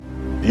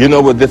You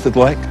know what this is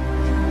like?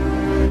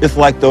 It's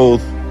like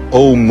those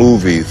old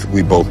movies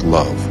we both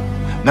love.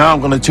 Now I'm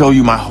going to tell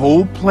you my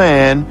whole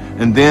plan,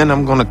 and then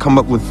I'm going to come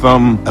up with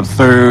some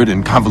absurd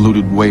and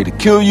convoluted way to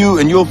kill you,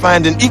 and you'll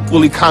find an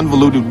equally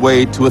convoluted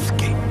way to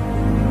escape.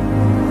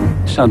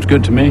 Sounds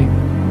good to me.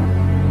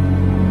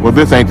 Well,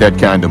 this ain't that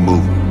kind of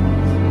movie.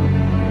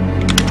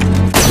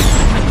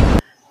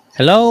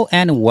 Hello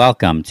and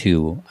welcome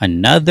to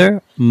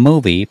another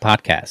movie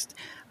podcast.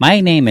 My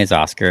name is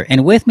Oscar,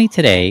 and with me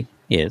today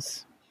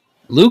is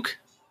Luke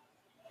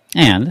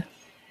and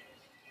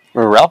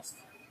Ralph.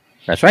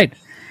 That's right.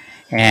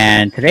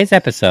 And today's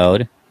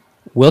episode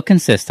will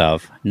consist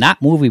of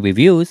not movie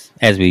reviews,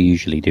 as we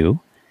usually do,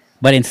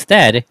 but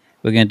instead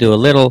we're going to do a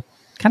little,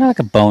 kind of like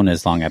a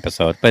bonus long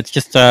episode, but it's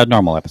just a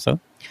normal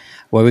episode,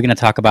 where we're going to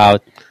talk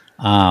about,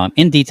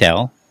 in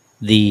detail,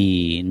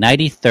 the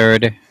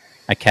 93rd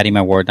Academy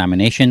Awards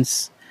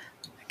nominations,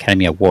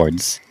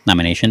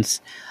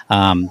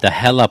 the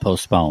hella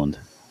postponed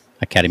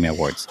Academy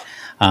Awards.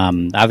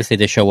 Obviously,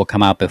 the show will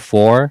come out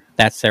before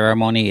that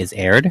ceremony is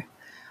aired,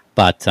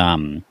 but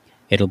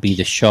it'll be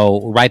the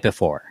show right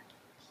before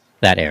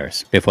that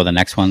airs, before the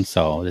next one.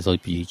 So this will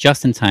be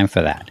just in time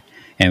for that.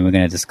 And we're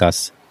going to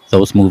discuss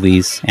those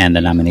movies and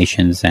the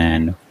nominations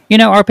and,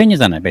 our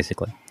opinions on it,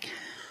 basically.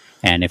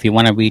 And if you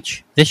want to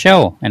reach this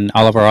show and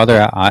all of our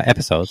other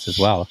episodes as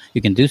well,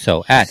 you can do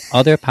so at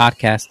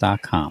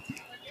otherpodcast.com.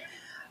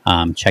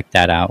 Check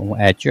that out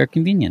at your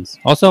convenience.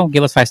 Also,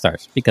 give us 5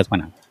 stars, because why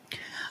not?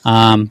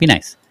 Be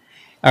nice.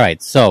 All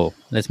right, so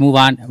let's move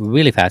on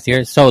really fast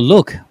here. So,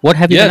 Luke, what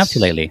have you been up to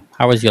lately?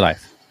 How was your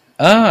life?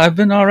 I've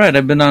been all right.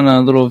 I've been on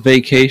a little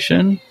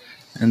vacation,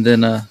 and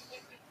then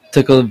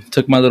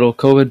took my little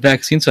COVID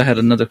vaccine, so I had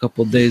another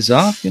couple of days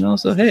off.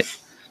 So hey,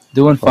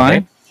 doing fine.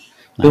 Okay.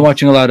 Been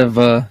watching a lot of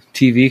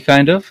TV,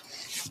 kind of.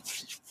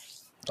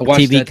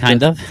 TV,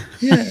 kind of?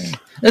 Yeah,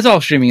 it's all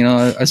streaming.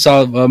 I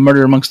saw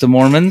Murder Amongst the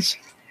Mormons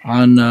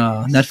on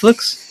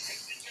Netflix.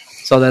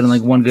 Saw that in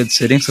like one good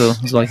sitting, so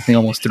it was like I think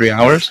almost 3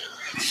 hours.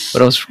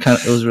 But it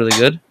was really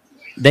good.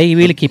 They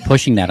really keep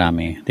pushing that on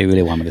me. They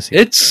really want me to see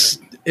it.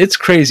 It's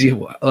crazy,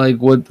 like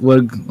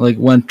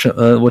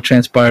what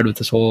transpired with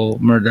this whole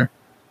murder.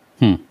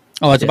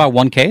 Oh, it's about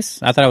one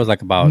case? I thought it was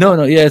like about...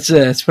 No, yeah, it's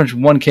pretty much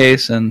one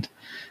case, and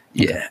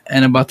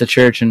and about the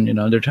church, and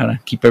they're trying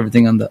to keep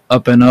everything on the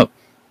up and up.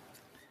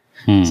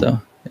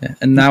 So, yeah.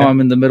 And now I'm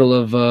in the middle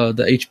of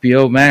the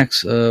HBO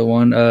Max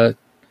one,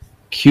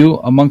 Q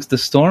Amongst the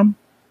Storm.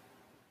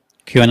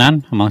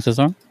 QAnon Amongst the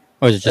Storm?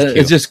 Or is it just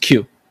Q? It's just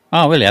Q.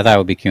 Oh, really? I thought it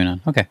would be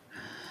QAnon. Okay.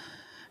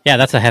 Yeah,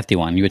 that's a hefty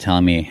one. You were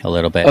telling me a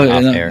little bit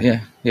off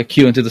air. Yeah,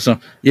 Q Into the Storm.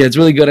 Yeah, it's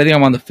really good. I think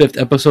I'm on the 5th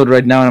episode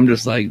right now, and I'm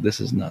just like, this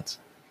is nuts.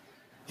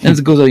 And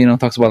it goes,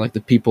 talks about like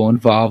the people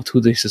involved,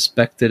 who they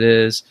suspect it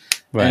is,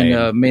 right.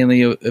 And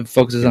mainly it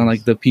focuses on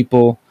like the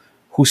people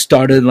who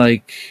started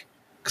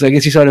because I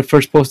guess he started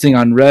first posting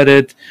on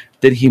Reddit,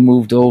 then he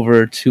moved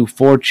over to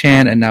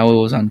 4chan, and now it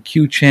was on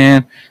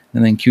QChan,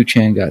 and then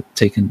QChan got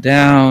taken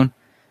down,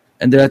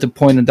 and they're at the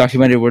point in the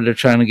documentary where they're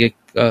trying to get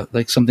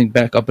like something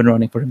back up and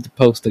running for him to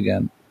post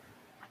again,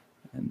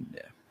 and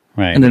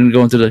right, and then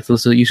go into like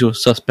those usual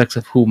suspects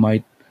of who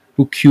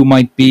Q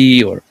might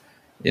be, or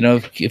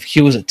if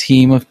Q was a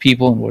team of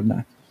people and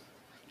whatnot.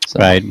 So.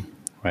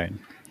 Right.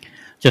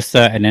 Just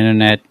an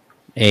internet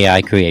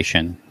AI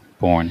creation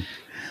born.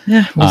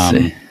 Yeah, we'll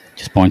see.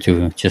 Just born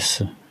to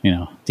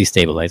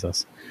destabilize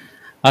us.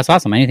 That's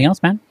awesome. Anything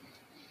else, man?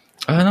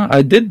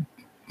 I did.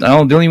 The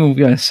only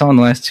movie I saw in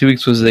the last 2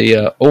 weeks was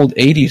a old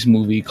 80s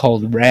movie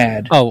called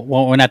Rad. Oh,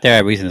 well, we're not there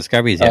at Recent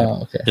Discoveries yet.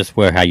 Oh, okay. Just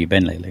how you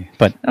been lately.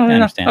 But I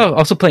understand. Oh,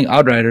 also playing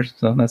Outriders,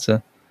 so that's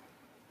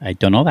I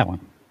don't know that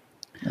one.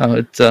 Oh,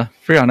 it's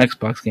free on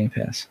Xbox Game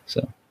Pass.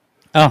 So.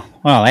 Oh,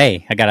 well,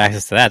 hey, I got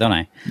access to that, don't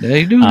I? Yeah,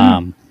 you do.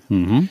 How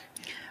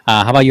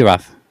about you,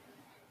 Ralph?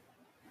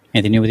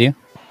 Anything new with you?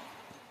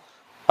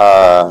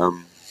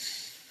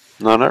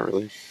 No, not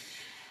really.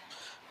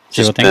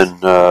 Just been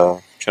trying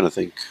to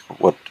think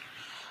what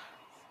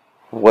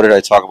did I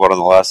talk about on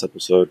the last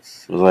episode?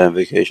 Was I on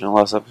vacation on the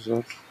last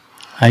episode?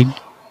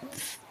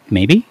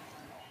 Maybe.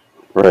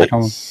 Right. I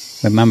don't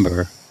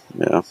remember.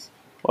 Yeah.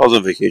 Well, I was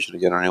on vacation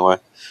again anyway.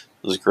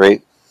 It was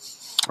great.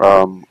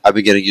 I've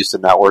been getting used to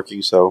not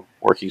working, so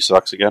working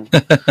sucks again.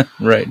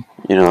 Right.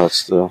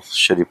 That's the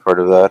shitty part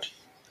of that.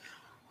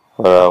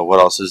 What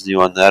else is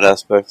new on that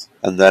aspect?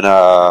 And then,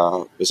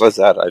 besides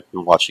that, I've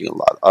been watching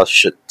a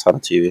shit ton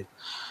of TV.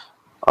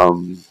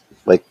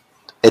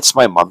 It's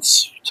my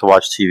months to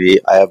watch TV.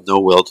 I have no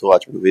will to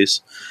watch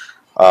movies.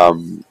 I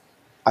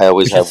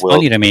always have will. It's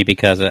funny to me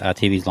because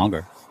TV's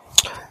longer.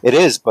 It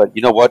is, but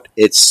you know what?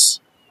 It's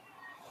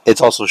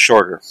also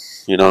shorter.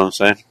 You know what I'm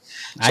saying?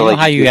 So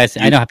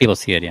I know how people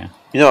see it, yeah.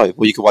 You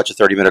could watch a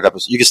 30-minute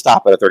episode. You could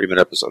stop at a 30-minute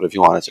episode if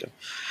you wanted to.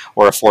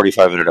 Or a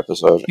 45-minute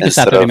episode. You can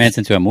stop 30 minutes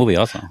into a movie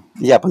also.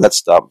 Yeah, but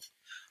that's dumb.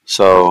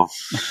 So...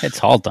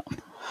 It's all dumb.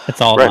 It's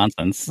all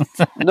nonsense.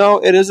 No,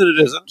 it isn't. It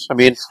isn't. I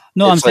mean...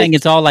 No, I'm saying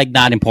it's all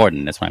not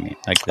important. That's what I mean.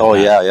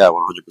 Yeah,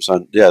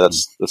 100%. Yeah,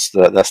 that's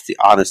the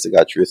honest to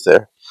God truth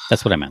there.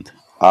 That's what I meant.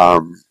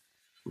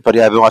 But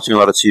yeah, I've been watching a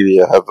lot of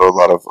TV. I have a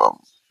lot of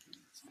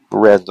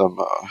random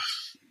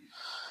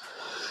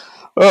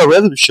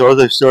random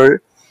shows I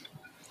started.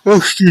 Oh,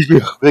 excuse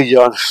me, big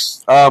yawn.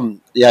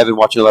 Yeah, I've been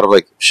watching a lot of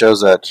like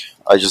shows that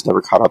I just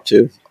never caught up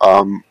to.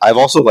 I've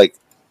also like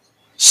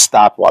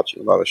stopped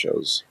watching a lot of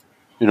shows.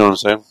 You know what I'm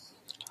saying?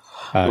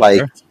 Like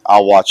sure.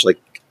 I'll watch like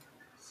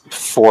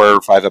 4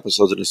 or 5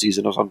 episodes in a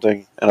season or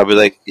something, and I'll be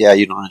like, yeah,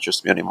 you don't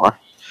interest me anymore.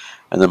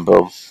 And then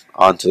boom,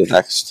 on to the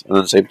next, and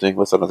then same thing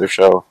with another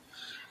show,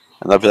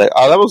 and I'll be like,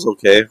 oh, that was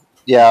okay.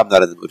 Yeah, I'm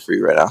not in the mood for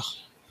you right now.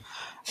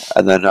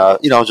 And then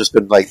just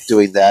been like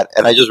doing that,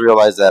 and I just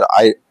realized that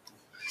I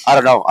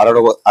don't know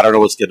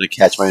what's going to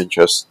catch my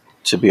interest.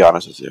 To be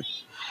honest with you,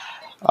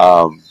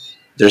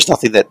 there's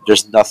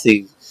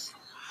nothing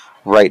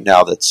right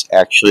now that's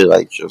actually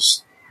like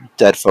just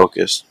dead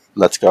focused.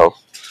 Let's go.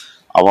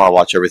 I want to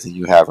watch everything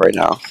you have right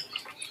now.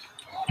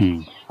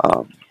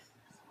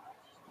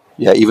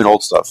 Yeah, even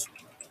old stuff.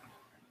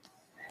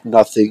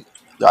 Nothing.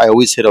 I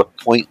always hit a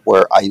point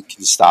where I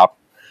can stop,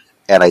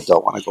 and I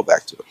don't want to go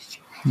back to it.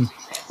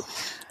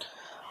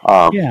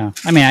 Yeah,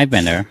 I mean, I've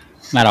been there.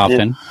 Not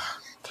often,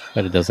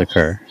 but it does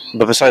occur.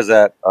 But besides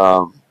that,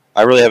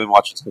 I really haven't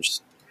watched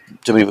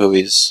too many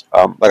movies.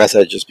 Like I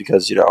said, just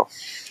because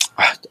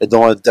I don't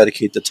want to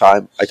dedicate the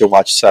time. I can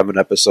watch 7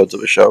 episodes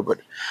of a show, but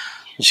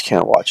I just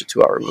can't watch a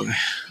 2-hour movie.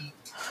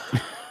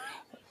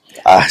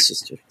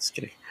 Just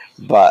kidding.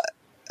 But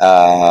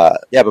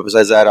but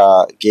besides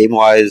that, game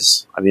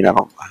wise, I mean, I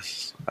don't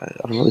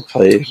really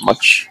play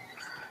much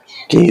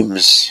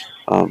games.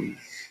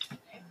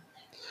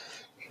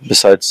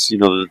 Besides,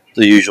 the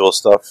usual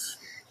stuff.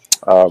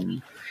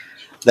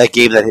 That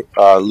game that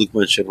Luke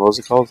mentioned, what was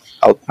it called?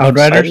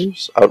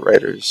 Outriders.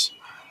 Outriders.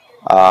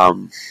 I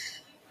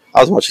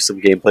was watching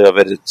some gameplay of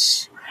it.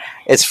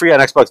 It's free on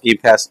Xbox Game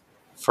Pass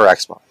for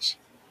Xbox,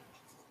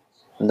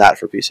 not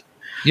for PC.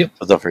 Yep.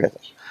 So don't forget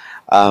that.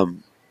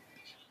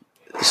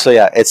 So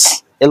yeah,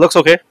 it looks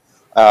okay.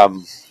 I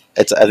think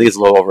it's a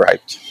little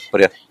overhyped,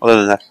 but yeah. Other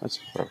than that, that's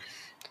whatever.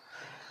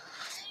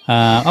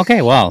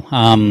 Okay, well,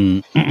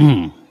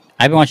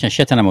 I've been watching a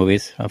shit ton of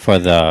movies for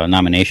the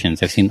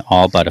nominations. I've seen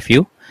all but a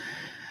few.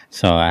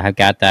 So I have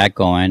got that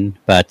going,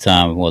 but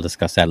we'll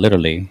discuss that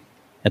literally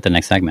at the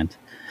next segment.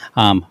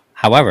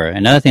 However,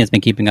 another thing that's been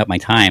keeping up my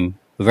time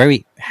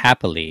very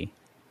happily,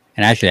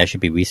 and actually I should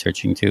be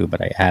researching too,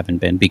 but I haven't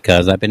been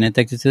because I've been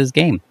addicted to this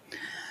game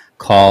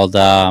called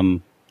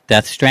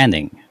Death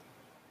Stranding,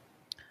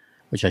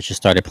 which I just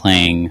started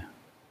playing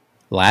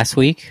last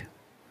week,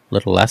 a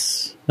little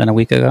less than a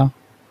week ago.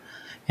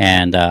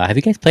 And have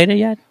you guys played it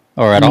yet?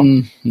 Or at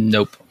all?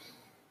 Nope.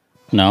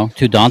 No?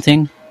 Too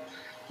daunting?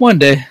 One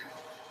day.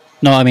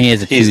 No, I mean,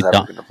 is it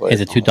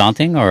too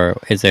daunting, or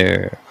is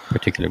there a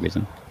particular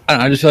reason?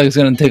 I just feel like it's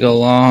going to take a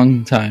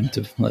long time to,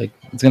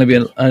 it's going to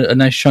be a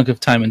nice chunk of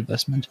time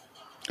investment.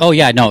 Oh,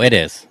 yeah, no, it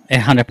is. It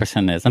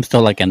 100% is. I'm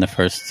still, in the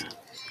first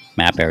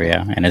map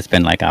area, and it's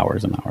been,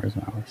 hours and hours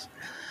and hours.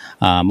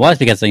 Well, it's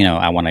because,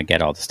 I want to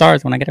get all the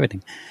stars, I want to get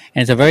everything.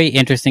 And it's a very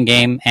interesting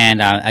game, and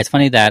it's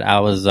funny that I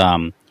was,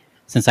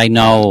 since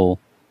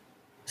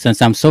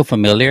I'm so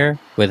familiar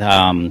with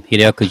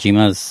Hideo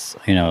Kojima's,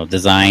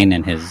 design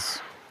and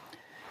his,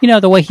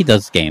 the way he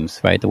does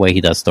games, right? The way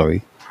he does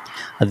story,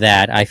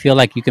 that I feel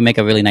like you can make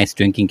a really nice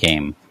drinking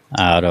game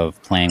out of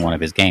playing one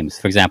of his games.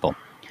 For example,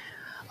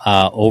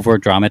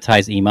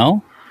 over-dramatized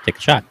emo, take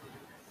a shot.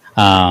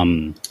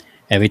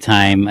 Every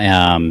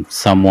time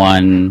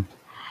someone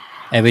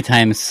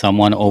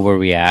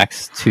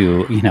overreacts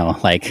to,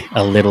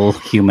 a little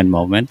human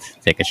moment,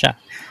 take a shot.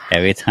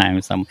 Every time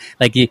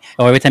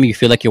every time you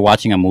feel like you're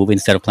watching a movie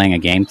instead of playing a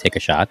game, take a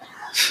shot.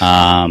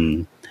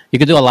 You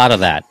could do a lot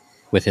of that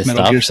with his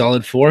Metal stuff. Gear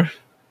Solid 4?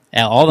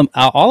 All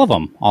of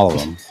them.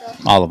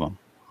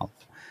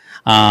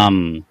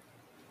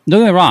 Don't get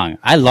me wrong.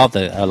 I love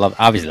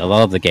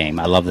the game.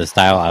 I love the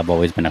style. I've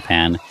always been a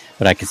fan,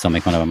 but I can still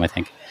make fun of them, I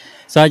think.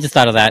 So I just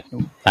thought of that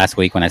last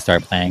week when I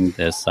started playing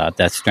this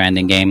Death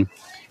Stranding game,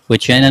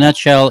 which in a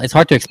nutshell, it's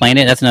hard to explain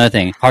it. That's another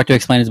thing. Hard to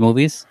explain his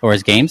movies or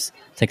his games.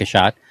 Take a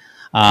shot.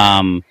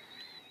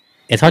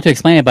 It's hard to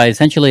explain it, but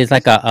essentially it's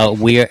like a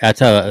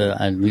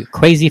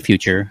crazy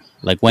future,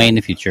 like way in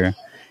the future,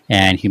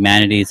 and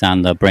humanity is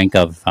on the brink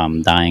of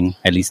dying.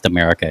 At least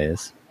America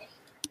is,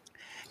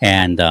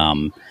 and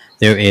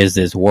there is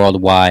this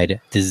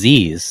worldwide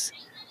disease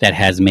that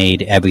has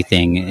made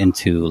everything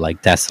into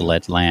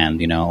desolate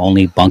land.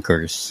 Only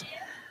bunkers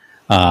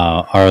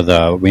are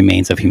the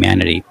remains of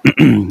humanity,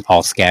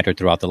 all scattered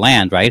throughout the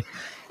land, right?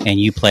 And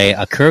you play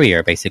a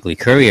courier. Basically,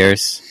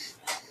 couriers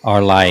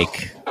are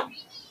like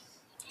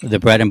the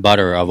bread and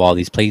butter of all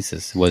these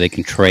places where they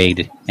can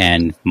trade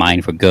and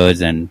mine for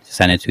goods and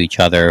send it to each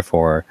other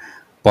for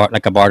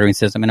like a bartering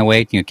system in a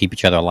way. Keep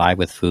each other alive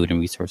with food and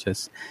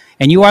resources.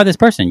 And you are this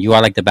person. You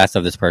are the best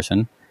of this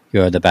person.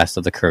 You're the best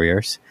of the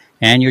couriers.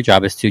 And your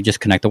job is to just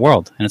connect the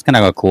world. And it's kind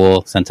of a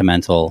cool,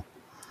 sentimental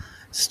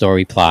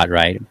story plot,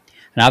 right?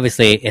 And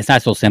obviously, it's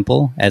not so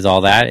simple as all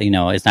that.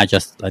 It's not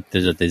just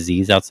there's a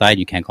disease outside.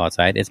 You can't go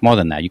outside. It's more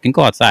than that. You can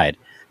go outside.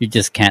 You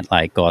just can't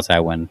go outside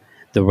when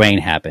the rain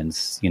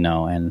happens,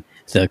 and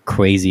the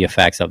crazy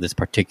effects of this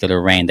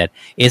particular rain that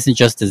isn't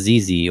just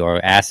disease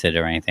or acid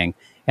or anything.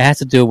 It has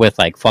to do with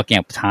like fucking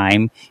up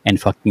time and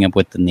fucking up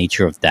with the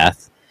nature of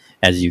death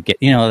as you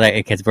get, like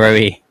it gets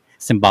very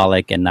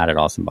symbolic and not at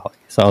all symbolic.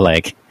 So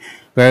like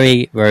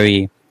very,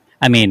 very,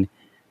 I mean,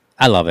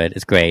 I love it.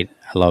 It's great.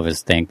 I love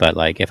his thing. But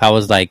like if I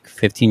was like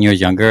 15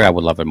 years younger, I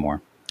would love it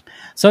more.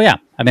 So yeah,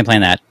 I've been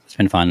playing that. It's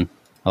been fun.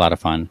 A lot of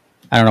fun.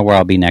 I don't know where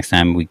I'll be next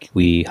time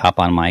we hop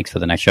on mics for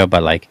the next show,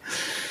 but like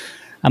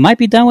I might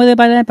be done with it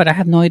by then, but I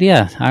have no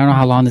idea. I don't know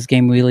how long this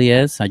game really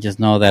is. I just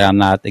know that I'm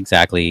not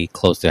exactly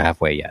close to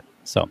halfway yet.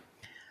 So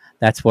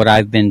that's what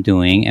I've been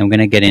doing. I'm going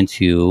to get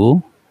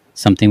into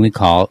something we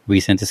call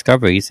recent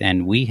discoveries,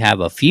 and we have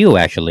a few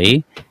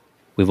actually.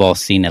 We've all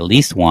seen at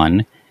least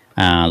one.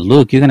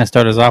 Luke, you're going to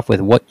start us off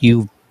with what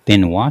you've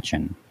been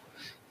watching.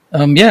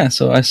 Yeah,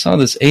 so I saw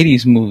this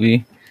 80s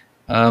movie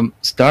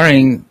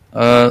starring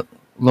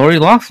Lori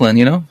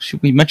Loughlin.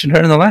 We mentioned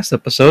her in the last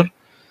episode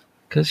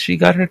because she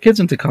got her kids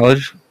into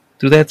college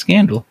through that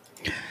scandal.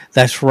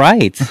 That's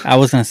right. I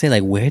was going to say,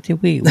 like, what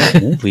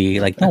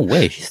movie? Like, no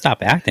way. She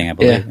stopped acting, I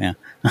believe. Yeah.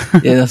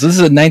 Yeah, so this is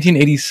a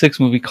 1986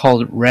 movie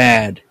called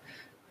Rad.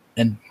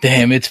 And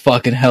damn, it's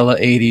fucking hella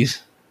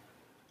 80s.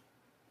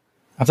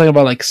 I'm talking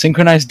about, like,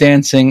 synchronized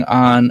dancing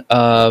on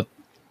a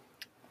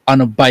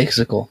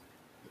bicycle.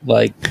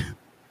 Like,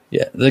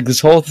 yeah, like this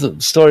whole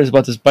story is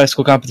about this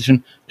bicycle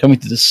competition coming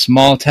to this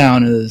small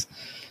town. And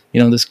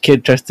this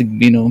kid tries to,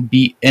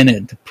 be in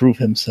it to prove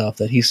himself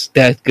that he's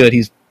that good.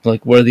 He's,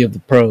 like, worthy of the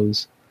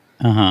pros.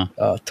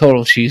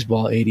 Total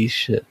cheeseball 80s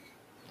shit.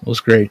 It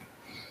was great.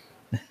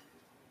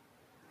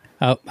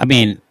 I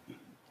mean,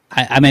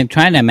 I'm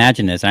trying to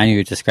imagine this. I know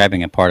you're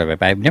describing a part of it,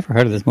 but I've never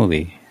heard of this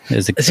movie.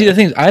 See, the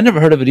thing is, I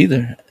never heard of it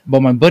either,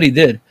 but my buddy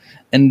did,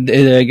 and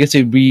I guess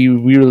they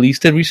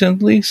re-released it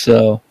recently.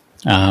 So,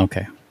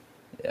 okay,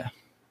 yeah.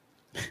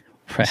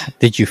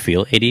 Did you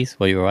feel 80s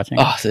while you were watching?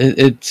 Oh,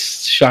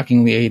 it's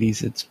shockingly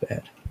 80s. It's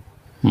bad.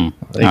 All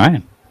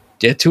right.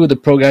 Yeah, two of the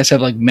pro guys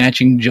have like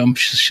matching jump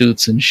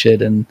shoots and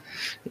shit, and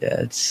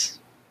yeah, it's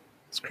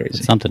crazy.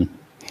 It's something.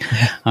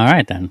 All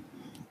right then.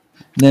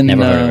 Then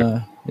never heard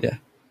of it. Yeah,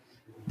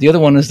 the other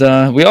one is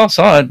we all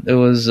saw it. It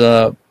was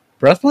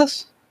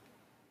Breathless.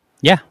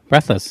 Yeah,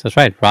 Breathless. That's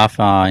right. Ralph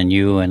and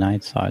you and I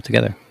saw it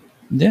together.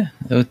 Yeah,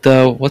 with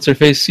what's her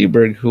face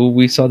Seberg, who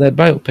we saw that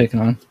biopic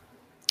on.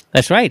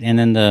 That's right, and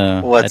then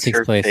that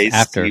takes place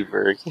after.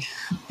 Seberg?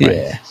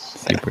 Yeah,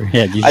 Super.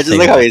 Yeah, I just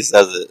like how he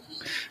says it.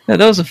 Yeah,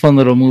 that was a fun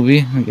little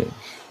movie. Okay.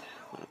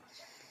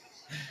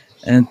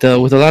 And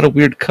with a lot of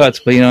weird cuts,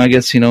 but I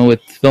guess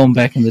with film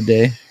back in the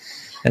day,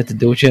 had to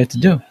do what you had to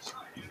do.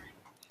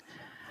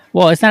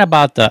 Well, it's not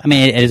about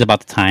it is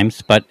about the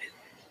times, but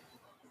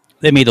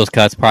they made those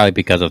cuts probably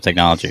because of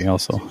technology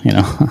also,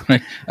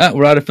 Right.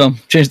 We're out of film.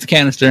 Change the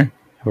canister.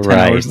 10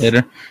 hours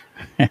later.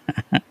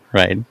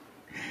 Right.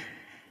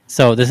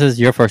 So this is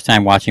your first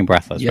time watching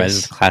Breathless, yes. right? This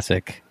is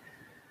classic,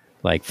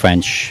 like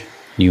French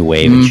new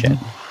wave and shit.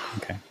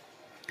 Okay.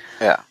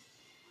 Yeah.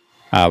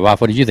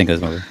 Ralph, what did you think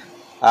of this movie?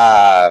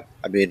 I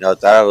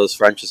thought it was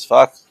French as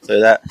fuck.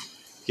 Say that.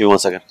 Give me 1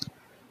 second.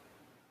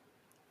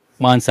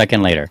 1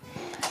 second later.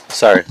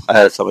 Sorry, I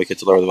had to tell my kid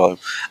to lower the volume.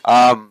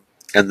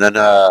 And then,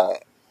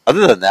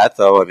 other than that,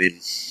 though,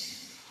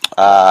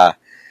 yeah,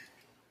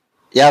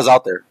 I was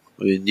out there.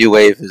 New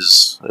wave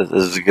is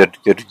a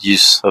good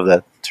use of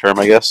that term,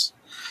 I guess.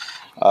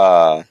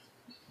 I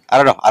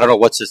don't know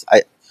what's this.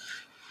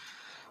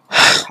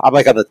 I'm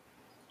like on the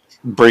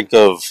brink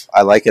of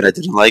I like it, I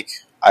didn't like.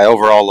 I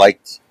overall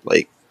liked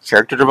like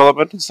character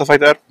development and stuff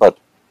like that, but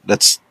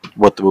that's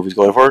what the movie's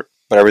going for.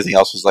 But everything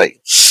else was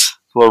like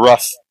a little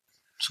rough.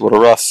 It's a little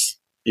rough,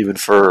 even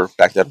for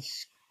back then.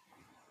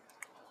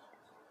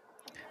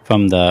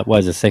 From the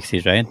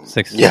 60s, right?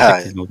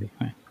 60s movie.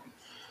 Right.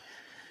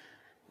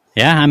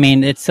 Yeah,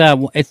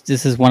 it's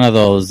this is one of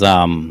those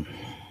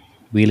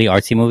really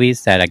artsy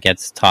movies that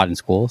gets taught in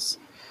schools.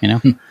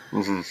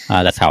 Mm-hmm.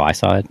 That's how I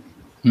saw it.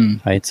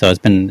 Right, so it's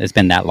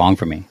been that long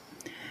for me,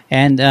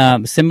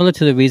 and similar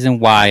to the reason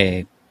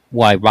why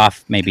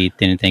Ralph maybe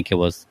didn't think it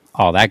was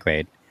all that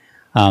great,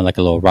 like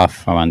a little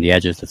rough around the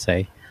edges, let's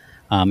say.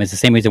 It's the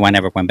same reason why I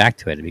never went back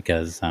to it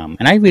because,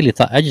 and I really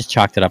thought I just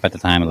chalked it up at the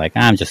time like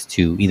I'm just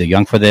too either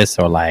young for this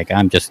or like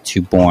I'm just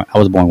too born. I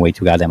was born way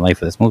too goddamn late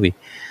for this movie.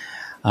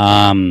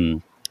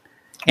 And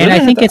I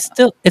think it's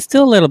still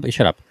a little bit.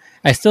 Shut up.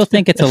 I still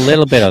think it's a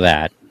little bit of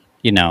that.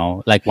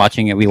 Like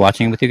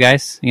rewatching it with you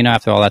guys.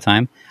 After all that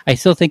time, I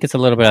still think it's a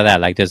little bit of that.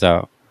 Like there's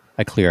a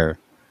clear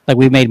like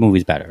we made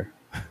movies better.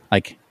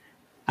 Like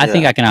I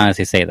think I can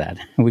honestly say that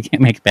we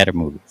can make better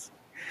movies.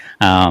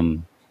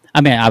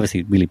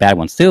 Obviously really bad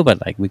ones too,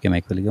 but like we can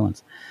make really good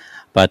ones.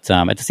 But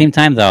at the same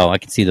time, though, I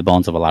can see the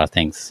bones of a lot of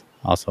things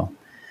also.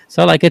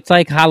 So like it's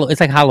like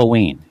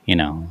Halloween,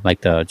 like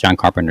the John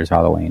Carpenter's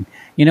Halloween.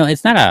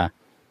 It's not a.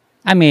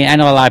 I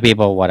know a lot of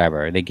people,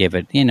 whatever they give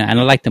it, and I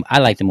like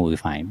the movie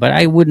fine, but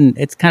I wouldn't.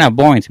 It's kind of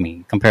boring to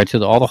me compared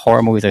to all the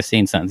horror movies I've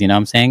seen since. You know what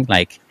I'm saying?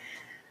 Like,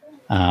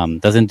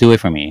 doesn't do it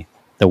for me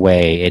the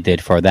way it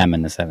did for them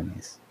in the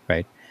 70s,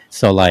 right?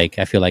 So like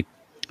I feel like,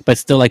 but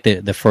still like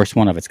the first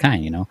one of its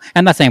kind. You know,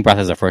 I'm not saying Breath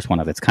is the first one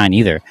of its kind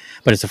either,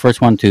 but it's the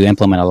first one to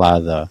implement a lot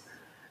of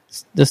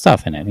the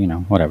stuff in it. You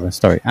know, whatever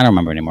story. I don't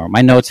remember anymore.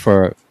 My notes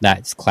for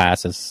that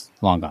class is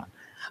long gone.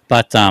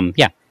 But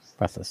yeah,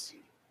 Breathless.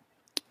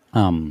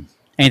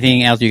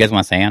 Anything else you guys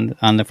want to say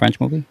on the French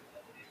movie?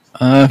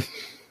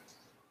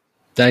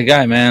 That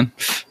guy, man,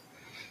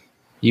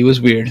 he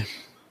was weird.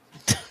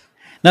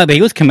 No, but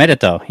he was committed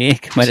though. He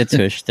committed to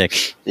his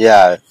shtick.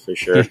 Yeah, for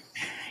sure.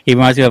 He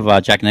reminds me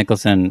of Jack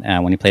Nicholson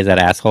when he plays that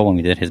asshole when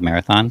we did his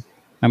marathon.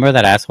 Remember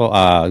that asshole?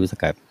 He was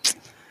like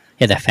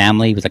he had a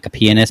family. He was like a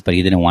pianist, but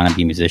he didn't want to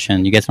be a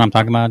musician. You guess what I'm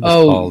talking about?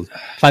 It's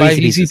Five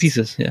Easy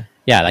Pieces. Yeah.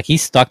 Yeah, like he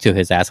stuck to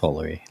his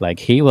assholery. Like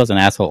he was an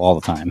asshole all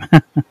the time.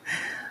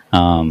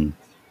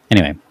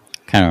 Anyway,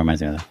 kind of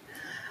reminds me of that.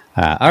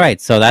 All right,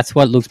 so that's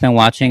what Luke's been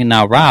watching.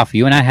 Now, Ralph,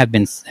 you and I have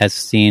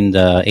seen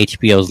the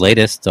HBO's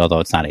latest, although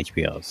it's not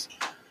HBO's.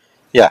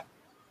 Yeah.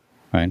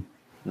 Right?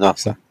 No,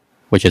 it's not.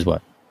 Which is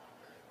what?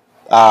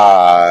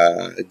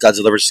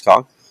 Godzilla vs.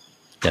 Kong.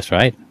 That's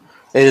right.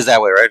 It is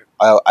that way, right?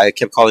 I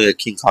kept calling it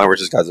King Kong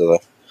versus Godzilla.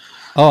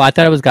 Oh, I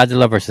thought it was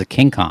Godzilla versus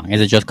King Kong. Is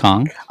it just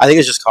Kong? I think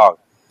it's just Kong.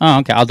 Oh,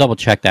 okay. I'll double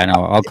check that and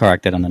I'll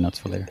correct it on the notes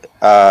for later.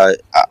 I'll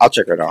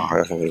check right now. I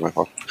have it in my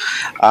phone.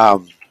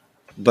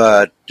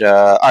 But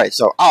all right,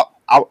 so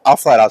I'll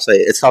flat out say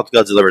it's called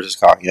Godzilla vs.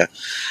 Kong. Yeah,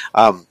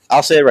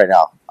 I'll say it right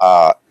now.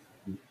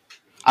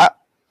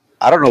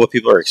 I don't know what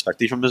people are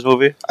expecting from this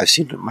movie. I've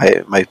seen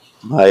my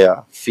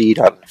feed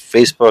on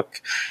Facebook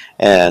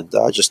and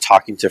just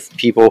talking to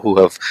people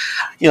who have,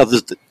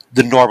 the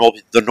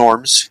normies, the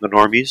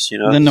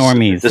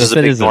normies. This is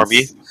a big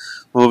normie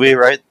movie,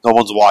 right? No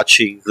one's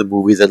watching the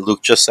movie that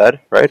Luke just said,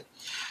 right?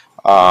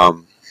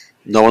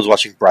 No one's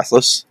watching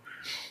Breathless.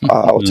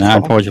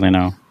 Unfortunately,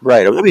 no.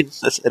 Right. I mean,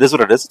 it is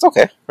what it is. It's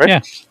okay, right?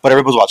 Yeah. But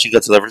everyone's watching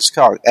Godzilla vs.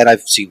 Kong, and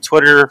I've seen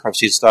Twitter. I've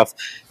seen stuff.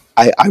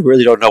 I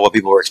really don't know what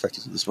people were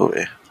expecting from this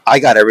movie. I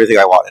got everything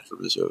I wanted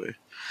from this movie.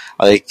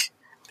 Like,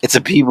 it's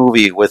a B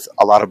movie with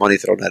a lot of money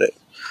thrown at it,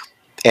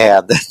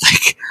 and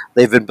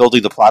they've been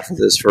building the plot for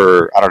this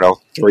for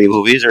 3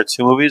 movies or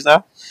 2 movies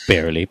now.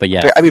 Barely, but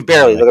yeah. I mean,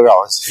 barely. Look at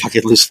all. It's a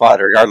fucking loose plot,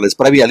 regardless.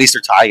 But I mean, at least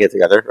they're tying it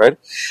together, right?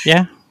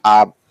 Yeah.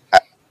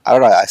 I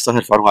don't know. I still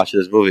had fun watching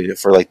this movie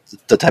for like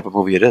the type of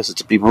movie it is.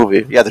 It's a B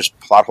movie. Yeah, there's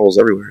plot holes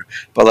everywhere,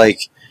 but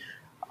like,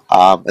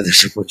 and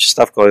there's a bunch of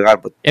stuff going on.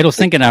 But it'll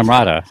sink in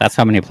Armada. That's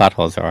how many plot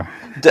holes there are.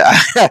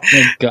 I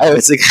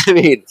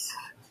mean,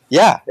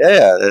 yeah.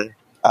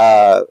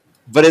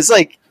 But it's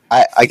like,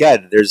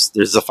 again, there's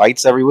the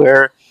fights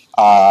everywhere.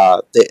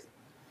 There's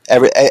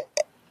I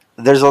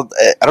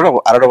don't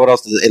know what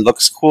else. It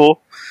looks cool.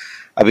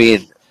 I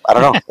mean, I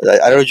don't know. I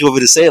don't know what you want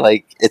me to say.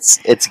 Like, it's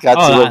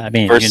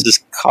Godzilla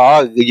versus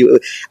Kong.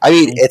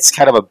 It's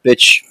kind of a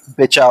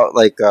bitch out,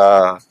 like,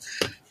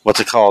 what's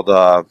it called?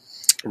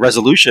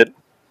 Resolution.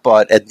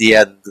 But at the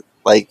end,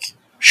 like,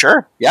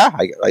 sure, yeah,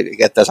 I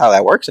guess that's how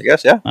that works. I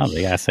guess, yeah. Oh,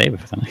 they gotta save it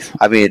for something.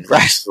 I mean,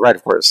 right,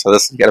 of course. So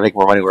you gotta make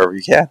more money wherever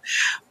you can.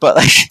 But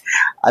like,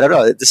 I don't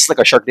know. This is like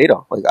a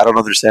Sharknado. Like, I don't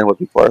understand what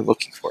people are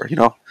looking for.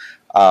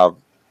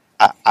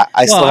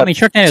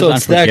 Sharknado is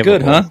it's that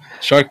good, huh?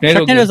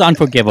 Sharknado is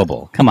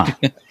unforgivable. Come on.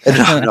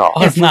 No,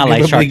 it's not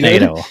like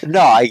Sharknado. Good?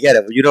 No, I get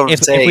it. But you know what I'm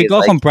saying? If we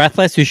go from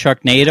Breathless to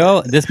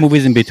Sharknado, this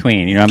movie's in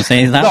between. You know what I'm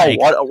saying? It's not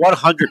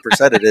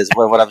 100% it is.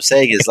 What I'm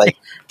saying is, like,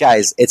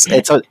 guys, it's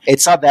on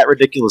that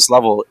ridiculous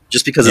level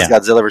just because it's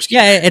Godzilla versus King.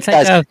 Yeah, it's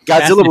like guys,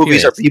 Godzilla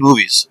movies are B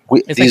movies.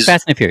 It's like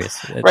Fast and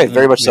Furious. Right,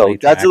 very much so.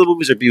 Godzilla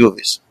movies are B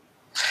movies.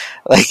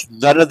 Like,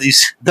 no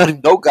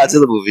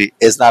Godzilla movie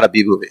is not a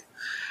B movie.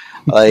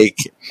 Like,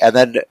 and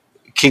then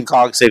King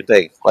Kong, same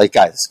thing. Like,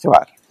 guys, come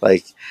on.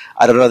 Like,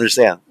 I don't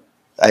understand.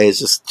 It's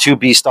just 2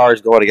 B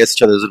stars going against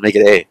each other doesn't make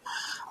it A.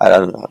 I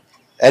don't know.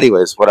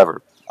 Anyways,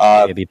 whatever.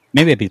 Maybe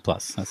a B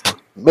plus.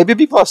 Maybe a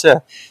B plus, yeah.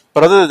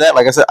 But other than that,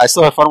 like I said, I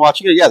still have fun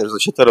watching it. Yeah, there's a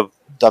shit ton of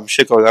dumb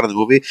shit going on in the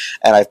movie,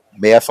 and I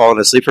may have fallen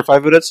asleep for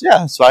 5 minutes.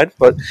 Yeah, it's fine.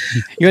 But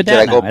you're a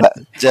dad now.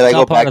 Did I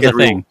go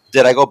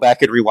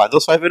back and rewind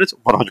those 5 minutes?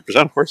 100%,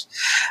 of course.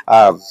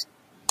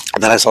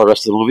 And then I saw the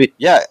rest of the movie.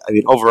 Yeah, I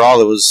mean, overall,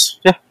 it was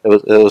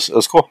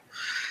cool.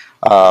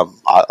 A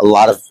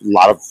lot of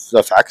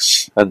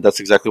effects, and that's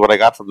exactly what I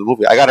got from the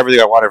movie. I got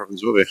everything I wanted from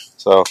this movie.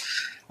 So,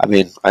 I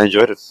mean, I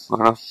enjoyed it. I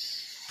don't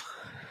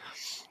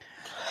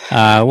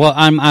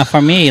know.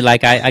 For me,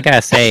 like I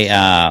gotta say,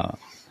 I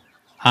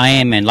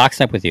am in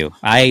lockstep with you.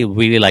 I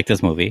really like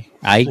this movie.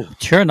 I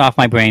turned off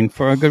my brain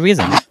for a good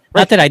reason.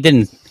 Not that I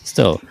didn't.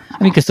 Still,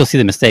 you can still see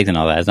the mistakes and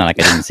all that. It's not like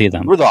I didn't see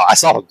them. I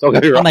saw them. Don't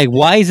get me wrong. I'm like,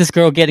 why is this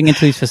girl getting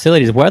into these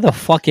facilities? Where the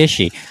fuck is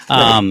she?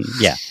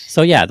 Yeah.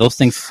 So yeah, those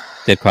things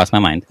did cross my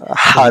mind.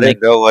 I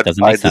didn't know what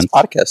doesn't make sense. This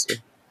podcaster.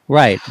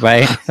 Right.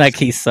 Like,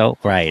 he's so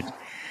right.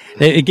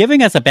 They're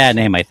giving us a bad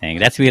name. I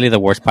think that's really the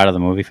worst part of the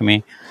movie for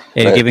me.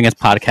 Giving us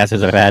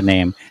podcasters a bad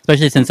name,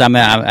 especially since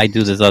I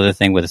do this other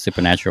thing with a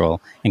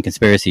supernatural and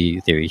conspiracy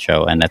theory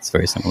show, and that's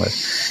very similar.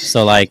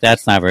 So like,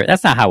 that's not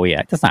how we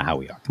act. That's not how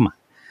we are. Come on.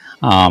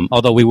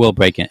 Although we will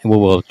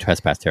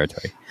trespass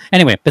territory.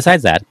 Anyway,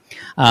 besides that,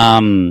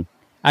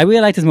 I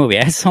really like this movie.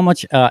 It has so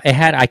much. It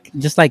had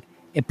just like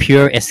a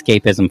pure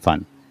escapism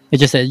fun.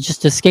 It's just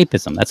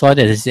escapism. That's all it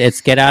is.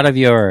 It's get out of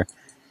your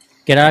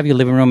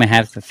living room and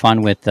have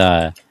fun with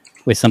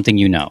something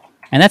you know,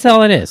 and that's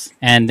all it is.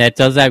 And that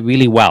does that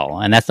really well.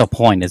 And that's the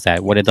point. Is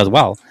that what it does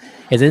well?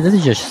 Is it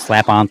doesn't just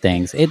slap on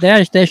things. They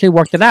actually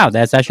worked it out.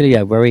 That's actually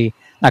a very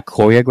not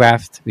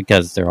choreographed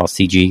because they're all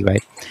CG,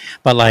 right?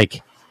 But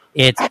like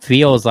it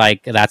feels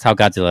like that's how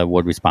Godzilla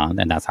would respond,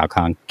 and that's how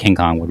King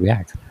Kong would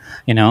react.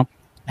 You know,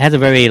 it has a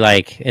very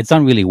it's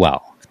done really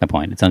well. That's my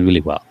point. It's done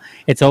really well.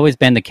 It's always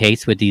been the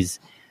case with these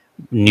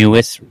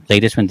latest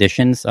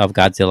renditions of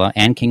Godzilla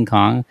and King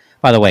Kong.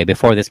 By the way,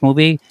 before this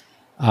movie,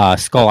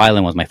 Skull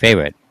Island was my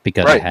favorite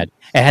because it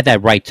had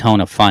that right tone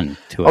of fun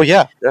to it. Oh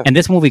yeah. And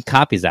this movie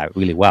copies that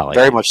really well.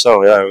 Very much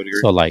so. Yeah, I would agree.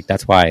 So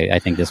that's why I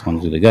think this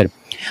one's really good.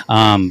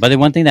 But the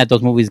one thing that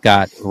those movies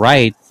got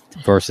right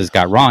versus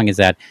got wrong is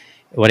that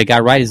what it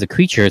got right is the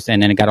creatures,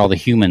 and then it got all the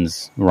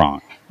humans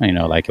wrong. You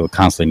know, like it would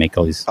constantly make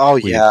all these. Oh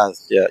yeah.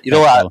 You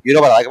know what? You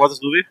know what I like about this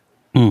movie?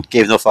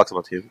 Gave no fucks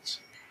about the humans.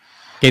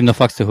 Gave no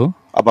fucks to who?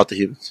 About the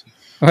humans.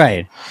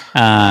 Right.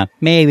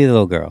 Maybe the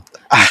little girl.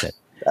 That's it.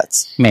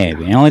 That's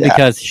maybe only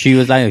because she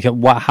was like,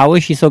 how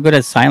is she so good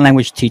at sign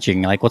language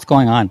teaching? Like, what's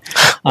going on?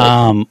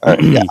 Yeah,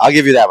 I'll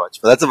give you that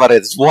much. But that's about it.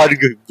 It's one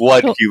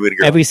human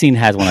girl. Every scene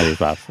has one of these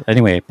stuff.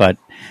 Anyway, but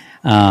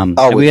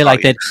I really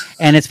liked it.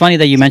 And it's funny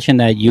that you mentioned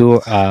that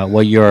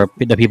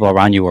the people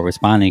around you were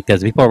responding,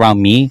 because the people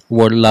around me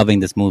were loving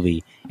this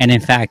movie. And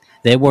in fact,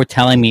 they were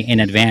telling me in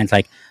advance,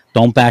 like,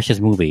 don't bash this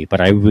movie, but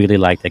I really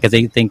liked it, because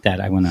they think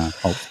that I'm going to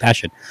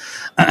bash it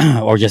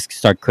or just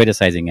start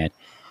criticizing it.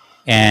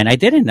 And I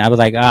didn't. I was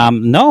like,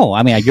 no.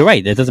 I mean, you're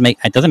right. It doesn't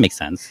make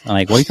sense. I'm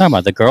like, what are you talking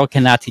about? The girl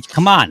cannot teach.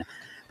 Come on.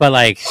 But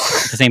like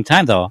at the same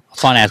time, though,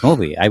 fun ass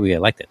movie. I really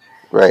liked it.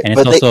 Right. And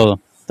it's also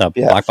the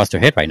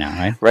blockbuster hit right now,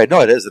 right? Right. No,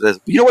 it is. It is.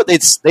 But you know what? They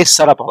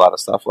set up a lot of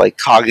stuff. Like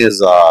Kong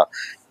is.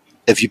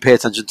 If you pay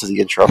attention to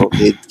the intro,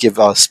 they give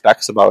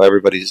specs about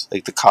everybody's,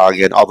 like the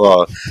Kong and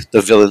all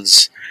the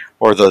villains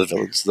or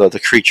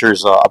the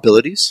creatures'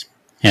 abilities.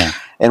 Yeah.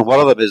 And one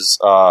of them is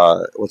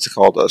what's it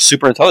called?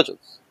 Super intelligence.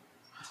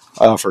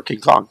 For King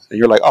Kong, and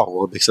you're like, oh,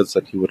 well, it makes sense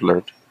that he would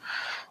learn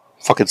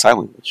fucking sign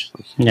language.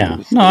 Yeah,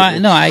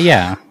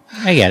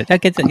 I get it.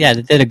 That gets it. Yeah,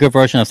 they did a good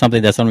version of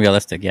something that's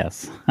unrealistic.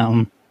 Yes.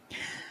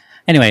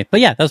 Anyway,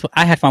 but yeah,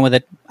 I had fun with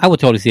it. I would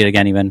totally see it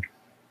again. Even,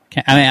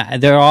 I mean,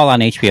 they're all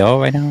on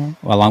HBO right now,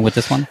 along with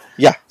this one.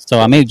 Yeah. So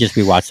I may just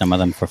rewatch some of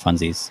them for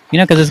funsies. You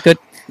know, because it's good.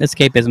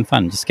 Escapism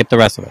fun. Just skip the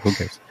rest of it. Who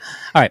cares?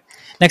 All right.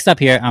 Next up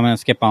here, I'm going to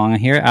skip on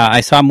here.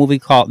 I saw a movie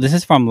called. This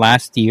is from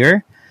last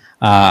year.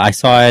 I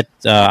saw it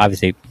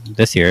obviously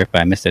this year,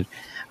 but I missed it.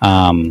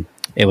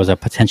 It was a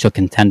potential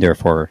contender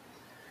for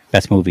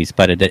best movies,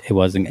 but it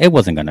wasn't. It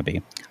wasn't going to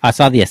be. I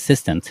saw The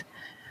Assistant,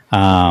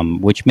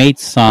 which made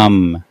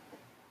some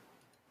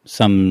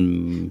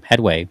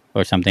headway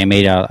or something.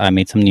 I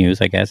made some news,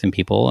 I guess, in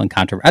people and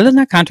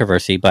not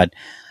controversy, but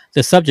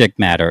the subject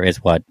matter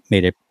is what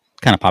made it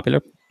kind of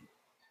popular.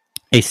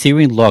 A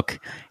searing look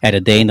at a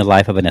day in the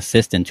life of an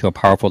assistant to a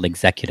powerful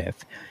executive.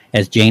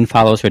 As Jane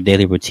follows her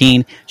daily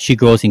routine, she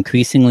grows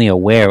increasingly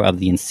aware of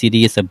the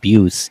insidious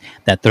abuse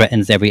that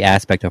threatens every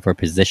aspect of her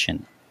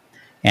position.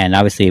 And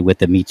obviously, with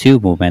the Me Too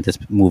movement, this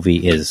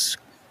movie is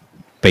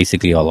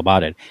basically all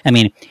about it. I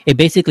mean, it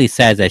basically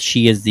says that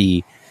she is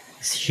the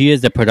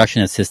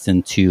production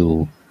assistant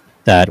to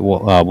that.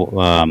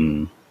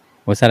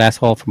 What's that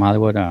asshole from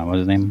Hollywood? What's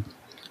his name?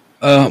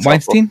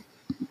 Weinstein.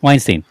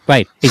 Weinstein,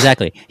 right?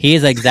 Exactly. He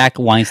is the exact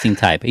Weinstein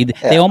type.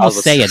 They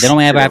almost say it. They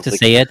don't ever have to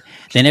say it.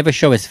 They never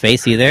show his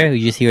face either.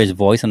 You just hear his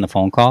voice on the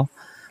phone call.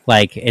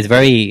 Like, it's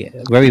very,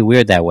 very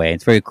weird that way.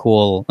 It's very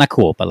cool. Not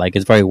cool, but like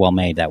it's very well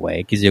made that way.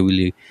 It gives you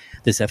really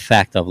this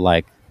effect of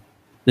like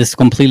this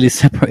completely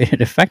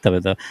separated effect of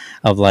it,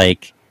 of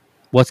like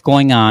what's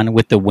going on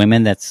with the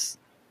women that's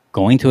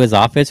going to his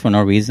office for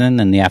no reason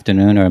in the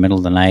afternoon or middle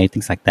of the night,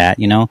 things like that,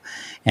 you know,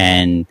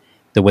 and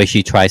the way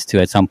she tries to,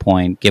 at some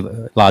point,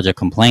 lodge a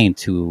complaint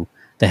to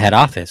the head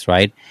office,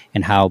 right?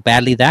 And how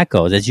badly that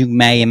goes, as you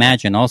may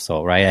imagine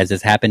also, right? As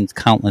it's happened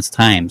countless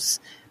times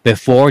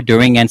before,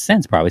 during, and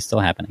since, probably still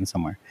happening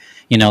somewhere.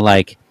 You know,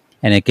 like,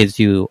 and it gives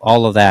you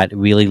all of that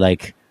really,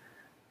 like,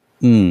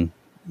 you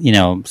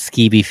know,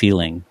 skeevy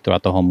feeling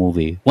throughout the whole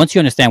movie. Once you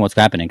understand what's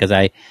happening, because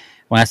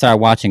when I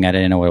started watching it, I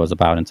didn't know what it was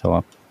about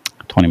until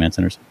 20 minutes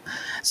in or so.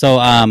 So,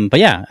 but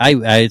yeah,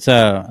 it's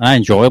not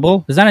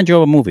enjoyable. It's not an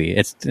enjoyable movie.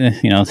 It's,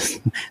 you know,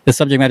 the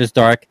subject matter is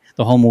dark.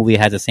 The whole movie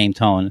has the same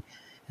tone.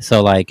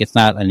 So, like, it's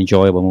not an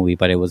enjoyable movie,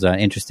 but it was an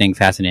interesting,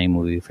 fascinating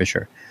movie for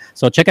sure.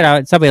 So check it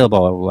out. It's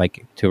available,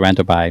 like, to rent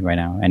or buy right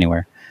now,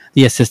 anywhere.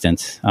 The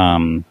Assistant.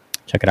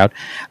 Check it out.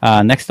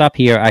 Next up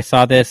here, I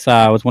saw this.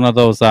 It was one of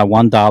those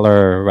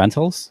 $1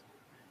 rentals.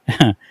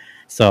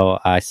 So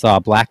I saw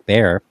Black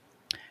Bear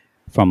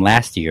from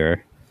last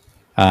year.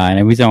 And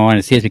the reason I wanted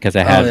to see it is because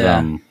it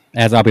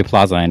has Aubrey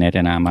Plaza in it,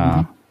 and I'm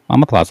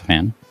a Plaza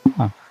fan.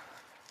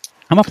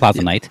 I'm a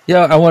Plaza Knight.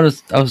 Yeah, I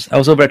was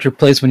over at your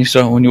place when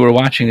you were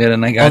watching it,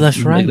 and I got that's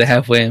right. like the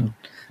halfway. And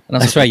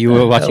That's right. You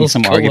were watching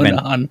some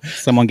argument,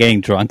 someone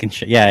getting drunk and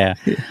shit. Yeah.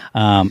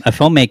 A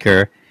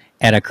filmmaker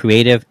at a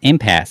creative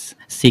impasse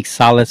seeks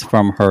solace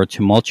from her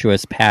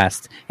tumultuous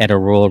past at a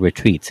rural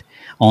retreat,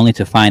 only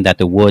to find that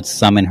the woods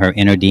summon her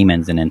inner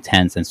demons in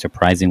intense and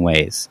surprising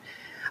ways.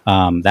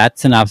 That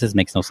synopsis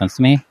makes no sense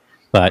to me,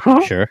 but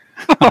sure.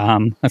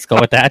 Let's go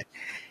with that.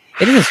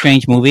 It is a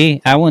strange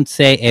movie. I wouldn't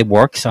say it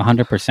works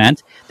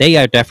 100%. They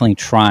are definitely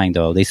trying,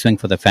 though. They swing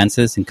for the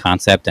fences in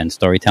concept and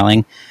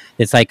storytelling.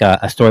 It's like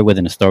a story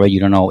within a story. You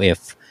don't know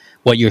if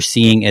what you're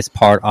seeing is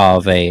part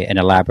of an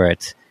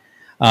elaborate,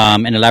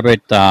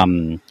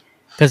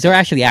 because they're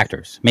actually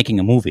actors making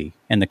a movie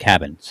in the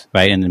cabins,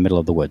 right, in the middle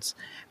of the woods.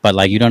 But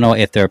like, you don't know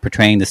if they're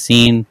portraying the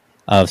scene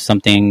of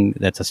something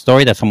that's a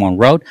story that someone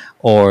wrote,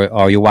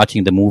 or you're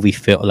watching the movie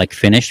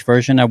finished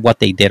version of what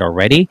they did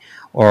already,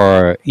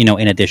 or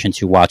in addition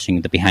to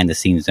watching the behind the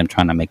scenes and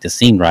trying to make the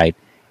scene right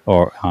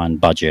or on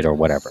budget or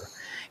whatever.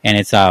 And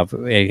it's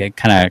it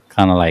kind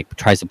of like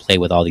tries to play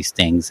with all these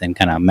things and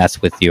kind of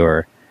mess with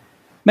the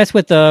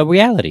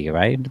reality,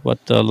 right?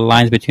 What the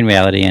lines between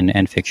reality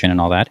and fiction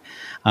and all that.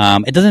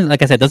 It doesn't,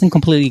 like I said, doesn't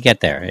completely get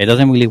there. It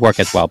doesn't really work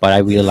as well, but I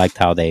really liked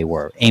how they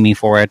were aiming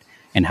for it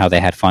and how they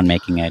had fun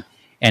making it.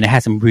 And it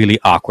has some really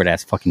awkward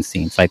ass fucking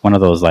scenes, like one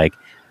of those like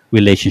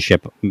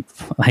relationship,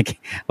 like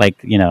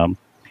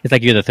it's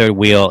like you're the third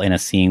wheel in a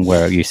scene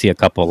where you see a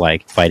couple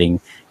like fighting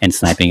and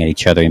sniping at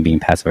each other and being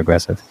passive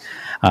aggressive.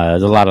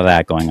 There's a lot of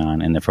that going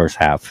on in the first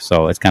half,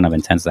 so it's kind of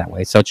intense that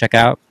way. So check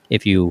out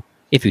if you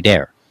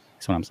dare.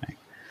 That's what I'm saying.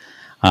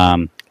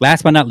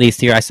 Last but not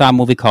least, here I saw a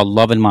movie called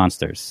Love and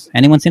Monsters.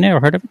 Anyone seen it or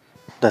heard of it?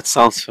 That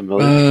sounds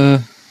familiar.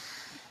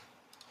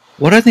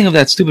 What do I think of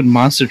that stupid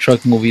monster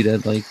truck movie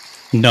that like?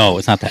 No,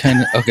 it's not that.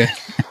 Okay.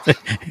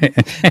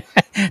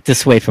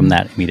 Dissuade from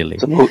that immediately.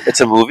 It's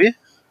a movie?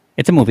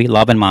 It's a movie,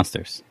 Love and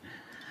Monsters.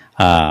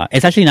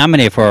 It's actually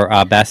nominated for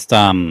Best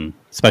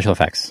Special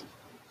Effects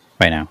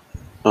right now.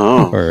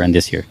 Oh. Or in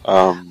this year.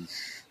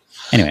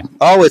 Anyway.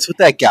 Oh, it's with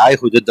that guy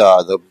who did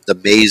the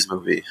Maze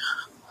movie.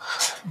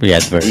 Yeah,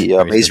 it's very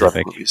Maze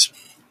Runner movies.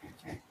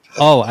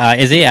 Oh,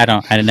 is he?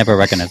 I never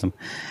recognize him.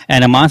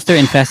 In a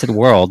monster-infested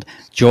world,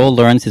 Joel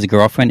learns his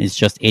girlfriend is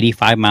just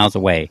 85 miles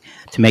away.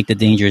 To make the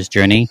dangerous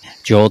journey,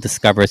 Joel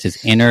discovers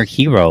his inner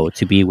hero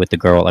to be with the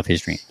girl of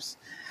his dreams.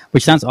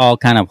 Which sounds all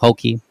kind of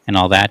hokey and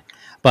all that.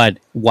 But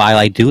while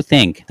I do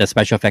think the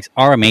special effects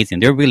are amazing,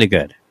 they're really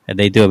good.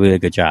 They do a really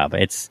good job.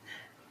 It's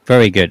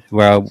very good.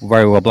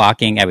 We're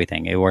blocking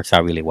everything. It works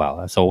out really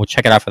well. So we'll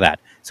check it out for that.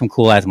 Some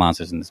cool-ass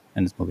monsters in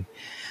this movie.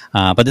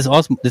 But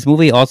this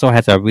movie also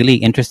has a really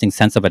interesting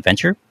sense of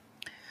adventure.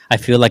 I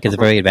feel like it's a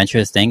very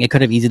adventurous thing. It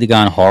could have easily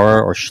gone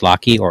horror or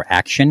schlocky or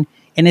action,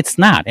 and it's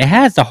not. It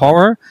has the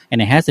horror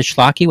and it has the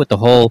schlocky with the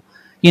whole,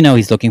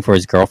 he's looking for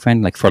his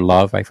girlfriend, like for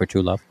love, right, for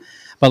true love.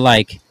 But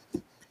like,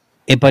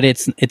 it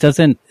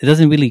doesn't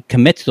really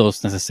commit to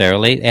those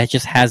necessarily. It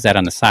just has that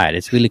on the side.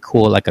 It's really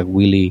cool, like a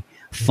really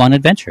fun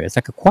adventure. It's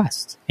like a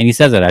quest, and he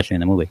says that actually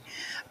in the movie.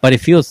 But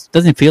it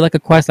doesn't feel like a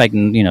quest like,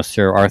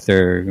 Sir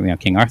Arthur,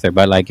 King Arthur,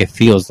 but like it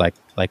feels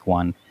like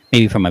one,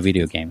 maybe from a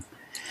video game.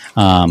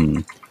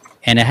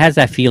 And it has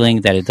that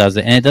feeling that it does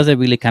it, and it does it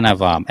really kind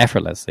of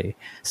effortlessly.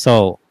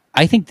 So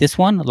I think this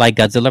one, like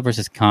Godzilla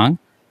vs. Kong,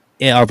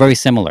 are very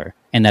similar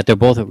in that they're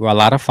both a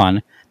lot of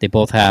fun. They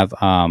both have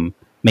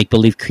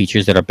make-believe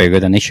creatures that are bigger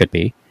than they should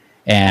be.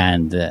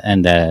 And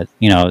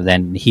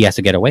then he has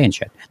to get away and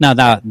shit. Now,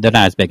 they're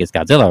not as big as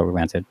Godzilla,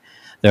 granted.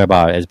 They're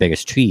about as big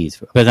as trees.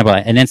 For example,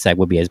 an insect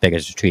would be as big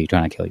as a tree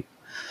trying to kill you.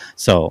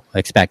 So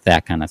expect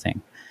that kind of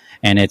thing.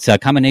 And it's a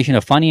combination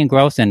of funny and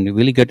gross and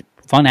really good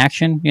fun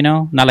action,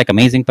 not like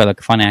amazing, but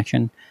like fun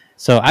action.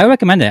 So I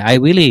recommend it. I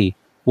really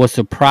was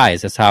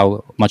surprised as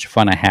how much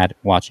fun I had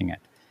watching it.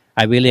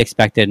 I really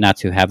expected not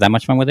to have that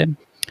much fun with it.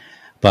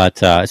 But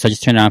so I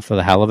just turned it on for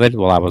the hell of it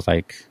while I was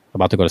like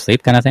about to go to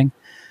sleep kind of thing.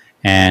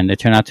 And it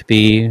turned out to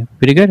be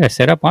pretty good. I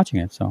stayed up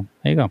watching it. So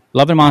there you go.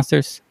 Love and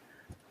Monsters.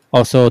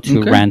 Also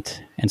to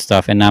rent and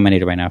stuff, and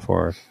nominated right now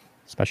for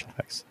special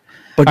effects.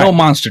 But no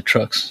monster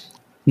trucks.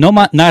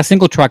 Not a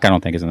single truck, I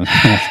don't think, is in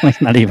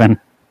this. Not even.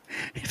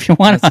 If you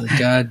want That's a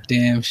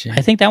goddamn shit.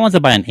 I think that one's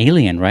about an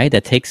alien, right?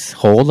 That takes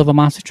hold of a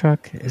monster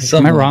truck.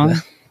 Am I wrong?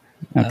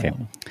 Okay.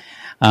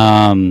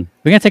 We're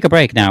going to take a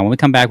break now. When we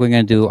come back, we're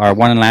going to do our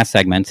one and last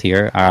segment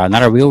here.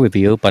 Not a real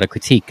review, but a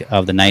critique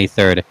of the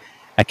 93rd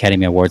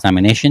Academy Awards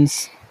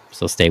nominations.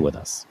 So stay with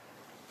us.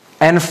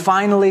 And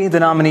finally, the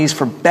nominees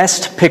for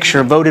Best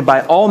Picture voted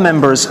by all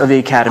members of the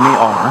Academy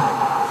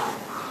are...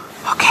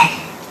 Okay.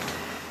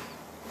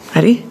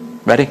 Ready?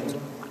 Ready?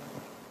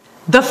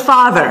 The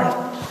Father,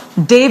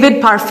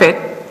 David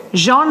Parfit,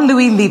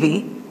 Jean-Louis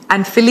Levy,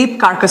 and Philippe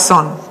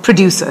Carcassonne,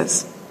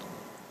 producers.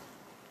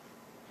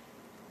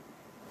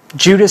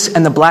 Judas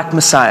and the Black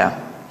Messiah,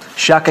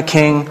 Shaka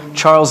King,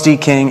 Charles D.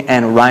 King,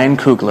 and Ryan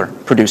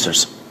Coogler,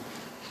 producers.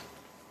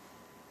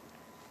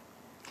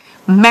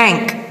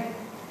 Mank,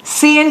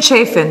 C.N.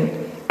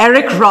 Chafin,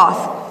 Eric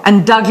Roth,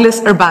 and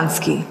Douglas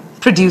Urbanski,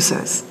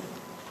 producers.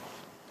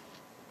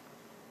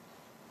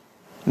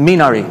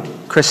 Minari,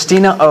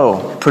 Christina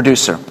Oh,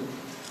 producer.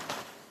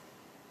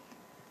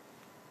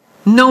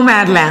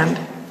 Nomadland,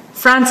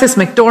 Frances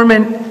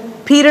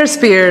McDormand, Peter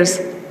Spears,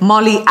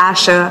 Molly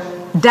Asher,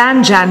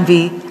 Dan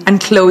Janvi, and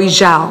Chloe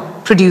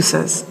Zhao,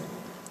 producers.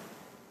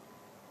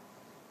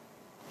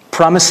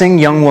 Promising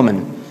Young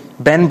Woman,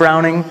 Ben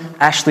Browning,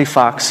 Ashley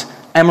Fox,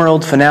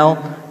 Emerald Fennell,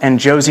 and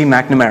Josie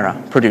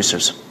McNamara,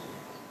 producers.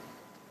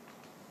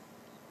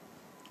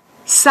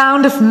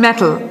 Sound of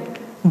Metal,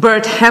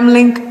 Bert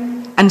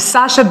Hemlink and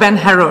Sasha Ben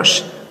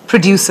Harosh,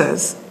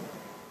 producers.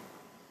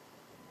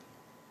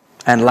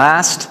 And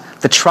last,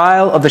 The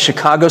Trial of the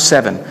Chicago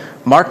Seven,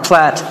 Mark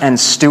Platt and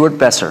Stuart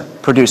Besser,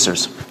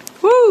 producers.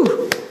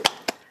 Woo!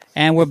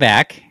 And we're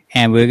back,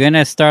 and we're going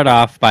to start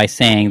off by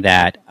saying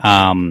that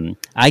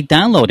I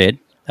downloaded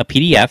a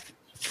PDF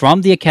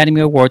from the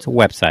Academy Awards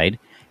website,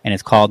 and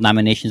it's called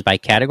Nominations by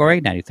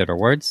Category, 93rd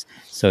Awards.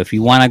 So if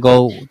you want to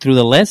go through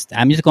the list,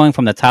 I'm just going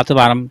from the top to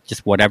bottom,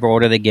 just whatever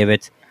order they give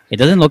it. It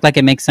doesn't look like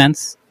it makes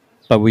sense,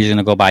 but we're just going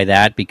to go by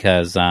that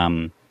because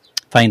finding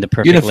the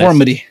perfect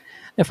uniformity. List.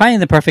 If finding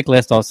the perfect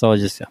list also,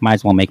 just might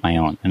as well make my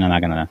own, and I'm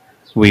not going to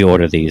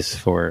reorder these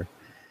for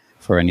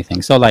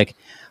anything. So like,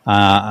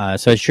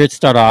 so it should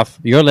start off.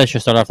 Your list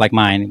should start off like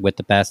mine with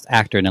the best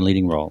actor in a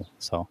leading role.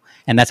 So,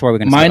 and that's where we're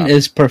going to. Mine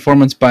is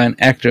performance by an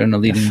actor in a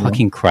leading role.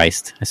 Fucking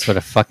Christ! I sort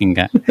of fucking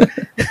got.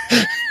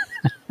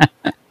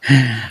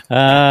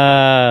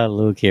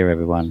 Luke here,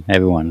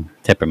 everyone,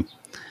 tip him.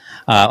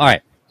 All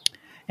right.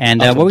 And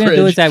what we're going to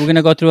do is that we're going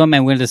to go through them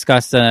and we're going to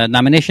discuss the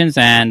nominations.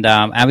 And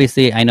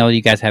obviously, I know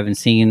you guys haven't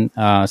seen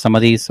some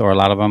of these or a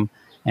lot of them.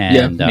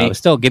 And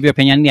still, give your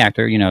opinion on the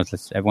actor. You know,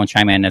 let's everyone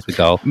chime in as we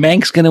go.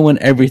 Mank's going to win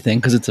everything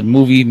because it's a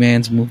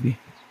man's movie.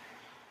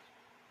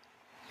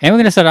 And we're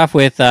going to start off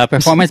with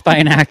performance by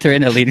an actor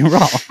in a leading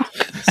role.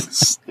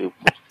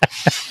 Stupid.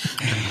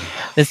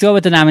 Let's go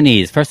with the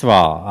nominees. First of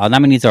all, our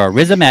nominees are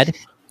Riz Ahmed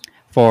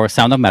for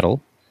Sound of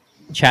Metal,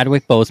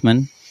 Chadwick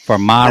Boseman for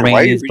Ma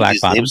Rainey's Black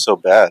Bottom. Why are you reading these names so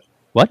bad?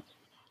 What?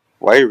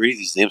 Why are you reading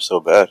these names so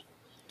bad?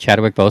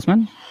 Chadwick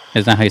Boseman?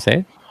 Isn't that how you say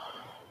it?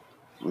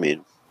 I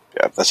mean,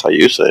 yeah, that's how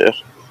you say it.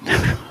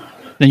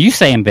 Then you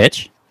say him,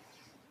 bitch.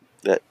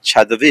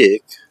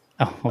 Chadwick.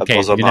 Oh,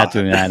 okay. You're not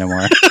doing that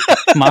anymore.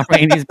 Ma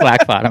Rainey's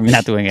Black Bottom. You're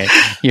not doing it.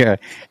 You're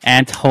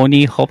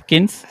Anthony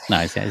Hopkins. No,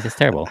 it's just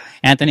terrible.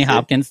 Anthony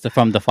Hopkins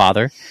from The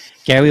Father.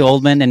 Gary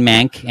Oldman in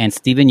Mank. And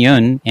Steven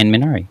Yeun in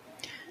Minari.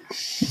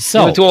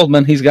 So, it's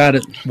Oldman. He's got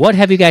it. What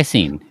have you guys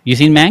seen? You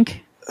seen Mank?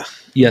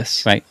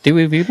 Yes. Right. Did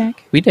we review Mank?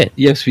 We did.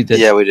 Yes, we did.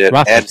 Yeah, we did.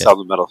 Rock and Sound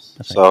of Metal.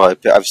 So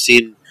I've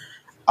seen...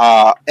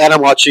 and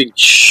I'm watching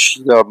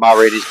Ma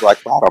Rainey's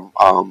Black Bottom.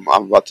 I'm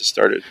about to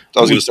start it.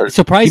 I was going to start it.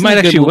 Surprisingly, he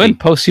might actually win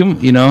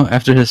posthum.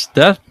 After his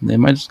death, they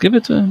might just give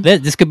it to him.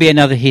 This could be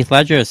another Heath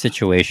Ledger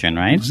situation,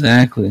 right?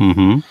 Exactly.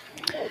 Mm-hmm.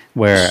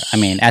 Where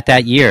in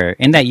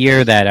that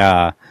year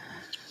that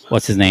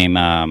what's his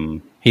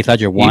name? Heath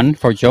Ledger won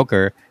for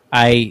Joker.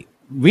 Don't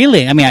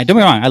get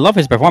me wrong. I love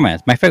his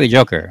performance. My favorite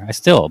Joker.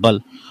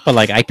 But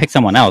like I picked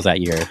someone else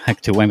that year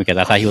to win because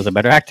I thought he was a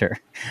better actor.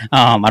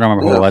 I don't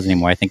remember who it was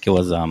anymore. I think it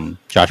was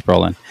Josh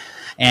Brolin.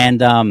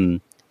 And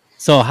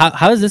so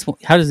how does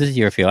this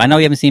year feel? I know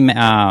you haven't seen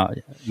Ma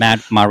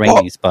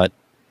Rainey's, but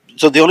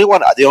so the only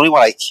one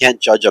I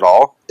can't judge at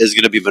all is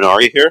going to be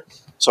Minari here.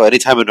 So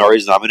anytime Minari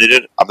is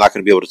nominated, I'm not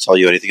going to be able to tell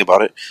you anything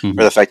about it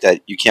for the fact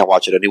that you can't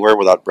watch it anywhere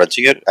without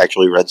renting it.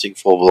 Actually, renting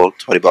full blown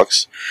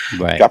 $20,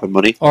 right? Dropping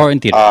money or in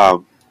theater.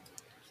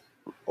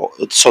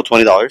 So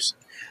 $20,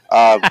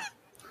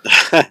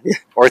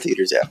 or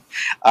theaters. Yeah,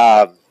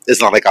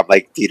 it's not like I'm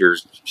like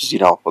theaters,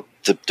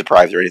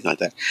 deprived or anything like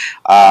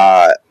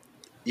that.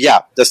 Yeah,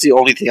 that's the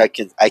only thing I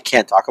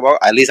can't talk about.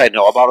 At least I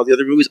know about all the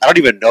other movies. I don't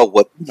even know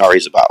what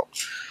Minari's about.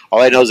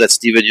 All I know is that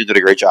Steven Yeun did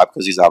a great job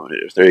because he's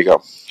nominated. There you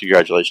go.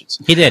 Congratulations.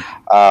 He did.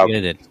 He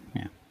did.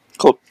 Yeah.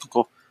 Cool.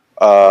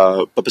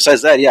 But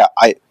besides that, yeah,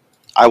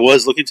 I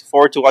was looking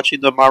forward to watching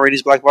the Ma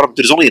Rainey's Black Bottom.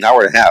 It's only an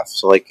hour and a half,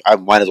 so like I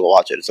might as well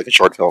watch it. It's like a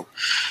short film.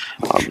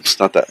 It's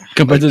not that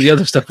compared to the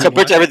other stuff.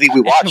 Compared to everything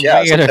we watch,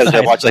 yeah. Sometimes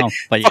I watch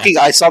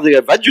I saw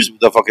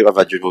the fucking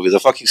Avengers movie, the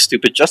fucking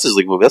stupid Justice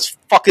League movie. That's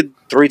fucking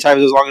 3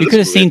 times as long as you could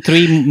have seen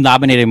 3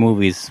 nominated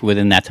movies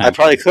within that time. I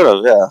probably could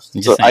have, yeah.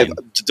 So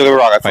don't get me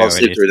wrong, I fell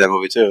asleep during that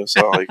movie too.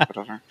 So like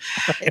whatever,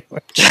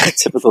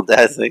 typical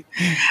dad thing.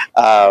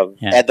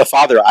 And The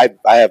Father, I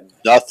have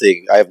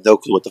nothing. I have no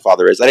clue what The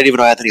Father is. I didn't even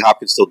know Anthony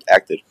Hopkins still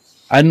acted.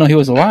 I didn't know he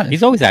was alive.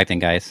 He's always acting,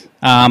 guys.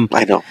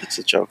 I know it's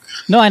a joke.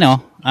 No, I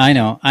know.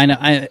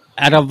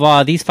 Out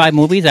of these 5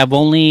 movies, I've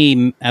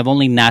only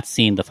not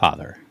seen The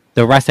Father.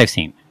 The rest I've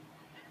seen,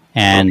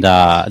 and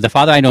The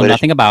Father I know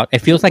nothing about. It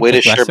feels like way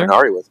to share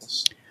Minari with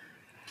us.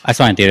 I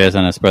saw it in theaters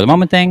on a spur of the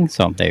moment thing.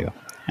 So there you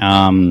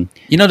go.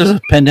 There's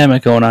a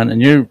pandemic going on,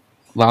 and you're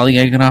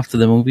lollygagging off to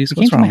the movies.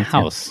 What's wrong with my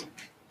house?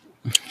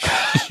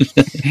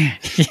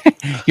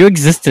 Your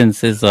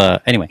existence is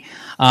anyway.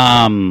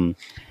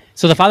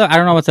 So The Father, I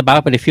don't know what it's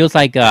about, but it feels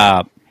like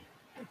The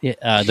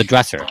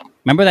Dresser.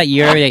 Remember that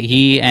year that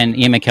he and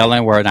Ian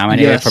McKellen were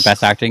nominated for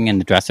Best Acting in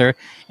The Dresser,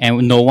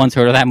 and no one's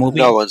heard of that movie?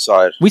 No one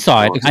saw it. We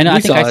saw it. I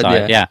think I saw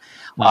it. Yeah,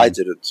 I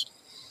didn't.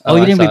 Oh,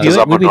 you didn't review it?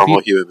 I'm a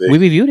normal human being. We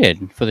reviewed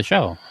it for the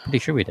show. Pretty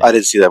sure we did. I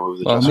didn't see that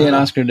movie. Well, me and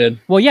Oscar did.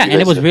 Well, yeah, and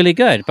it was really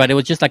good, but it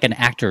was just like an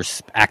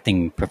actor's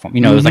acting performance.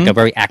 You know, it was like a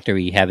very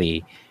actor-y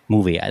heavy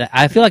movie.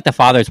 I feel like The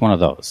Father is one of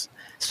those.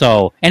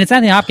 So, and it's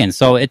Anthony Hopkins,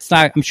 so it's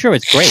not. I'm sure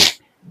it's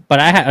great, but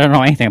I don't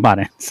know anything about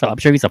it. So I'm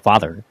sure he's a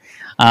father.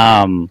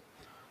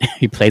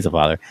 He plays a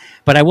father.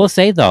 But I will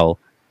say though,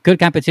 good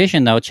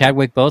competition though.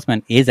 Chadwick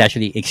Boseman is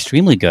actually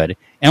extremely good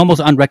and almost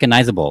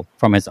unrecognizable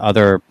from his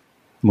other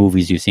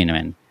movies you've seen him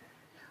in.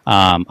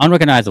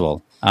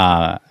 Unrecognizable.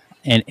 And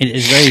it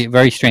is very,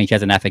 very strange. He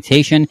has an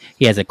affectation.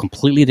 He has a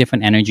completely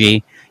different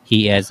energy.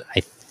 He has,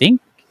 I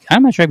think,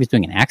 I'm not sure if he's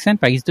doing an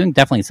accent, but he's doing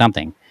definitely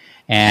something.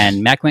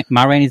 And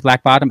Ma Rainey's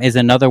Black Bottom is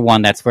another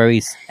one that's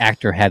very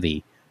actor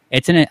heavy.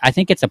 I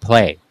think it's a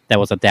play that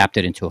was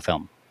adapted into a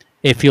film.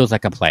 It feels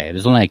like a play.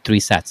 There's only like 3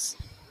 sets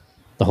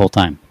the whole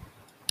time,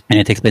 and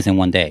it takes place in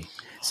one day.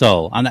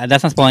 So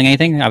that's not spoiling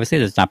anything. Obviously,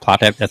 that's not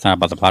plot. That's not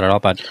about the plot at all.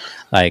 But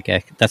like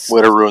that's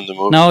way to ruin the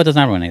movie. No, it does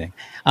not ruin anything.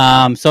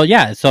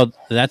 So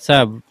that's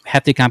a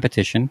hefty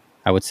competition.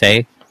 I would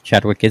say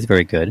Chadwick is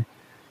very good,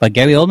 but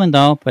Gary Oldman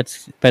though,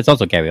 but it's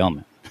also Gary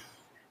Oldman,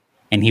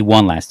 and he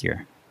won last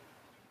year,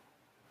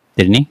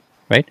 didn't he?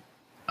 Right?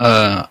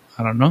 I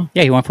don't know.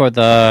 Yeah, he won for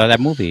that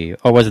movie,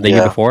 or was it the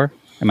year before?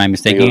 Am I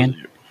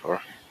mistaken?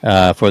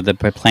 For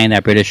playing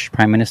that British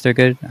Prime Minister,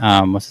 good.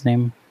 What's his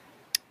name?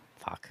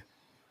 Fuck.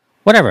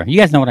 Whatever. You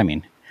guys know what I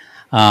mean.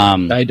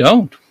 I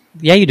don't.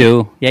 Yeah, you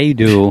do. Yeah, you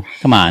do.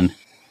 Come on.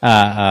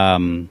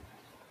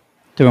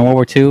 During World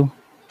War II.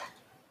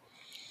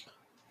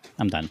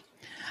 I'm done.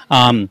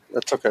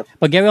 That's okay.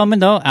 But Gary Oldman,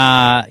 though,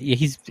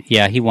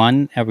 he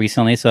won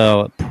recently,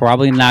 so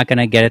probably not going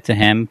to get it to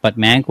him. But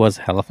Mank was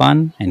hella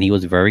fun, and he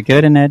was very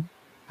good in it.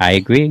 I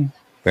agree.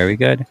 Very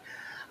good.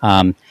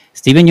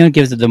 Steven Yeun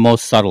gives it the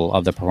most subtle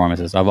of the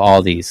performances of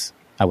all these,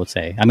 I would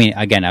say. I mean,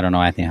 again, I don't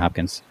know Anthony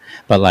Hopkins,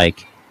 but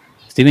like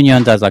Steven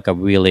Yeun does like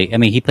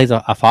he plays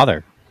a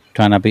father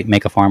trying to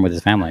make a farm with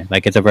his family.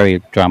 Like it's a very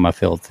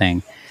drama-filled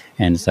thing,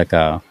 and it's like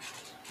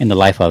in the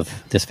life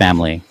of this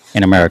family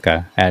in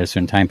America at a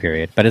certain time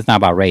period. But it's not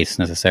about race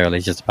necessarily.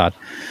 It's just about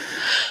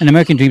an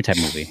American Dream type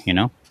movie, you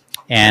know?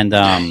 And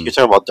you're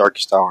talking about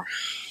Darkest Hour.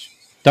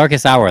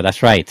 Darkest Hour,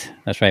 that's right.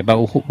 That's right.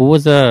 But who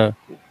was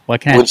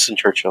Winston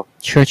Churchill.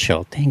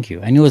 Churchill, thank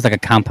you. I knew it was like a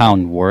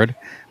compound word,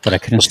 but I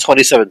couldn't. It was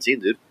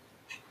 2017, dude.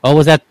 Oh,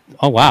 was that?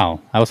 Oh,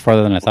 wow. That was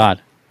farther than I thought.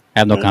 I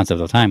have no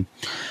concept of time.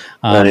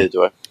 Neither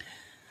do I.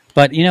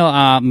 But,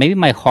 maybe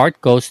my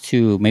heart goes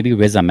to maybe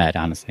Riz Ahmed,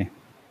 honestly.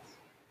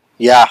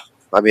 Yeah.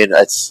 I mean,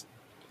 I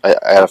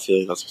had a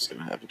feeling that's what's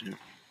going to happen here.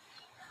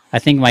 I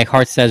think my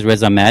heart says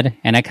Riz Ahmed,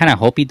 and I kind of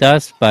hope he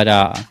does, but,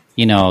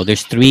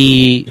 there's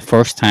 3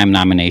 first-time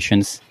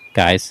nominations,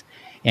 guys.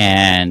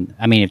 And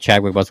I mean, if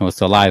Chadwick Boseman was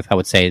still alive, I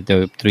would say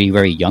there are 3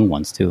 very young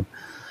ones too.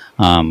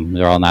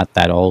 They're all not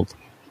that old.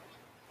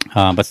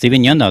 But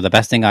Steven Yeun, though, the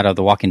best thing out of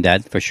The Walking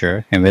Dead for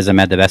sure, and Riz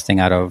Ahmed, the best thing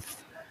out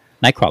of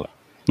Nightcrawler.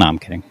 No, I'm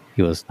kidding.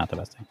 He was not the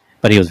best thing,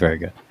 but he was very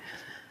good.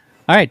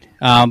 All right,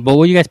 but what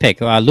would you guys pick?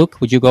 Luke,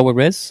 would you go with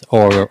Riz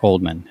or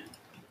Oldman?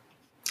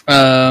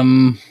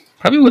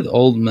 Probably with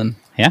Oldman.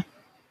 Yeah.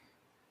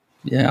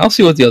 Yeah, I'll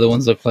see what the other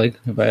ones look like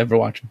if I ever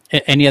watch them.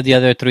 Any of the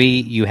other 3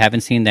 you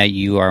haven't seen that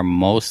you are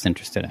most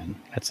interested in,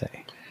 let's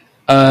say?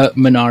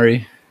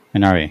 Minari.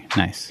 Minari,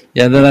 nice.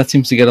 Yeah, that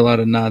seems to get a lot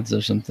of nods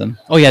or something.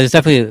 Oh, yeah, there's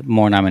definitely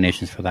more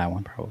nominations for that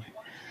one, probably.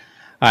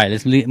 All right,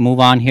 let's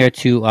move on here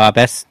to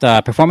Best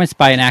Performance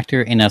by an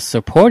Actor in a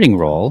Supporting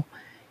Role.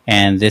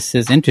 And this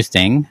is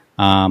interesting.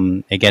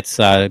 It gets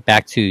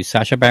back to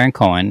Sacha Baron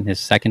Cohen, his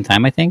 2nd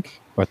time, I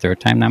think, or 3rd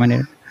time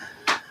nominated.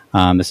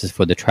 This is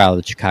for The Trial of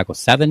the Chicago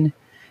 7.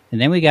 And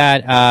then we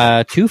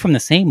got 2 from the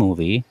same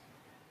movie,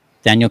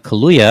 Daniel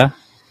Kaluuya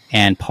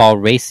and Paul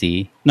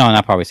Raci. No,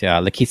 not Paul Raci.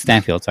 Lakeith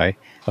Stanfield, sorry.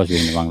 I was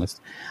reading the wrong list.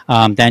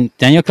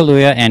 Daniel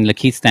Kaluuya and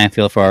Lakeith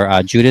Stanfield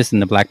for Judas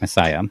and the Black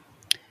Messiah.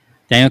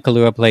 Daniel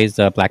Kaluuya plays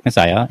the Black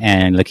Messiah,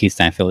 and Lakeith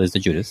Stanfield is the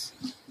Judas.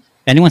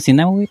 Anyone seen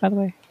that movie, by the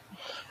way?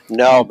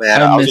 No,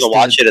 man. I was going to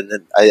watch it, and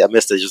then I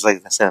missed it. Just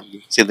like the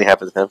same thing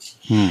happened to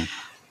him.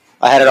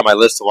 I had it on my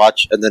list to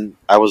watch, and then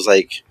I was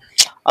like,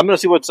 I'm going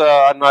to see what's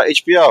on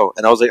HBO.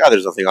 And I was like,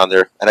 there's nothing on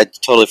there. And I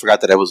totally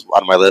forgot that it was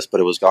on my list, but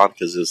it was gone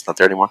because it's not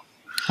there anymore.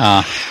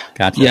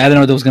 Gotcha. Yeah, I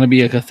didn't know there was going to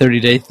be like a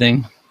 30-day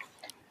thing.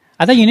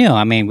 I thought you knew.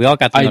 I mean, we all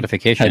got the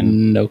notification. I had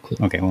no clue.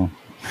 Okay, well.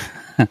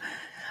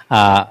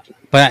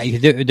 But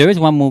there is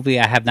one movie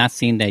I have not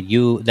seen that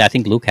I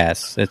think Luke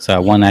has. It's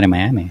One Night in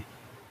Miami.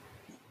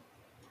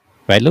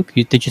 Right, Luke?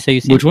 Did you say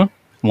you seen Which one?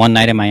 One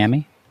Night in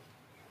Miami?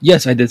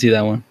 Yes, I did see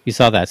that one. You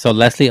saw that. So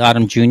Leslie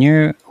Odom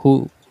Jr.,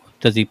 who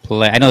does he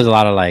play? I know there's a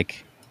lot of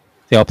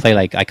they all play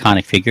like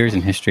iconic figures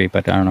in history,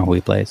 but I don't know who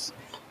he plays.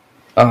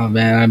 Oh,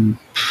 man,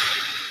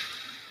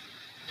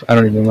 I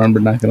don't even remember,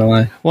 not gonna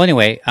lie. Well,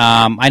 anyway,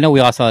 I know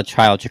we all saw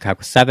Trial of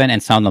Chicago 7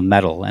 and Sound of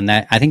Metal, and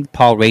I think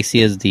Paul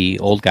Raci is the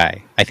old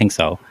guy. I think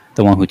so.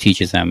 The one who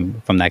teaches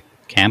them from that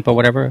camp or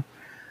whatever.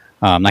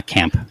 Not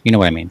camp, you know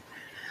what I mean.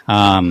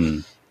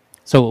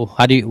 So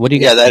what do you?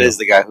 Yeah, that is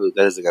the guy who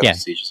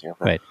teaches him.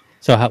 Right.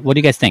 So what do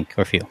you guys think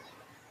or feel?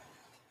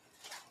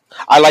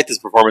 I liked his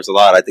performance a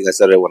lot. I think I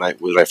said it when I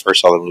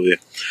first saw the movie.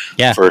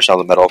 Yeah, first on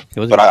the Metal.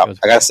 But I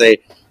gotta say,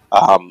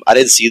 I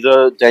didn't see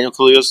the Daniel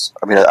Kaluuya's.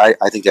 I mean,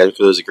 I think Daniel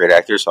Kaluuya is a great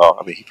actor, so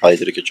I mean, he probably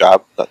did a good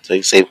job.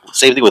 Same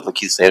thing with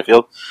Lakeith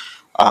Stanfield.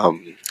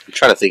 I'm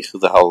trying to think who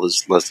the hell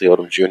is Leslie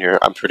Odom Jr.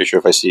 I'm pretty sure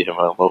if I see him,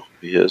 I don't know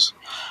who he is.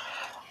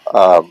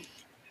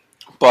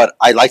 But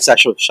I liked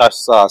Sacha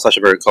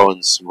Baron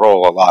Cohen's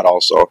role a lot.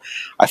 Also,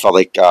 I felt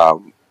like I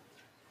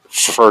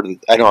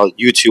know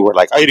you two were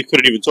like, I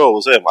couldn't even tell it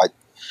was him.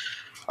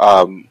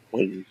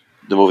 When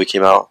the movie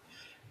came out.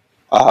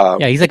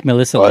 Yeah, he's like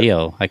Melissa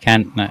Leo. I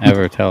can't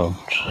ever tell.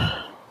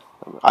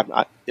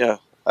 I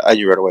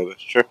knew right away, but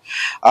sure.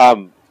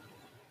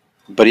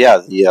 But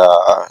yeah,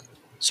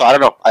 so I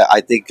don't know.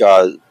 I think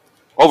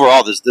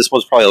overall this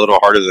was probably a little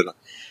harder than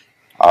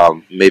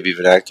maybe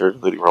even actor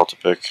leading role to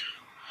pick.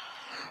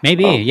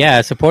 Maybe,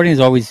 yeah. Supporting is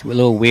always a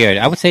little weird.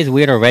 I would say it's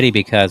weird already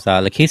because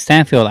Lakeith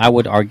Stanfield, I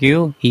would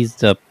argue, he's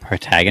the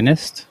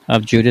protagonist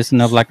of Judas and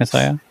the Black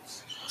Messiah.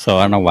 So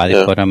I don't know why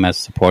they put him as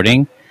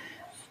supporting,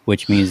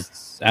 which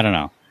means, I don't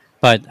know.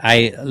 But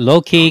I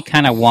low-key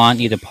kind of want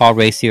either Paul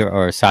Raci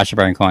or Sacha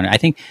Baron Cohen. I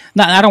think,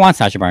 I don't want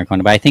Sacha Baron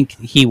Cohen, but I think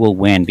he will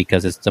win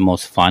because it's the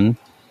most fun,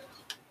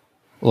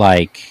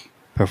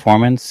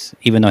 performance,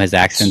 even though his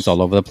accent's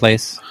all over the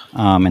place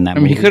in that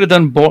movie. He could have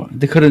done,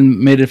 they could have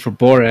made it for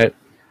Borat.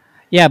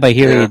 Yeah, but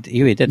he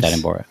already did that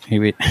in Borat.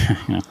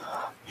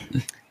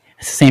 It's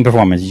the same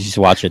performance. You just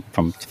watch it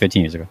from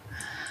 15 years ago.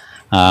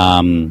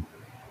 I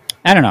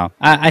don't know.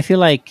 I feel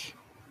like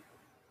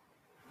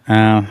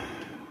Raci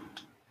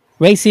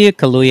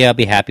Kaluuya I'll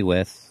be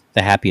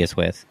the happiest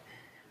with.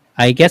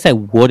 I guess I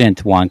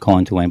wouldn't want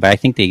Cohen to win, but I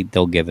think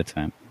they'll give it to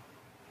him.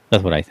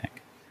 That's what I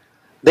think.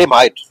 They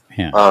might.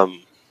 Yeah.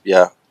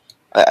 Yeah.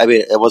 I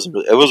mean, it was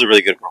a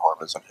really good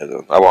performance on his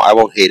own. I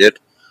won't hate it.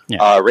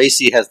 Yeah.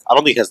 Raci I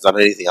don't think he has done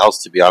anything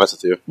else, to be honest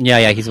with you.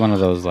 Yeah, he's one of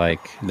those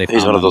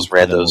he's one of those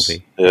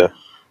randos. Yeah,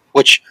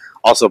 which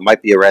also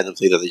might be a random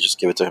thing that they just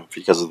give it to him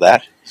because of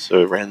that.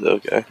 So rando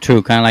guy.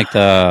 True, kind of like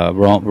the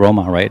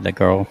Roma, right? That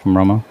girl from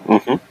Roma.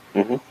 Mm-hmm.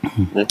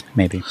 Mm-hmm. Yeah.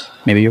 Maybe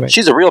you're right.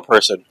 She's a real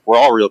person. We're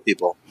all real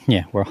people.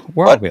 Yeah, we're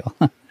all real.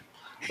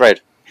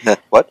 Right.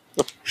 What?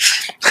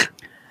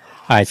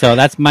 All right, so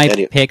that's my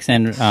picks,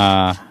 and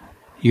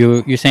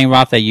you're saying,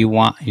 Roth, that you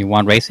want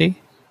Raci?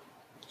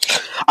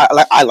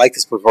 I like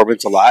this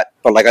performance a lot,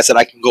 but like I said,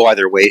 I can go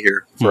either way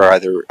here for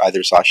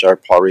either Sacha or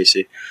Paul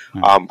Raci.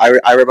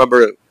 I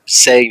remember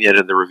saying it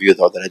in the review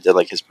though that I did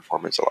like his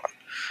performance a lot,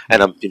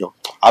 and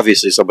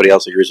obviously somebody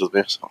else agrees with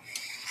me. So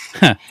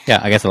yeah,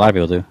 I guess a lot of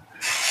people do.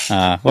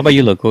 What about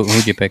you, Luke?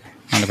 Who'd you pick?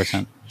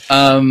 100%.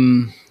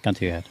 Gun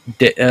to your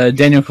head.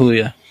 Daniel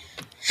Kaluuya.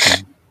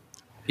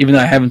 Even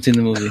though I haven't seen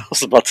the movie. I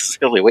was about to say,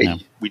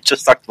 wait, we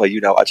just talked about you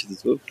now watching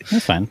this movie.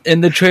 That's fine.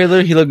 In the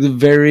trailer, he looked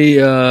very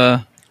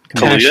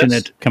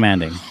passionate.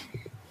 Commanding.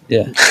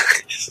 Yeah.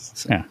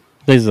 Yeah.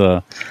 He's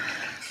a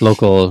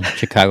local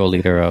Chicago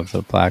leader of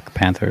the Black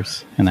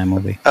Panthers in that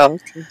movie. Oh,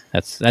 okay.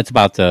 That's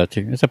about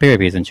it's a period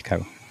piece in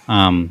Chicago.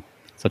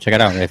 So check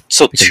it out.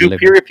 So 2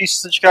 period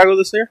pieces in Chicago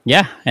this year?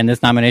 Yeah, in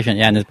this nomination.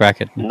 Yeah, in this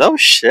bracket. No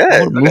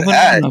shit. Look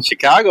at that.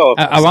 Chicago.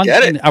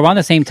 Around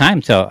the same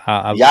time, so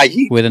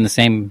within the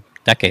same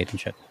decade and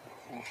shit.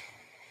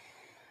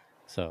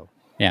 So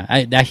yeah,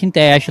 I think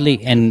they actually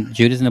in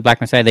Judas and the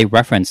Black Messiah they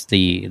referenced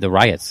the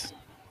riots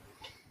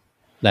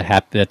that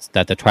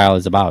the trial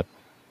is about.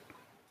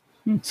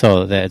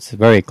 So that's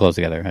very close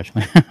together.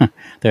 Actually,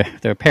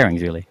 they're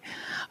pairings really.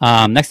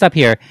 Next up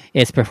here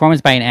is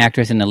performance by an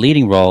actress in the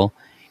leading role,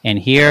 and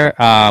here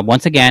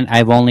once again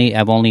I've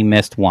only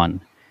missed one.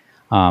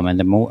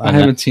 And I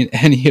haven't seen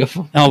any of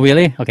them. Oh,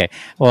 really? Okay.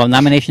 Well,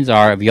 nominations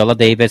are Viola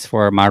Davis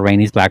for Ma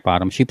Rainey's Black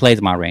Bottom. She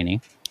plays Ma Rainey.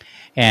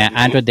 And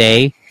Andra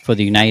Day for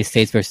the United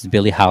States versus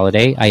Billie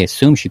Holiday. I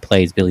assume she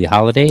plays Billie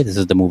Holiday. This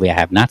is the movie I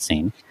have not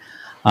seen.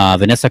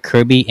 Vanessa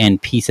Kirby in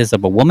Pieces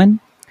of a Woman.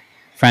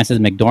 Frances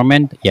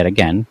McDormand, yet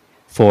again,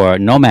 for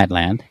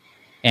Nomadland.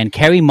 And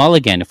Carey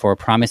Mulligan for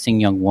Promising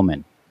Young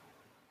Woman.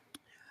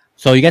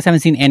 So you guys haven't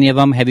seen any of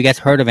them. Have you guys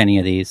heard of any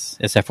of these,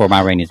 except for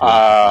Ma Rainey's?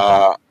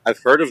 I've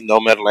heard of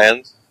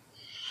Nomadland,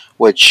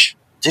 which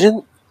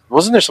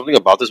wasn't there something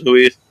about this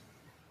movie?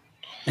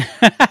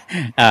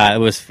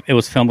 It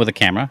was filmed with a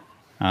camera.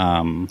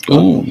 I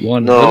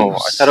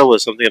thought it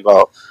was something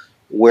about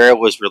where it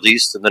was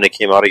released and then it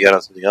came out again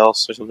on something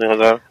else or something like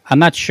that. I'm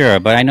not sure,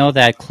 but I know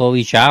that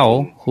Chloe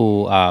Zhao,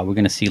 who we're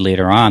going to see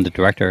later on, the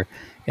director,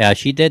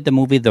 she did the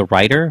movie The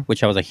Writer,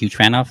 which I was a huge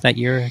fan of that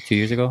year, 2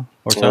 years ago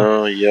or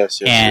so.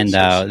 Yes. And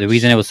the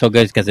reason it was so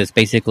good is because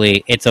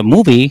it's a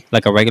movie,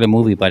 like a regular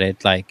movie, but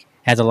it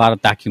has a lot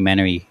of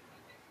documentary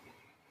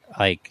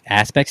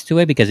aspects to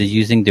it because it's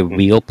using the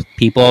real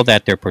people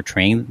that they're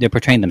portraying. They're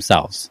portraying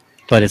themselves,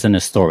 but it's in a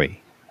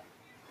story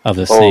of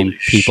the same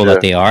people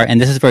that they are. And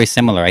this is very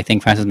similar. I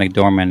think Frances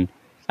McDormand,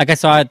 I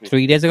saw it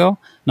 3 days ago,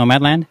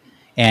 Nomadland,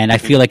 and I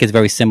feel like it's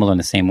very similar in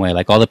the same way.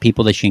 Like all the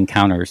people that she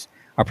encounters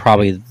are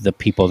probably the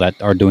people that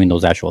are doing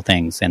those actual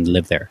things and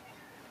live there,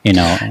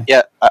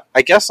 Yeah,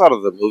 I guess out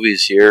of the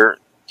movies here,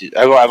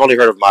 I've only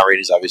heard of Ma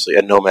Rainey's, obviously,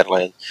 and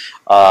Nomadland.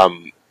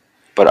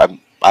 But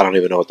I don't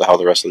even know what the hell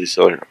the rest of these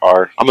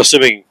are. I'm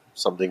assuming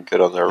something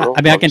good on their role.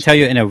 I mean, I can tell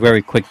you in a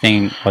very quick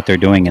thing what they're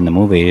doing in the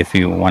movie if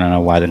you want to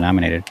know why they're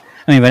nominated.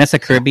 I mean, Vanessa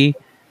Kirby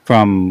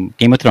from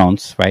Game of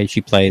Thrones, right?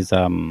 She plays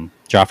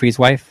Joffrey's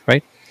wife,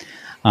 right?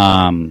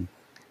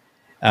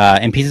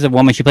 In Pieces of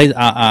Woman, she plays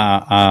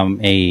a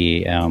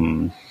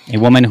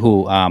woman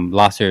who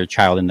lost her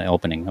child in the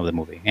opening of the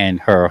movie, and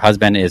her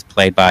husband is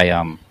played by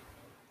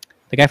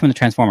the guy from the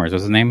Transformers.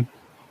 What's his name?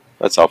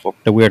 That's awful.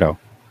 The weirdo.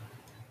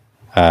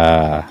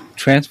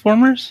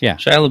 Transformers? Yeah.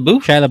 Shia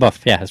LaBeouf? Shia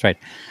LaBeouf, yeah, that's right.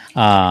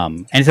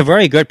 And it's a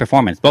very good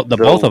performance. Both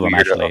of them,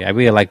 actually. I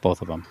really like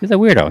both of them. He's a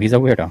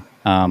weirdo.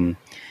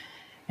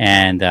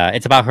 And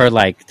it's about her,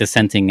 like,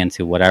 descending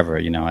into whatever,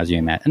 as you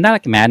imagine. And not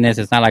like madness.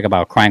 It's not like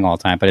about crying all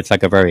the time, but it's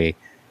like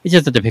it's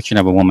just a depiction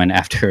of a woman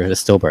after a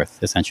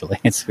stillbirth, essentially.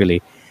 It's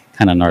really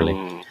kind of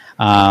gnarly.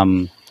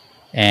 And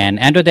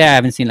Andor Day, I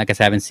haven't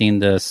seen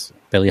this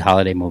Billie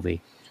Holiday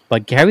movie.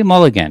 But Carey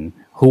Mulligan,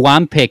 who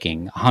I'm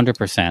picking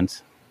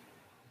 100%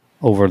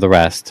 over the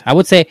rest. I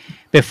would say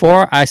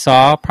before I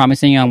saw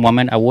Promising Young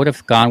Woman, I would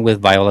have gone with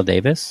Viola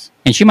Davis.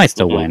 And she might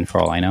still win, for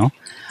all I know.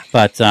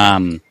 But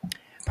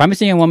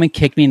Promising Young Woman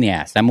kicked me in the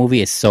ass. That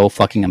movie is so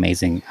fucking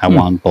amazing. I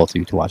want both of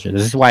you to watch it.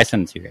 This is why I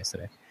sent it to you guys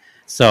today.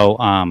 So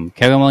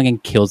Carey Mulligan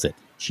kills it.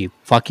 She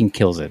fucking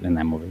kills it in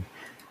that movie.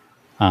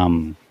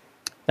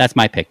 That's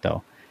my pick,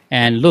 though.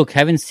 And Luke,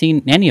 having not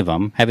seen any of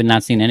them,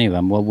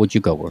 what would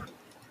you go with?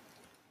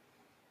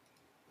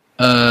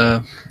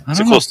 It's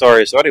a cool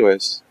story. So,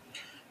 anyways,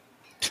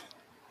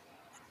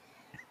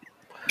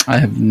 I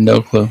have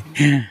no clue.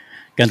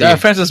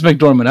 Frances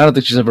McDormand. I don't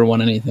think she's ever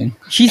won anything.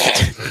 She's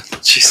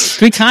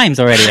 3 times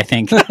already, I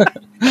think.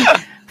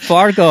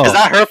 Fargo. It's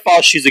not her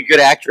fault. She's a good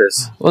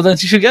actress. Well, then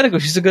she should get it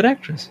because she's a good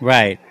actress.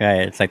 Right.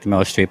 It's like the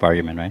Meryl Streep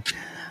argument,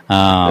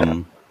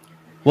 right?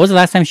 What was the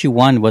last time she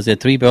won? Was it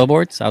 3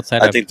 Billboards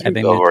outside? I think 3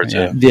 Billboards.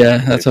 Yeah,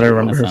 that's what I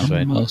remember her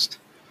from most.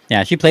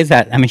 Yeah, she plays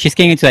that. I mean, she's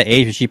getting into that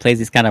age where she plays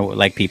these kind of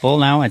like people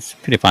now. It's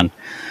pretty fun.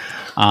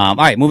 All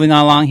right, moving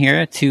on along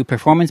here to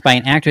performance by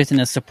an actress in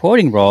a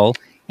supporting role.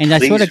 And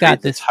please I sort of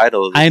got this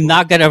title. I'm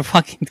not gonna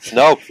fucking.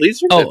 No,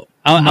 please. I'm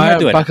gonna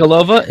do it.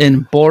 Bakalova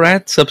in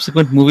Borat's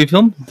subsequent movie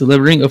film,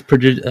 delivering of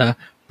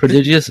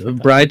prodigious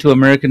bride to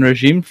American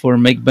regime for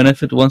make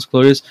benefit once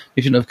glorious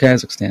nation of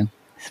Kazakhstan.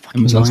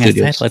 Amazon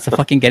Studios. It's a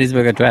fucking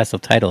Gettysburg Address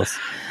of titles.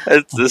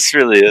 This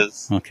really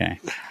is. Okay.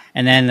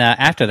 And then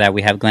after that,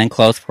 we have Glenn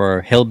Close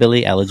for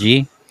Hillbilly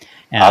Elegy.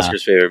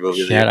 Oscar's favorite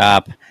movie. Shut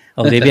up.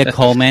 Olivia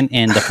Colman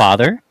in The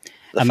Father.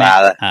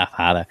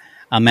 Father.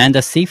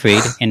 Amanda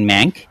Seyfried in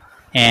Mank.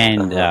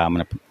 And I'm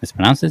going to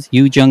mispronounce this.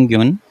 Yoo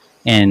Jung-yoon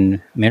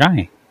in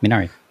Minari.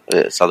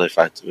 It sounded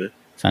fine to me.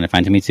 Sounded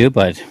fine to me too,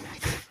 but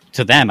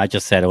to them, I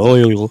just said, I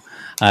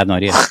have no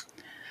idea.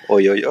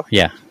 Yo.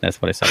 Yeah,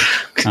 that's what I said.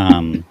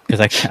 Because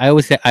I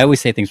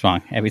always say things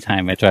wrong every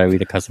time I try to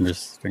read a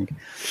customer's drink.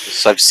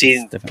 So I've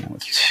seen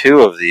 2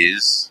 of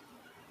these,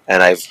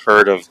 and I've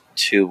heard of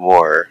 2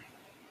 more.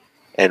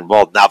 And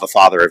well, now The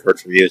Father I've heard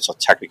from you, so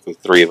technically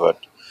 3, but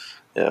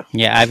yeah.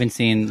 Yeah, I haven't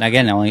seen.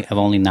 Again, I've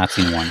only not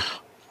seen 1,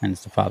 and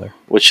it's The Father.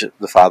 Which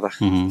The Father?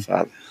 Mm-hmm. The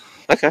Father.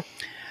 Okay.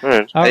 All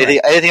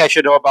right. Anything I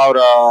should know about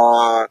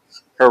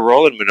her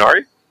role in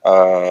Minari?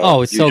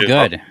 It's so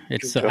good.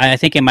 I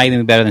think it might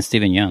even be better than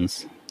Steven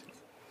Yeun's.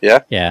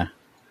 Yeah? Yeah.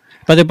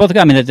 But they're both good.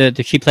 I mean,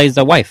 she plays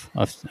the wife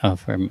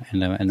of her in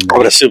the movie. I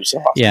would assume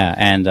so. Yeah,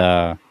 and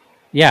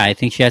I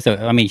think she has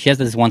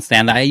this one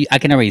stand. I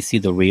can already see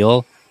the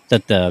reel,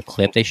 the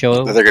clip they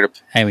show. I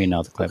already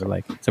know the clip.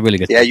 Like, it's a really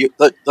good. Yeah,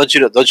 don't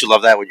you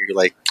love that when you're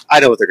like,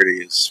 I know what they're going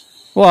to use.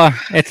 Well,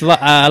 it's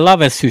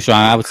love is too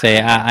strong. I would say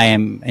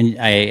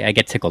I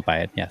get tickled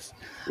by it. Yes.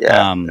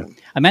 Yeah.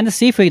 Amanda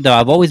Seyfried, though,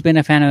 I've always been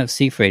a fan of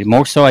Seyfried.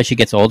 More so as she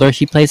gets older.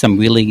 She plays some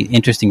really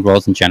interesting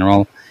roles in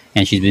general,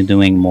 and she's been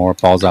doing more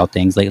balls out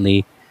things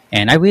lately.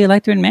 And I really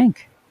liked her in Mank.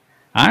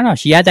 I don't know.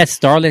 She had that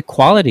starlet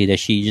quality that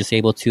she's just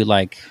able to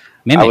like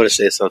mimic. I would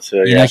say so too.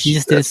 You know, she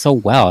just did it so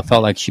well. I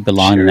felt like she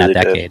belonged in that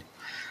decade.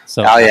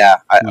 So,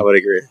 I would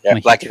agree. Yeah,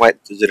 Black and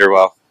White did her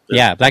well.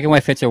 Yeah, Black and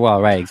White fits her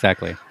well. Right,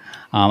 exactly.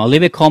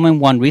 Olivia Colman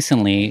won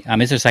recently.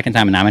 It's her second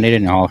time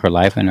nominated in all her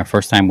life, and her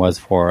first time was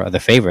for The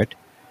Favorite.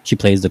 She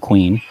plays the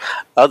Queen.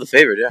 Oh, The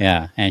Favorite, yeah.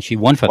 Yeah, and she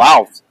won for that.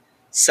 Wow.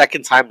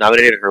 Second time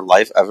nominated in her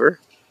life ever?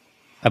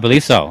 I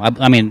believe so.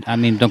 I mean,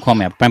 don't call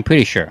me up, but I'm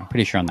pretty sure.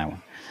 On that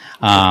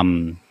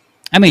one.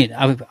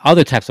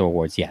 Other types of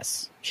awards,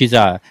 yes. She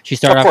started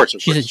off.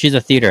 She's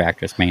a theater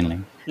actress mainly.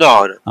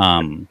 No.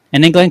 And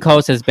then Glenn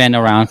Close has been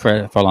around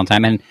for a long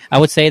time, and I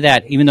would say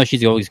that even though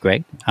she's always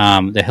great,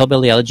 the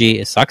Hillbilly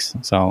Elegy sucks.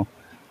 So,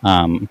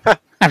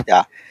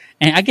 yeah.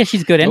 And I guess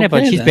she's good in it,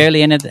 but she's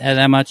barely in it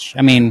that much.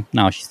 I mean,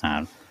 no, she's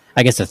not.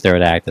 I guess the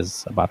third act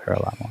is about her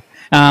a lot more.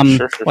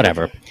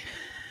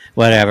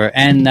 Whatever.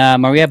 And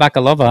Maria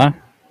Bakalova,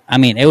 I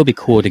mean, it would be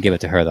cool to give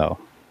it to her, though.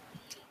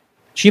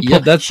 She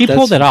pulled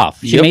it off.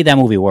 She made that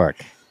movie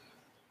work.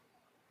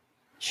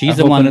 She's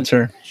the one. It's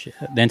her.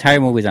 The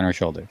entire movie's on her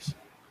shoulders.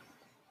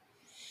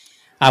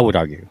 I would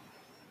argue.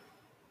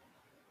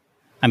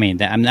 I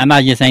mean, I'm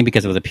not just saying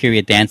because of the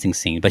period dancing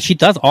scene, but she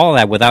does all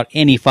that without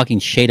any fucking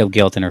shade of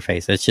guilt in her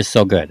face. It's just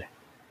so good.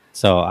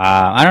 So,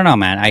 I don't know,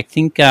 man. I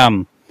think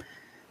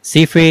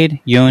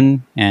Seyfried,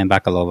 Yoon, and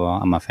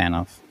Bakalova I'm a fan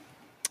of.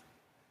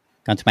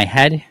 Gun to my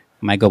head, I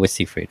might go with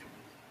Seyfried.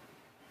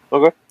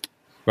 Okay.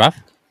 Ruff?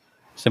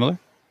 Similar?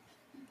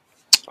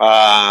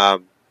 Well,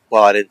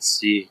 I didn't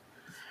see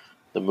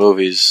the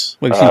movies.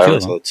 Well, you've seen two I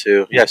of saw them.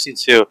 two. Yeah, I've seen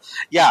two.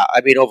 Yeah,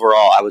 I mean,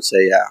 overall, I would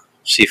say,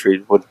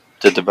 Seyfried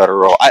did the better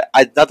role.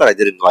 I not that I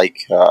didn't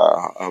like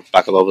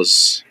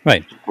Bakalova's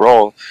Right.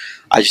 role.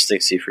 I just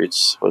think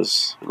Seyfried's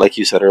was, like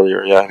you said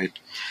earlier, I mean,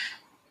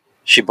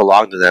 she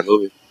belonged in that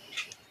movie.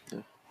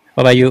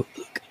 What about you?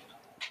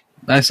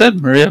 I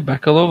said Maria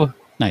Bakalova.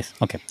 Nice.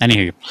 Okay. I didn't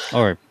hear you.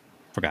 Or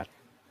forgot.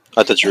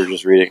 I thought you were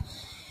just reading.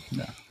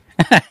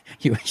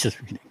 You were just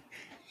reading.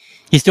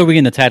 He's still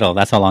reading the title.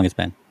 That's how long it's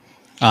been.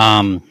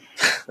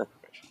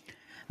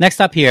 Next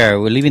up here,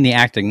 we're leaving the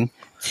acting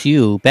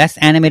to Best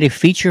Animated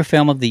Feature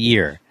Film of the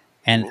Year.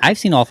 And I've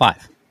seen all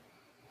 5.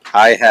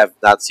 I have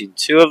not seen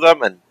 2 of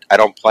them, and I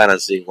don't plan on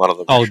seeing one of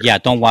them. Oh, yeah.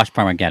 Don't watch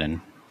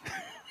Parmageddon.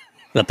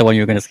 Is that the one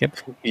you were going to skip?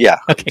 Yeah.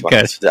 Okay,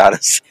 good. To be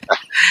honest.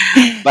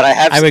 But I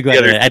have. I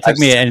regret it. It took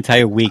me an an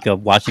entire week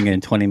of watching it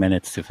in 20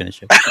 minutes to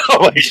finish it. Oh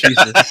my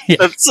god,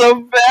 that's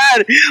so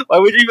bad. Why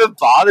would you even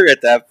bother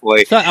at that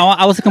point? So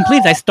I was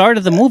complete. I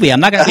started the movie.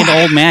 I'm not going to be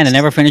the old man that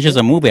never finishes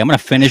a movie. I'm going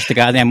to finish the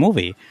goddamn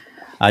movie.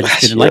 I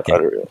just didn't like it.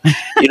 Unreal.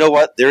 You know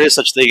what? There is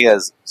such thing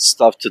as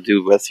stuff to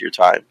do with your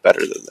time better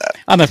than that.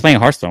 I'm just playing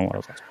Hearthstone. What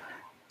else?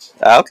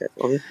 Okay,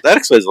 well, that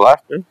explains a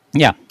lot.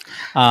 Yeah.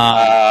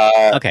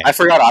 Okay. I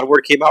forgot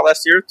Onward came out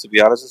last year. To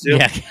be honest with you,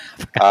 Yeah.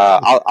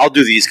 I'll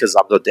do these because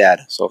I'm the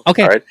dad. So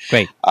Okay. all right.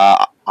 Great.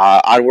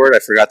 Onward, I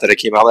forgot that it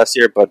came out last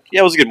year, but yeah,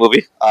 it was a good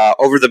movie.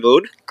 Over the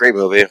Moon, great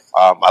movie.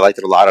 I liked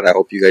it a lot, and I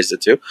hope you guys did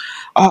too.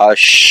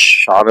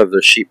 Shaun of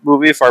the Sheep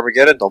movie,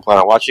 Farmageddon. Don't plan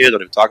on watching it.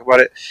 Don't even talk about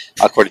it.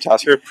 According to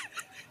Oscar,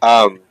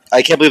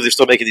 I can't believe they're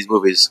still making these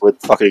movies with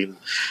fucking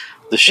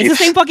the sheep. It's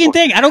the same fucking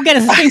thing. I don't get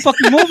it. It's the same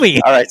fucking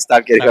movie. All right,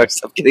 stop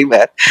getting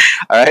mad.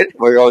 All right,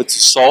 we're going to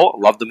Soul.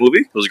 Love the movie.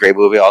 It was a great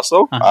movie,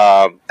 also.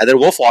 And then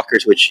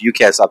Wolfwalkers, which you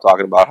can't stop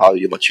talking about how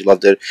much you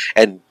loved it,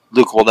 and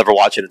Luke will never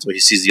watch it until he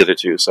sees the other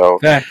two. So,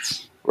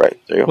 Facts. right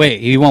there you go.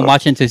 Wait, you won't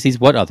watch it until he sees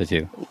what other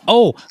two?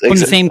 Oh, from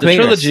the same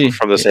creator. trilogy.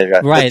 From the same guy.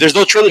 Right. There's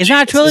no trilogy. It's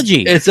not a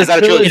trilogy. It's It's not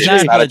a trilogy. It's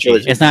not a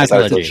trilogy. It's not a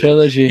trilogy.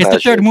 Trilogy. It's the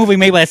third movie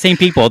made by the same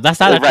people. That's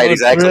not a trilogy. Right,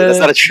 exactly. That's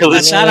not a trilogy.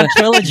 That's not a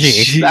trilogy.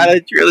 It's not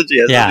a trilogy.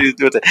 It has Yeah. nothing to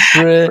do with it.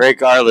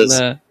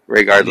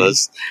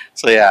 Regardless.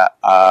 So yeah,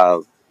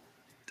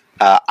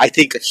 I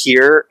think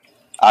here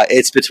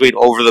it's between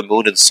Over the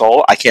Moon and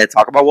Soul. I can't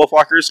talk about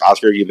Wolfwalkers.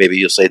 Oscar,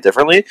 you'll say it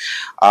differently.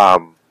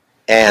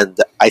 And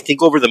I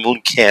think Over the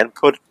Moon can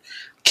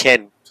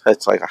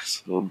it's like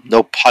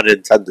no pun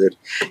intended,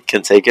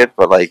 can take it,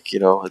 but it's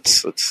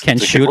Can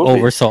it's a shoot good movie.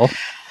 over Soul.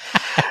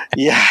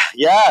 Yeah.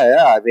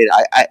 I mean,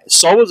 I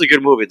Soul was a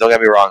good movie. Don't get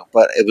me wrong,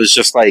 but it was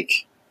just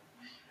like,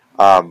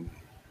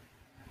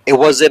 it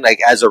wasn't like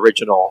as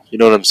original. You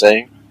know what I'm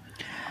saying?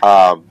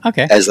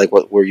 Okay. As like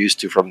what we're used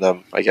to from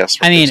them, I guess.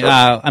 I mean,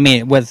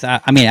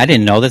 I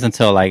didn't know this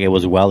until like it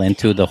was well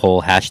into the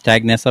whole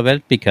hashtagness of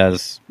it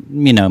because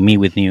me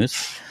with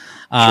news.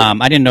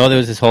 I didn't know there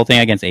was this whole thing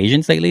against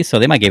Asians lately, so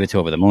they might give it to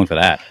Over the Moon for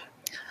that.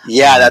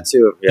 Yeah, that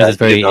too. Yeah, it's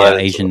very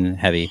Asian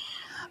heavy.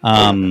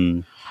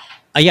 I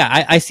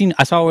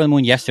saw Over the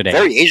Moon yesterday.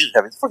 Very Asian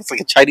heavy. It's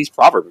like a Chinese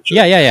proverb.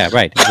 Yeah,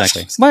 right,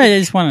 exactly. Well, I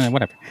just want to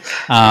whatever.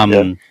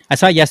 I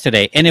saw it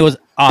yesterday, and it was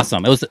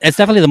awesome. It's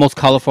definitely the most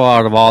colorful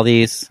out of all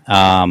these.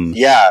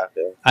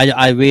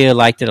 I really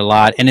liked it a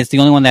lot, and it's the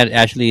only one that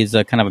actually is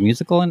a kind of a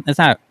musical, and it's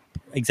not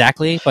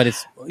exactly, but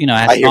it's it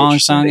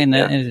has song and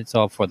it's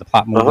all for the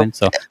plot movement.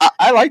 So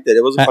I liked it.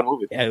 It was a fun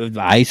movie.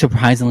 I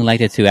surprisingly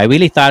liked it too. I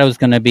really thought it was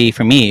going to be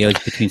for me. It was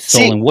between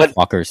Soul and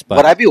Wolfwalkers. But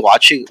when I be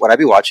watching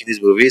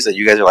these movies, and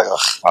you guys are like, "Ugh,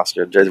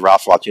 Oscar, there's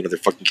Ralph watching another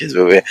fucking kids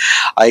movie,"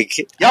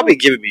 y'all be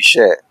giving me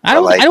shit. I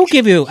don't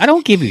give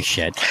you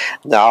shit.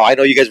 No, I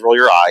know you guys roll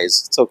your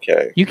eyes. It's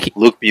okay.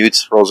 Luke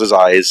mutes, rolls his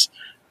eyes,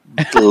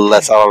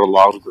 lets out a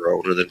loud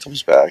groan, and then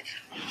comes back.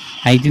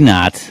 I do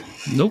not.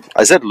 Nope.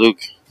 I said Luke.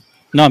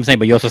 No, I'm saying,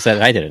 but you also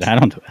said I did it. I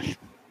don't do it.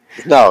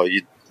 No,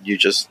 you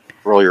just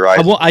roll your eyes.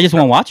 I just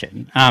won't watch it.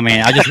 I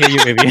mean, I just hear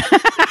your review.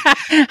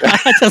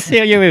 I just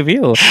hear your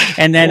review,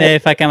 and then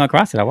if I come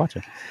across it, I'll watch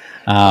it.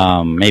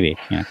 Maybe,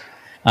 yeah.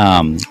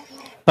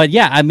 But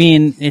yeah, I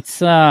mean,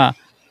 it's. I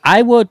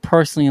would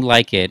personally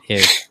like it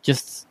if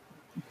just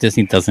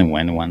Disney doesn't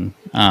win one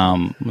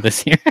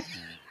this year.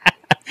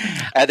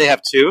 And they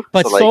have two.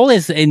 But so Soul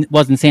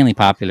was insanely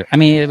popular. I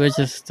mean, it was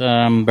just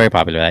very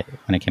popular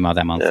when it came out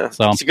that month. Yeah,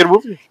 so it's a good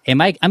movie.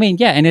 And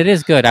it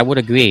is good. I would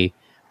agree.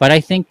 But I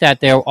think that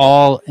they're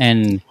all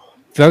in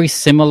very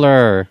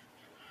similar.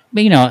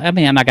 But, I'm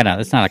not gonna.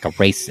 It's not like a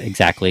race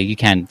exactly. You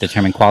can't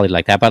determine quality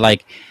like that. But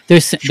like,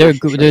 there's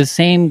the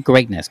same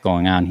greatness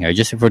going on here,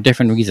 just for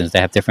different reasons. They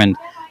have different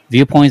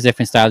viewpoints,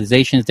 different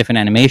stylizations, different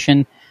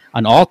animation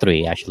on all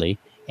three actually,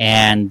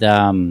 and.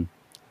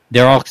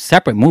 they're all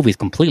separate movies,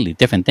 completely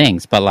different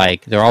things, but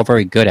like they're all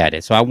very good at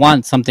it. So I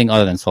want something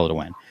other than Solo to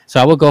win.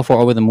 So I would go for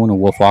Over the Moon and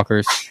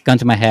Wolfwalkers. Gun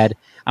to my head,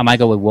 I might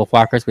go with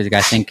Wolfwalkers because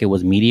I think it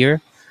was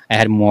meatier.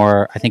 I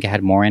think it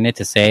had more in it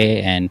to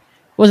say, and it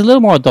was a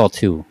little more adult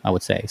too, I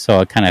would say.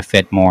 So it kind of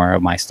fit more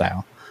of my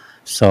style.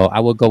 So I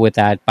would go with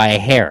that by a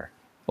hair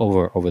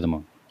over the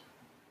Moon.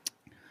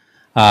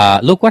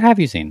 Luke, what have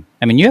you seen?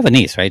 I mean, you have a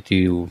niece, right? Do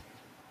you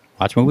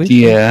watch movies?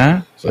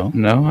 Yeah. So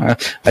no,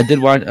 I did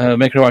watch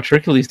make her watch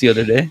Hercules the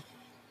other day.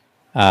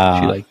 She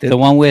liked it. The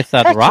one with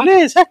the Rock?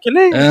 Hercules.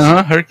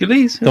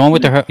 Hercules. The one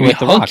with the Rock,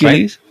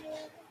 right?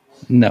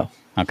 No.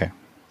 Okay.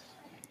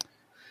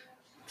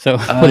 So,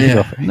 what do you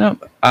go for? No.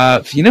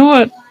 You know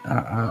what?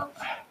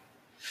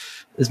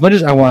 As much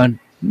as I want,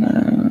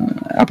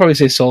 I'll probably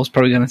say Soul's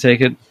probably going to take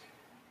it.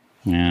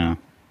 Yeah.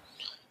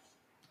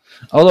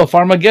 Although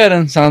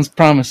Farmageddon sounds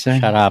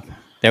promising. Shut up.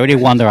 They already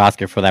won their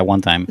Oscar for that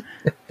one time.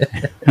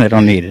 They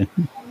don't need it.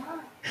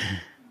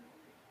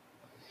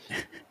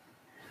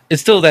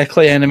 It's still that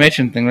clay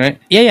animation thing, right?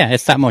 Yeah,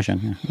 it's stop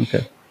motion. Yeah.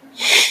 Okay.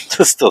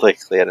 It's still like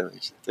clay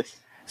animation thing.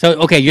 So,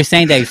 okay, you're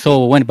saying that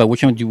Soul will win, but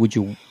which one would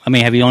you... I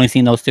mean, have you only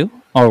seen those two?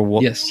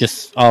 Or yes.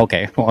 Just... Oh,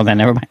 okay. Well, then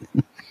never mind.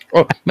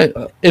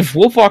 If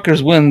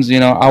Wolfwalkers wins,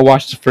 I'll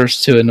watch the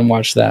first two and then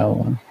watch that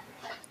one.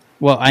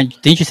 Well,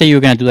 didn't you say you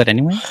were going to do that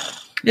anyway?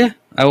 Yeah,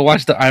 I will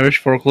watch the Irish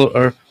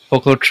folklore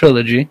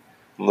trilogy.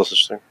 No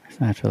such thing. It's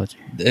not a trilogy.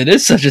 It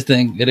is such a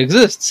thing. It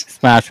exists.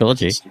 It's not a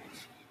trilogy.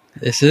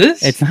 Yes, it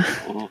is. It's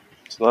not.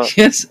 It's not.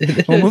 Yes, it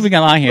is. We're moving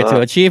along here to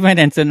achievement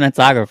and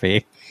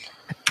cinematography.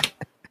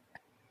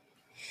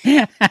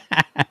 Yeah,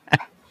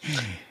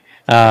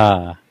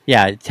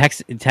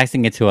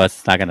 texting it to us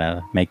is not going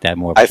to make that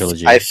more of a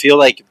trilogy. I feel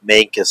like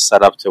Mank is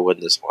set up to win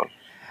this one.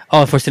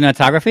 Oh, for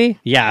cinematography?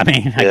 Yeah, I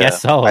mean, I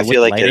guess so. I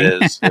feel like lighting.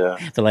 it is. Yeah.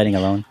 The lighting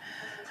alone.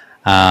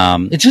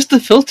 It's just the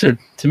filter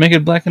to make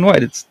it black and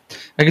white.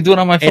 I could do it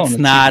on my phone. It's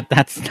not.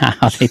 That's not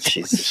how they do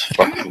Jesus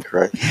fucking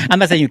Christ. I'm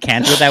not saying you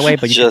can't do it that way,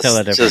 but you can tell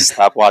the difference. Just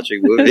stop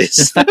watching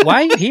movies.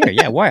 Why are you here?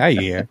 Yeah, why are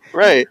you here?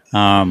 Right.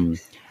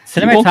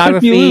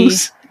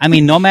 Cinematography. I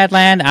mean,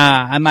 Nomadland.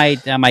 I might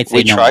say Nomadland.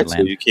 We tried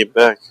to. You came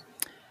back.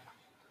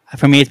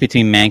 For me, it's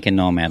between Mank and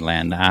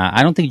Nomadland.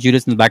 I don't think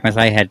Judas and the Black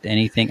Messiah had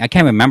anything. I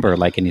can't remember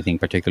anything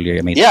particularly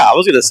amazing. Yeah, I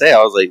was gonna say.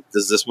 I was like,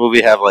 does this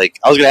movie have I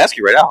was gonna ask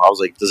you right now. I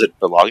was like, does it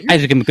belong here? I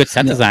just give him a good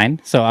set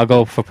design, so I'll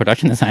go for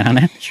production design on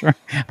it, sure.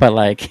 But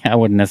I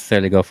wouldn't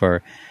necessarily go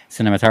for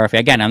cinematography.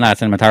 Again, I'm not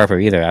a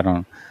cinematographer either. I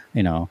don't,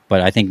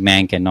 But I think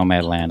Mank and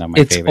Nomadland are my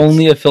favorites. It's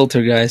only a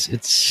filter, guys.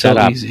 It's so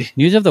easy.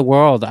 News of the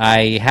World.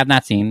 I have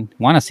not seen.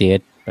 Want to see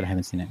it, but I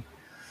haven't seen it.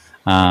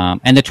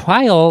 And the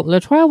trial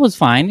was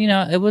fine.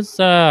 It was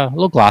a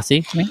little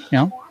glossy to me,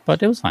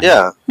 but it was fine.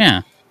 Yeah,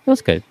 it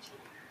was good.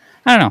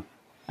 I don't know.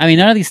 I mean,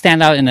 none of these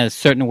stand out in a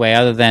certain way,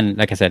 other than,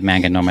 like I said,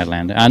 Mank and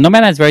Nomadland.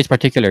 Nomadland is very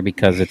particular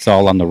because it's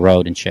all on the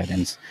road and shit,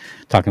 and it's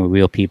talking with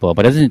real people.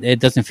 But it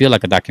doesn't feel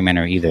like a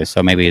documentary either.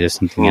 So maybe there's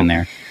something in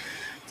there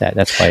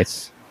that's why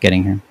it's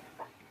getting here.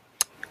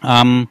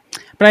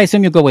 But I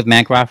assume you'll go with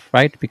Minecraft,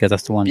 right? Because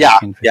that's the one. Yeah.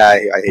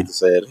 I hate to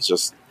say it. It's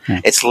just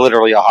it's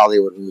literally a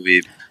Hollywood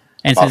movie.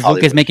 And since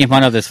Luke is making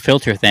fun of this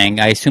filter thing,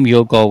 I assume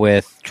you'll go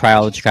with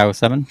Trial of Chicago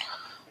 7?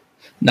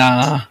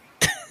 Nah.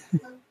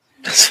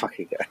 This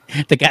fucking guy.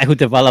 The guy who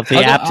developed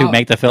the app to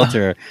make the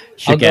filter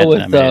I'll go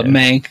with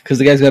Mank, because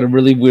the guy's got a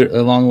really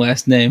long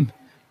last name.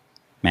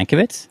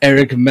 Mankiewicz?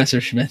 Eric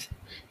Messerschmidt.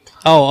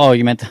 Oh,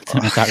 you meant the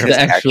cinematographer. The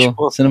actual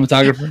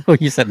cinematographer. Oh,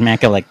 you said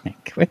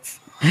Mankiewicz.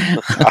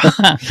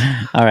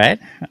 All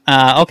right.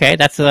 Okay,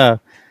 that's a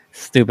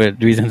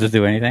stupid reason to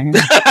do anything.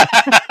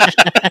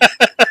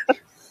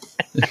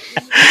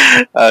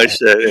 Oh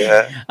shit!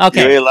 Yeah.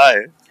 Okay. You ain't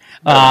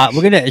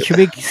lying. Should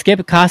we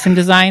skip costume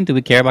design? Do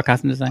we care about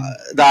costume design?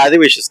 No, I think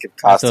we should skip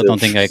costume. I still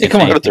don't think I can. Come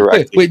on,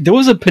 wait, there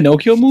was a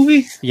Pinocchio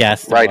movie?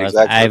 Yes, right,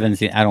 exactly. I haven't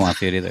seen. I don't want to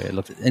see it either. It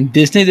looks. And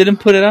Disney didn't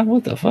put it out.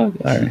 What the fuck?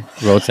 All right.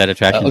 Roadside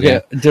Attractions.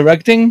 Okay, yeah.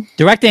 Directing.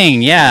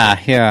 Yeah.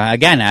 Here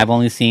again, I've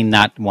only seen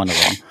not one of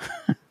them.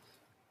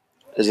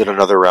 Is it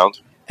another round?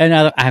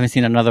 I haven't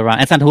seen another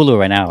round. It's on Hulu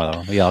right now,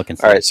 though. Y'all can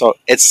see. All right, so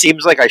it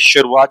seems like I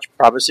should watch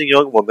Promising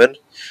Young Woman.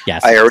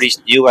 Yes. I already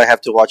knew I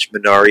have to watch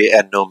Minari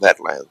and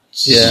Nomadland.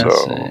 Yeah.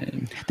 So.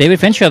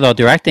 David Fincher, though,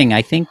 directing.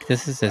 I think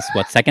this is his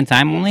second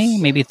time only,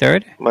 maybe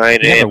third. My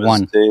name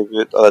is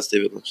David. Oh, that's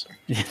David Lynch.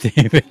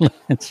 David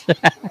Lynch. He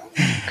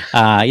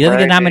doesn't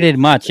get nominated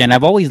much, and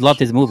I've always loved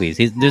his movies.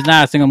 There's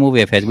not a single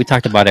movie of his. We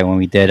talked about it when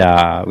we did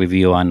a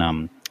review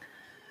on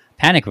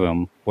Panic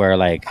Room, where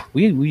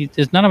we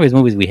there's none of his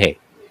movies we hate.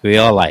 We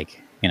all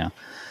like,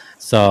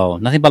 So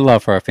nothing but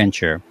love for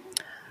Fincher.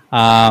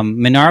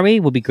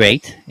 Minari will be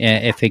great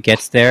if it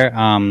gets there.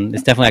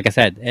 It's definitely, like I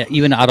said,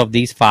 even out of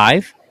these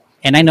 5,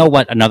 and I know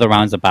what another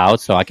round's about,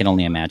 so I can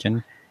only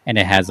imagine. And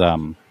it has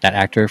that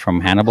actor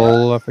from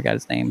Hannibal, I forgot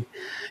his name.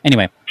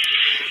 Anyway,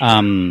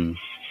 but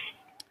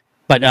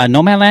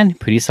Nomadland,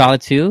 pretty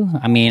solid too.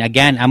 I mean,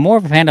 again, I'm more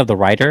of a fan of the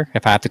writer.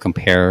 If I have to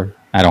compare,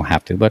 I don't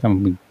have to, but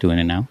I'm doing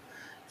it now.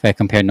 If I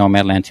compare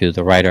Nomadland to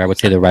The Rider, I would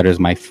say The Rider is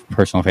my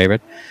personal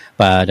favorite,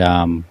 but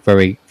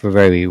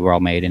very well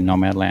made in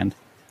Nomadland.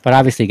 But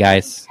obviously,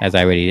 guys, as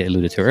I already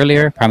alluded to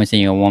earlier,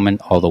 Promising Young Woman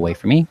all the way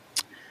for me,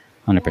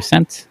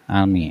 100%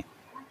 on me.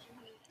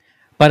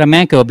 But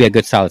Mank would be a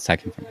good solid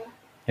second for me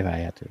if I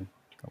had to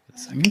go with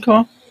the second.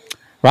 Okay.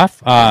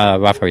 Raph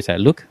already said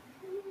Luke.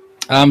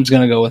 I'm just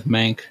gonna go with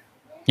Mank.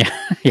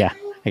 Yeah,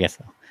 I guess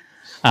so.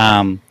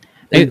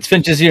 It's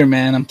Finch's here,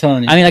 man. I'm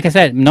telling you. I mean, like I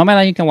said,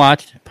 Nomadland you can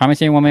watch,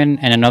 Promising Young Woman,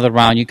 and Another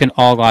Round. You can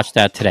all watch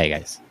that today,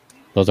 guys.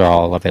 Those are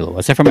all available,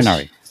 except for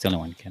Minari. It's the only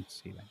one you can't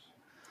see. Right?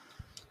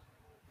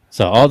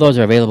 So all those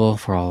are available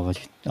for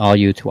all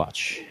you to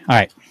watch. All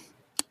right,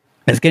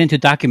 let's get into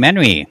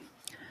documentary.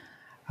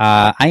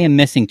 I am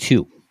missing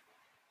 2.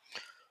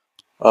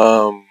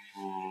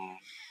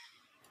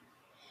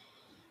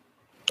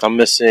 I'm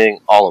missing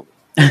all of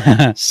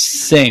them.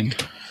 Same.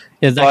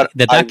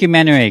 The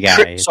documentary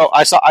guy. So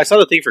I saw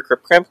the thing for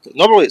Crip Camp.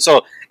 Normally,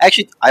 so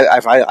actually,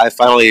 I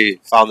finally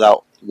found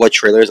out what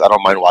trailers I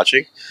don't mind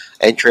watching,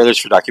 and trailers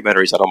for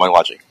documentaries I don't mind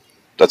watching.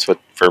 That's what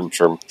for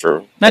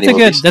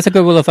that's a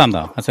good rule of thumb,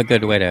 though. That's a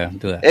good way to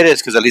do that. It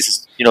is, because at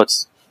least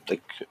it's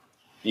like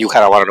you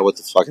kind of want to know what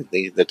the fucking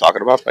thing they're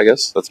talking about. I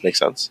guess that makes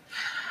sense.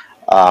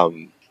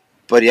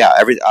 But yeah,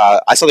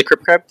 I saw the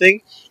Crip Camp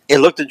thing. It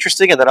looked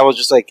interesting, and then I was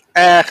just like,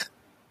 I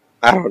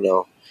don't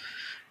know.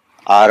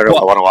 I don't know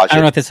if I want to watch it. I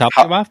don't know if this helps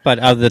you off, but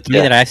of the 3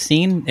 that I've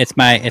seen, it's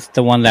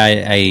the one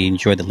that I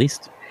enjoyed the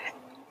least.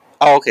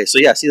 Oh, okay. So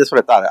yeah, see, that's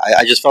what I thought.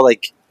 I just felt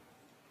like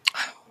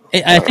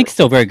I think it's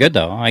still very good,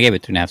 though. I gave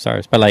it 2.5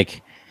 stars, but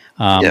like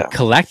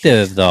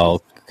Collective,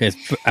 though,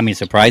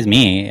 surprised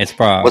me. It's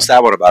what's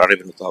that one about? I don't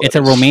even know. It's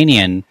a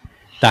Romanian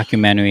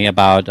documentary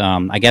about.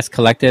 I guess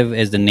Collective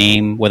is the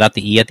name without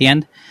the E at the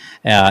end.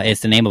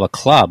 It's the name of a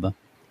club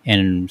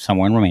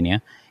somewhere in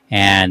Romania,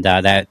 and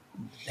that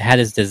had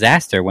this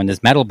disaster when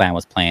this metal band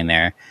was playing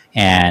there,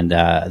 and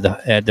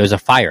there was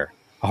a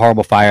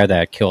horrible fire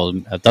that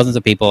killed dozens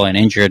of people and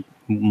injured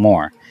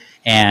more,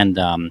 and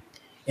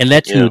it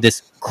led to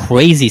this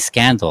crazy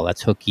scandal that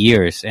took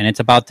years. And it's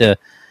about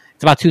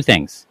 2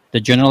 things: the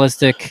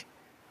journalistic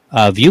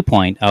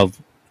viewpoint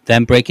of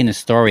them breaking the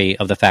story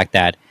of the fact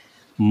that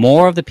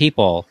more of the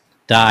people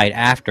died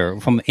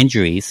from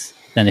injuries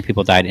than the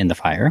people died in the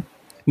fire,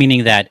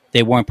 meaning that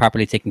they weren't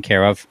properly taken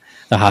care of.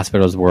 The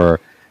hospitals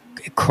were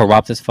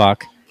corrupt as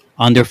fuck,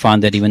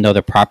 underfunded, even though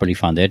they're properly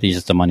funded. It's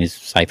just the money's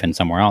siphoned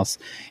somewhere else,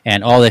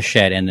 and all this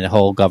shit. And the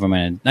whole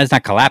government, it's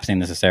not collapsing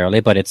necessarily,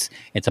 but it's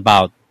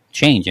about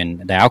change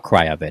and the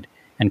outcry of it.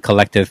 And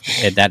Collective,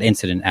 that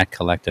incident at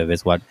Collective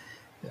is what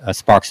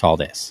sparks all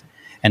this.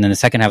 And then the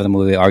second half of the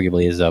movie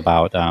arguably is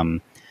about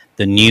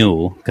the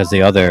new, because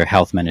the other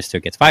health minister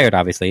gets fired,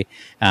 obviously,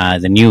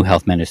 the new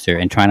health minister,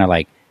 and trying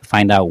to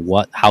find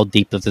out how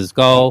deep does this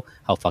go,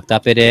 how fucked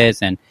up it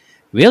is, and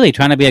really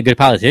trying to be a good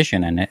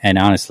politician, and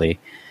honestly,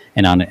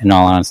 in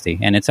all honesty.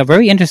 And it's a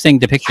very interesting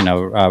depiction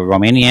of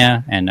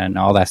Romania and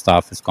all that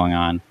stuff that's going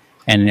on,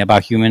 and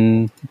about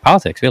human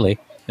politics, really.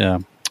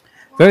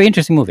 Very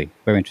interesting movie.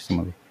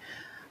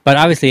 But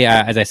obviously,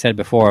 as I said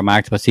before, My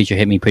Octopus Teacher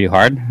hit me pretty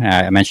hard.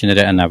 I mentioned it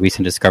in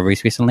recent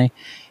discoveries recently,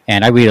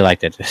 and I really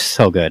liked it. It's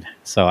so good.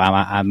 So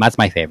that's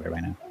my favorite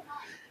right now.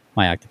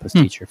 My Octopus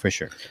Teacher, for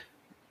sure.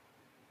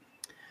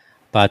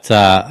 But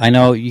I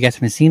know you guys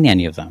haven't seen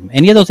any of them.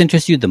 Any of those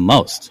interest you the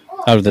most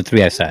out of the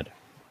 3 I said?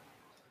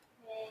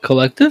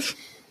 Collective?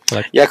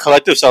 Yeah,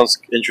 Collective sounds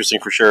interesting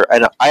for sure.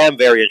 And I am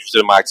very interested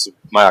in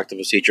My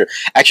Octopus Teacher.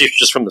 Actually,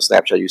 just from the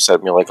Snapchat you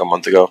sent me a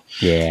month ago.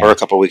 Yeah. Or a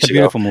couple weeks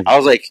ago. Movie. I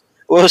was like,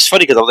 well, it was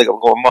funny because I was like, I'm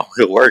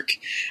going to work.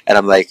 And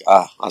I'm like,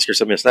 Oscar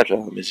sent me a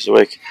Snapchat. I'm just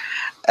awake.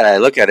 And I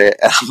look at it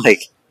and I'm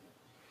like,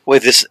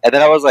 wait, this. And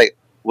then I was like,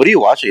 what are you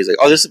watching? He's like,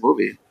 oh, this is a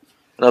movie.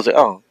 And I was like,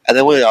 oh. And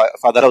then when I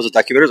found out it was a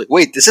documentary, I was like,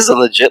 wait, this is a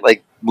legit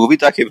movie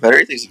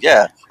documentary? He's like,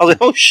 yeah. I was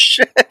like, oh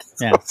shit.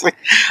 Yeah. I was like,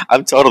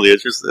 I'm totally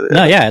interested in it.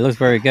 No, yeah, it looks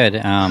very good.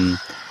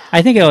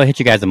 I think it'll hit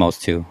you guys the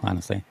most too,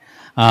 honestly.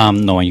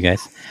 Knowing you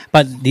guys.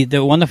 But the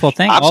wonderful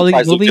thing, I'm all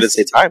surprised these movies. Luke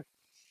didn't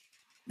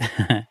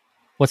say Time.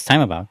 What's Time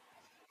about?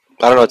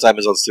 I don't know what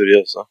Amazon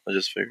Studio, so I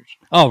just figured.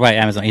 Oh, right,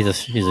 Amazon. He's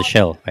a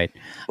shill, right?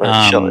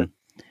 Right,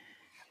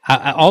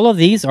 all of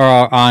these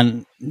are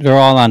they're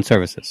all on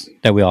services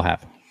that we all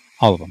have.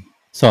 All of them.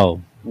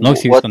 So, no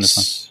excuse on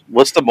this one.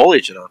 What's the Mole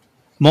Agent on?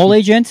 Mole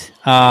Agent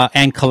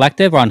and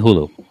Collective are on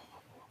Hulu.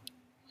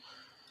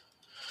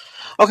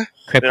 Okay.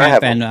 Crip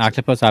Camp and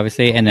Octopus,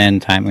 obviously, and then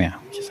Time,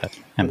 just have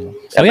Amazon.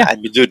 So, yeah.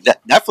 Dude,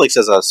 Netflix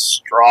has a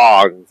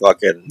strong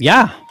fucking...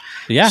 Yeah,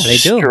 they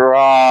do.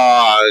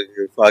 Strong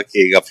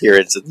fucking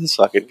appearance in this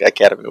fucking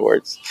Academy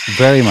Awards.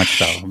 Very much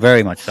so.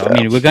 Very much so. Yeah. I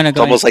mean, we're gonna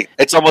go.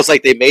 It's almost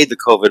like they made the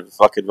COVID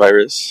fucking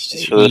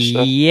virus for this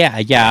stuff. Yeah.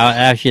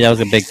 Actually, that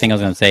was a big thing I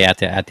was gonna say at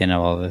the end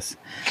of all of this.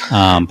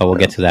 But we'll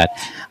get to that.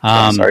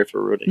 Sorry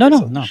for ruining.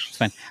 No, it's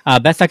fine.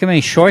 Best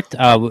documentary short.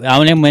 I'm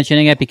only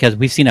mentioning it because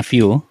we've seen a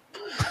few.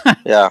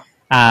 Yeah.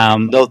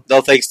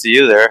 No thanks to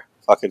you there,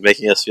 fucking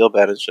making us feel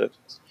bad and shit.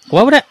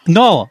 What would I?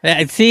 No,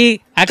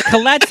 see,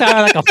 Colette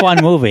sounded like a fun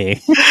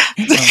movie.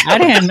 I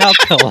didn't know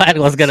Colette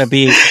was gonna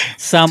be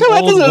some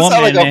Colette old doesn't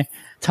sound woman like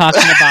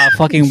talking about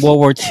fucking World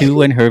War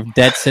II and her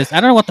dead sister.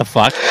 I don't know what the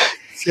fuck.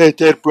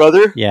 Dead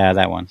brother. Yeah,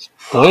 that one.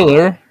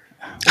 Spoiler.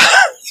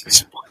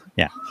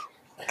 Yeah.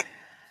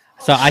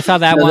 So I saw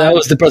that one. That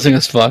was depressing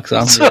as fuck. So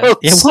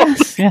It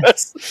was. Yeah.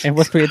 It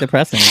was pretty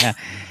depressing. Yeah.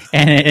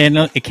 And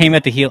it came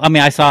at the heel. I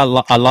mean, I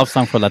saw a love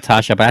song for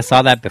Latasha, but I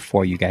saw that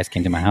before you guys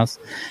came to my house.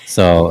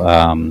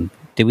 So,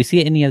 did we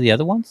see any of the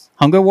other ones?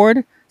 Hunger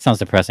Ward sounds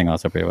depressing,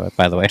 also.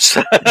 By the way.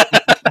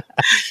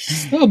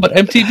 No, but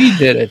MTV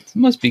did it. It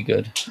must be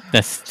good.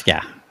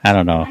 Yeah. I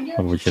don't know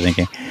what you're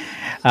thinking.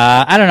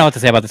 I don't know what to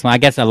say about this one. I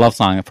guess a love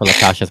song for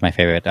Latasha is my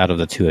favorite out of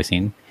the two I've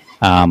seen.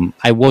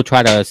 I will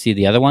try to see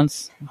the other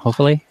ones,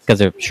 hopefully, because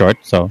they're short,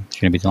 so it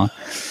shouldn't be too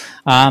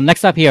long.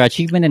 Next up here,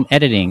 achievement in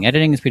editing.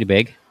 Editing is pretty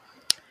big.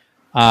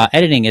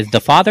 Editing is The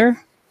Father,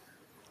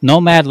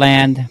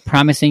 Nomadland,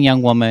 Promising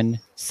Young Woman,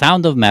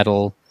 Sound of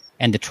Metal,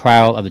 and The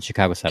Trial of the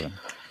Chicago 7.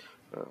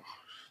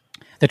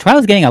 The Trial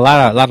is getting a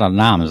lot of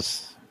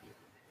noms.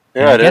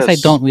 Yeah, I guess I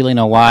don't really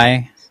know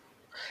why.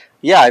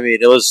 Yeah, I mean,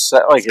 it was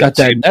set, like Got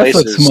that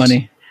Netflix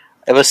money.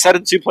 It was set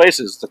in two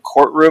places: the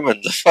courtroom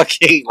and the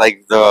fucking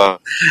like the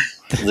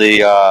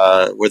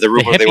where the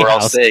room where they were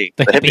all staying,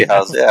 the hippie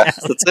house. Yeah,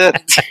 that's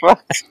it.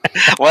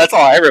 Well, that's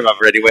all I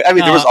remember anyway. I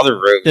mean, there was other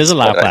rooms. There's a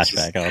lot of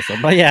flashback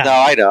also, but yeah. No,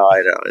 I know.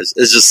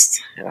 It's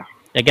just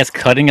I guess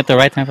cutting at the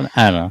right time.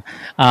 I don't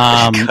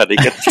know. Cutting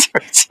at the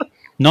right time.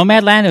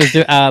 Nomadland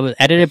was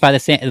edited by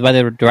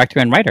the director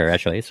and writer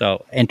actually,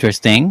 so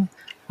interesting.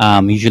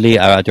 Usually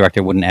a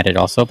director wouldn't edit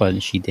also,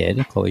 but she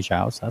did. Chloe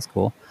Zhao, so that's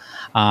cool.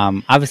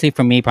 Obviously,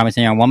 for me,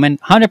 Promising Young Woman,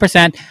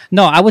 100%.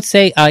 No, I would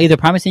say either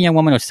Promising Young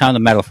Woman or Sound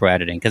of Metal for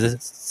editing,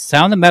 because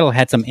Sound of Metal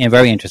had some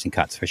very interesting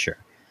cuts for sure.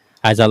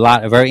 Has a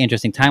very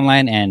interesting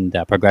timeline and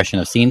progression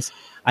of scenes.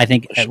 I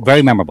think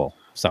very memorable.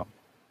 So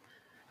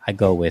I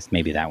go with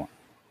maybe that one,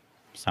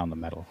 Sound of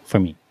Metal for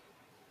me.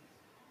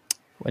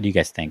 What do you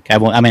guys think?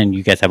 I mean,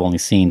 you guys have only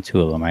seen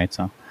two of them, right?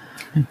 So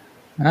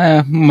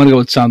I'm gonna go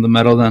with Sound of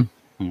Metal then.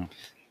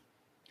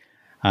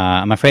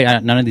 I'm afraid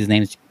none of these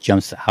names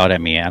jumps out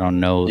at me. I don't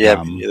know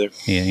them. Me either.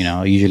 You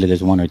know, usually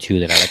there's one or two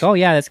that are like, oh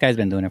yeah, this guy's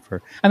been doing it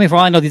for. I mean, for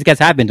all I know, these guys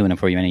have been doing it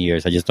for many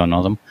years. I just don't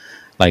know them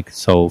like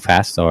so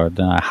fast, or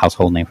the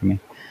household name for me.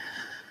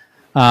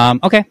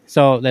 Okay,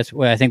 so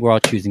I think we're all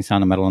choosing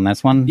Sound of Metal on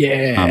this one.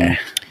 Yeah.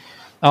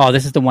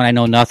 This is the one I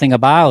know nothing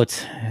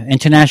about.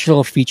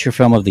 International Feature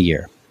Film of the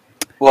Year.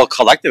 Well,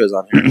 Collective is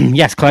on here.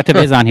 Yes, Collective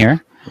is on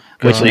here.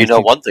 Which you know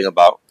one thing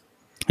about.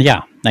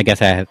 Yeah, I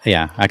guess I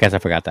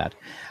forgot that.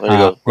 There you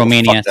go.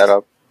 Romania. Fuck that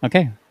up.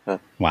 Okay. Huh.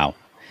 Wow.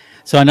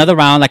 So another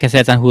round, like I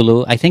said, it's on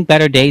Hulu. I think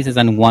Better Days is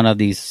on one of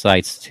these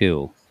sites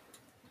too.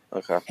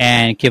 Okay.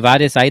 And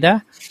Kivadis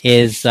Aida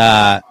is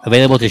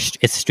available to.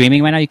 It's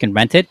streaming right now. You can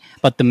rent it,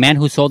 but The Man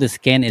Who Sold His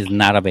Skin is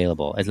not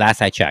available. As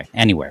last I checked,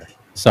 anywhere.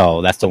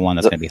 So that's the one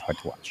that's going to be hard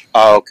to watch.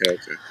 Oh, okay.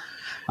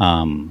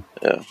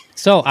 Yeah.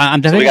 So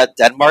I'm definitely. So we got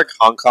Denmark,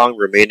 Hong Kong,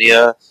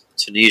 Romania,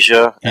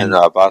 Tunisia, and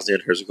Bosnia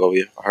and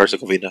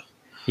Herzegovina.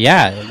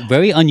 Yeah,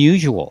 very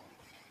unusual.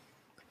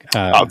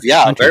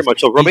 Very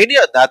much so. Romania,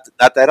 not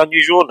that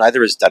unusual.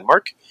 Neither is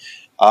Denmark.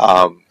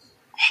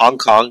 Hong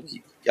Kong,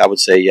 I would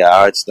say,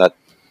 it's not.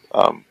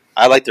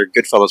 I like their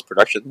Goodfellas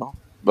production though,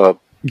 the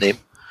name.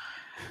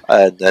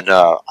 And then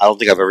I don't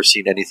think I've ever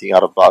seen anything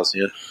out of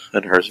Bosnia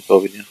and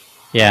Herzegovina.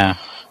 Yeah.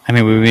 I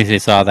mean, we recently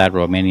saw that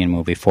Romanian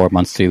movie, 4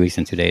 months, 3 weeks,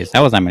 and 2 days. That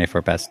was nominated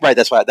for best. Right,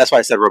 that's why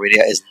I said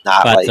Romania is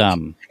not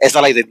it's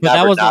not like they've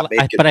never not made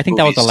good But I think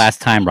movies. that was the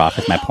last time, Roth,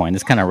 is my point.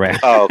 It's kind of rare.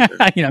 Oh,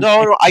 okay.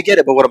 No, I get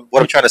it, but what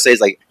I'm trying to say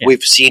is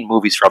we've seen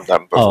movies from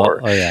them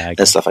before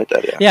and stuff like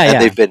that,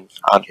 and they've been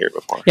on here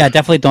before. Yeah, I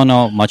definitely don't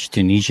know much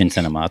Tunisian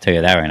cinema, I'll tell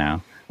you that right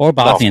now. Or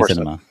Bosnian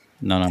cinema.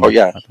 No. Oh,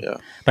 yeah.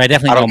 But I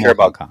definitely don't care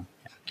about Hong Kong.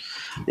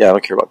 Yeah, I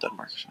don't care about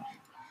Denmark. So.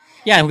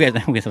 Yeah,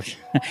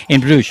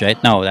 in Bruges,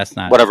 right? No, that's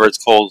not. Whatever, it's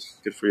cold.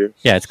 Good for you.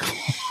 Yeah, it's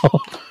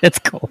cold. It's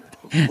cold.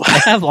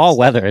 I have all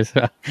weathers.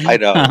 I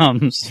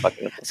know.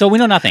 So we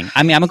know nothing.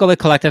 I mean, I'm going to go with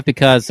Collective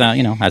because, that's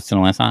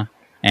Sinolesa.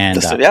 And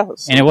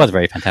it was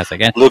very fantastic.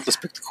 And Luke, let's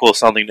pick the cool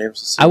sounding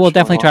names. I will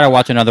definitely try to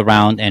watch another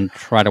round and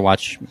try to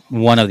watch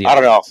one of the I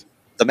don't know.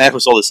 The Man Who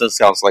Sold His Skin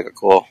sounds like a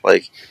cool,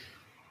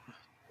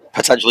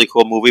 potentially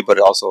cool movie, but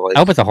also I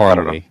hope it's a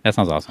horror movie. That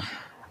sounds awesome.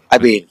 I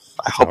mean,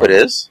 I hope it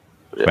is.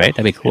 Yeah. Right?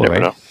 That'd be cool,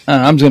 right?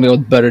 I'm just going to go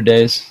with Better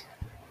Days.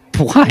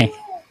 Why?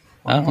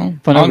 I don't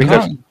know. Hong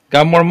Kong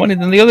got more money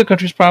than the other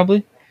countries,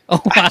 probably.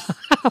 Oh, wow.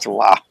 That's a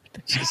lot.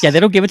 Yeah,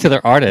 they don't give it to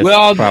their artists.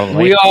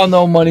 We all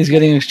know money's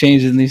getting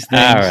exchanged in these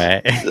things. All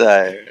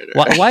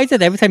right. Why is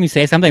it every time you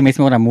say something, it makes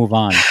me want to move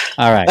on?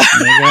 All right.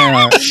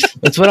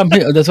 That's what I'm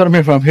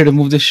here for. I'm here to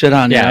move this shit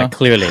on. Yeah,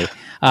 clearly.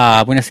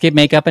 We're going to skip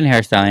makeup and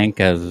hairstyling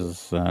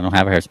because I don't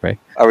have a hairspray.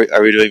 Are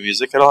we doing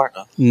music at all or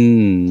no?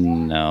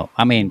 No.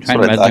 I mean,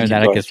 Trent Reznor and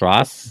Atticus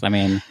Ross. I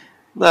mean...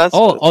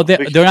 No,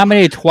 they're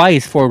nominated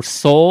twice for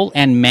Soul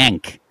and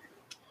Mank.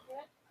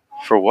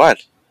 For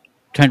what?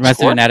 Trent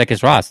Reznor and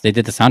Atticus Ross. They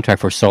did the soundtrack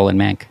for Soul and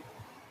Mank.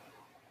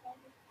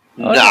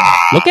 Nah.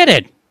 Look at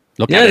it.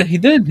 Look at it. He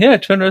did. Yeah,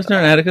 Trent Reznor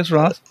and Atticus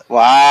Ross.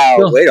 Wow.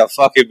 Way to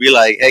fucking be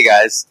like, hey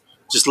guys,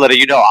 just letting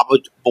you know, I'm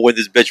going to win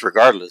this bitch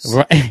regardless.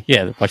 Right.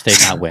 Yeah, watch they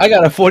not win. I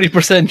got a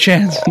 40%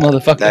 chance,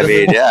 motherfucker. I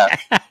mean, yeah.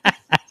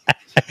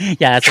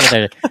 Yeah,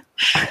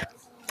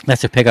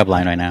 that's their pickup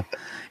line right now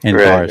in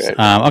bars.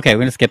 Right. Okay,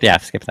 we're gonna skip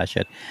that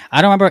shit.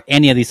 I don't remember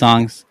any of these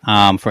songs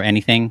for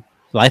anything.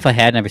 Life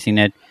Ahead, never seen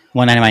it.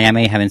 One Night in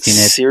Miami, haven't seen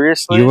it.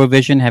 Seriously?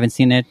 Eurovision, haven't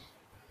seen it.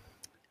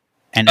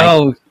 And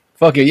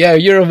fuck it, yeah,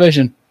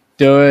 Eurovision,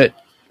 do it.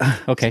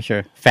 Okay,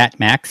 sure. Fat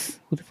Max,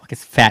 who the fuck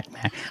is Fat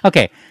Max?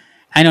 Okay,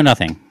 I know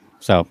nothing,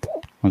 so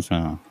let's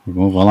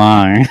move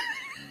along.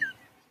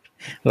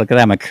 Look at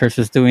that, my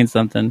cursor's doing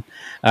something.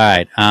 All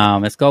right,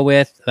 let's go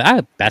with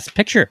Best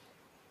Picture.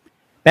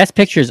 Best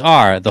pictures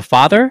are The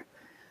Father,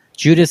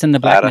 Judas and the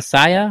Black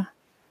Messiah,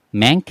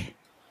 Mank,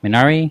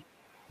 Minari,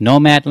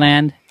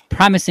 Nomadland,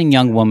 Promising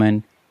Young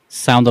Woman,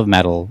 Sound of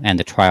Metal, and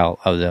The Trial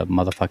of the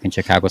motherfucking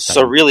Chicago 7.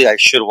 So really, I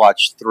should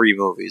watch 3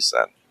 movies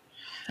then.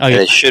 Oh, yeah.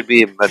 And it should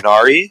be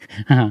Minari,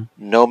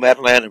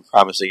 Nomadland, and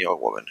Promising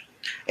Young Woman.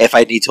 If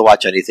I need to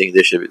watch anything,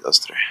 there should be those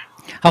 3.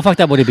 How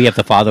fucked up would it be if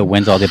The Father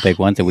wins all the big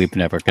ones that we've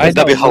never...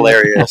 That'd be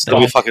hilarious.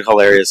 That'd be fucking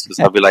hilarious because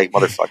I'd be like,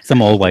 motherfucker.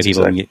 Some old white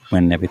people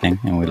win everything,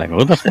 and we're like,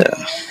 what the fuck?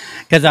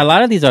 Because a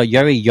lot of these are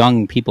very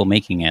young people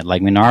making it.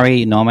 Like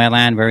Minari,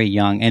 Nomadland, very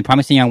young. And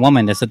Promising Young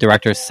Woman, that's the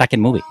director's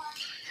second movie.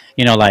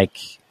 You know, like...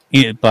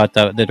 But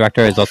the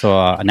director is also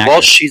an actor. Well,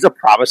 she's a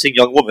promising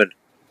young woman.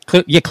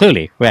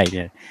 Clearly. Right,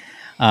 yeah.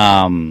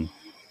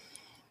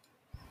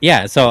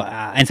 Yeah, so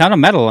in Sound of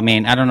Metal, I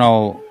mean, I don't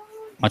know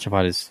much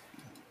about his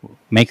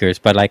makers,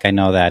 but like I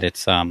know that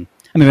it's I mean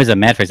there's a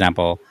Med, for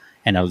example,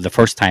 and the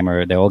first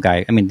timer, the old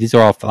guy. I mean, these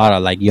are all a lot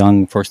of like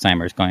young first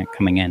timers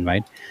coming in,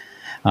 right?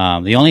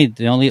 The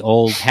only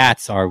old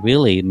hats are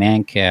really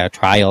Mank,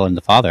 Trial, and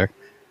The Father,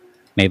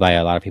 made by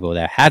a lot of people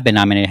that have been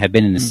nominated, have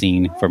been in the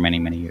scene for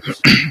many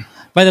years.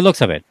 By the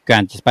looks of it,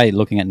 just by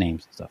looking at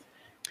names and stuff.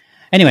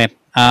 Anyway,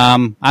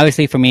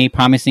 obviously for me,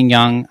 Promising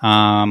Young.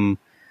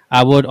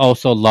 I would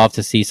also love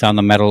to see Sound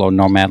of Metal or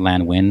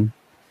Nomadland win,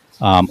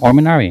 or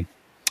Minari.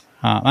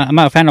 I'm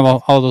a fan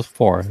of all those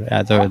 4.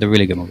 They're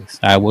really good movies.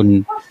 I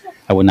would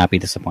not be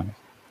disappointed.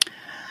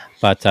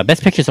 But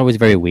Best Picture is always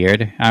very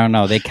weird. I don't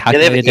know. They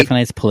calculate it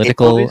differently. It's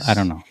political. I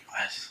don't know.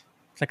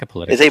 It's like a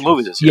political. It's 8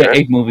 movies this year. Yeah,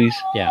 8 movies.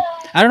 Yeah.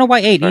 I don't know why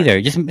 8 either.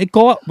 Just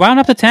go round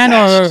up to 10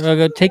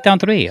 or take down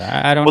 3.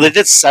 I don't know. Well, they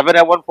did 7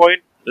 at one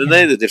point. Didn't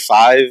they? They did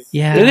 5.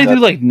 Yeah. Did they do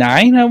like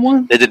 9 at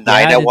one? They did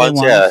 9 at once,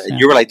 yeah.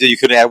 You were like, dude, you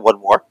couldn't add one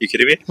more? You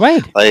kidding me?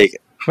 Right.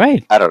 Like,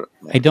 right. I don't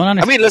know. I don't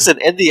understand. I mean,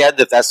 listen, in the end,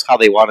 if that's how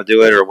they want to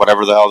do it or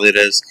whatever the hell it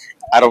is,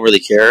 I don't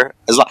really care.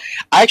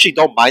 I actually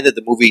don't mind that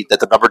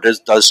the number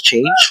does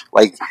change,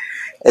 like,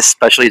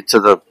 especially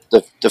to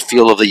the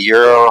feel of the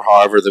year or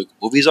however the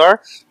movies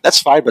are.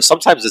 That's fine, but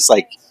sometimes it's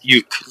like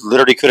you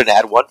literally couldn't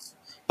add one,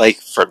 like,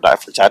 for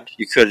 10.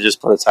 You could have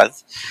just put a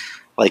 10th.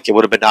 Like, it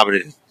would have been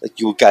nominated. Like,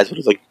 you guys would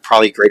have looked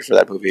probably great for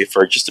that movie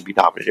for just to be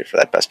nominated for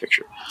that Best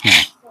Picture.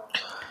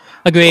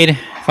 Agreed.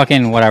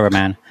 Fucking whatever,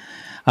 man.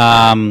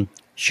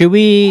 Should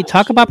we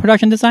talk about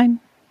production design?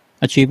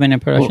 Achievement in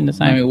production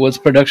design? I mean, what's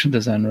production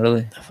design,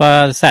 really?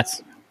 The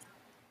sets.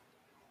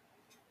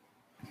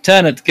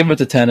 Tenet. Give it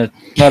to Tenet.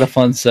 A lot of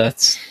fun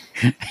sets.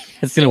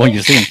 That's the only one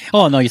you've seen.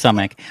 Oh, no, you saw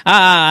Mank.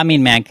 I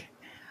mean, Mank.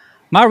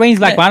 Ma Rainey's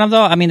Black Bottom,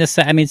 though? I mean,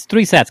 it's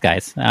 3 sets,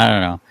 guys. I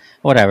don't know.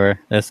 Whatever.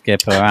 Let's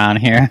skip around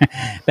here.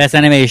 Best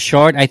animated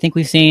short. I think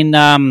we've seen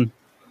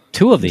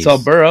 2 of these. Saw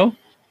Burrow.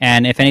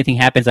 And If Anything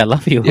Happens, I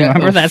Love You. Yeah,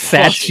 Remember that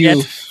sad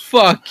shit?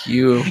 Fuck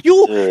you.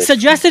 You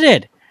suggested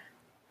it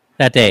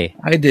that day.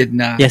 I did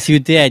not. Yes, you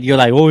did. You're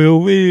like, oh,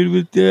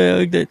 wait.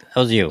 That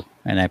was you.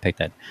 And I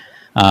picked it.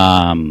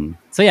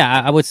 So,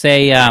 yeah, I would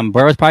say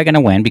Burrow's probably going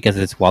to win because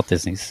it's Walt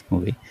Disney's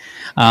movie.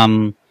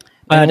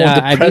 But I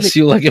won't depress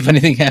you like If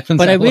Anything Happens.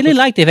 But I really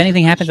liked If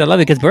Anything Happens, I Love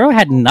It, because Burrow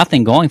had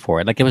nothing going for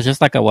it. Like, it was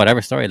just like a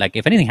whatever story. Like,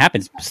 If Anything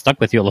Happens, stuck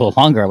with you a little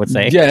longer, I would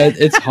say. Yeah,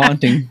 it's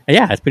haunting.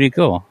 Yeah, it's pretty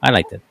cool. I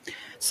liked it.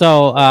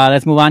 So,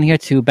 let's move on here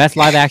to Best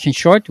Live Action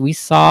Short. We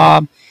saw...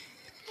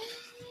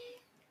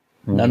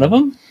 None of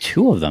them?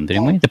 2 of them,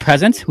 didn't we? The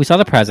Present. We saw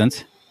The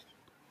Present.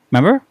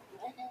 Remember?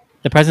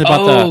 The Present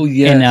about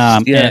in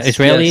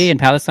Israeli and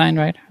Palestine,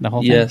 right? The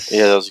whole thing? Yes.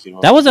 Yeah, that was a good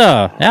one.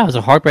 That was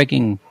a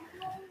heartbreaking...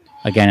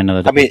 Again,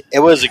 another... I mean, it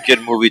was a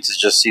good movie to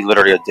just see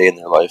literally a day in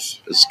their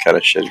life. It's kind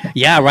of shit.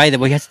 Yeah, right. That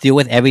we have to deal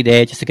with every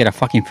day just to get a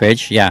fucking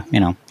fridge. Yeah,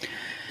 you know.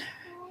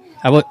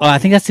 I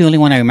think that's the only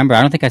one I remember.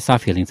 I don't think I saw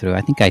Feeling Through.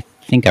 I think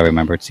I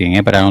remembered seeing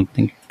it, but I don't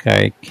think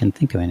I can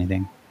think of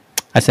anything.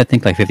 I said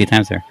think like 50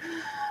 times there.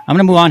 I'm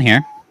going to move on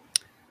here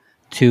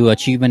to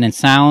Achievement in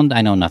Sound.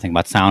 I know nothing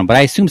about sound, but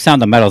I assume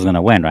Sound of Metal is going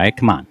to win, right?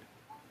 Come on.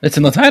 It's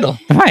in the title.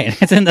 Right,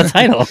 it's in the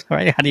title.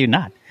 Right? How do you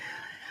not?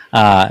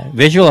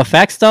 Visual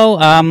effects, though,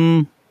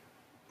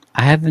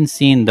 I haven't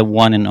seen the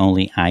one and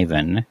only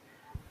Ivan.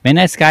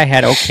 Midnight Sky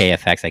had okay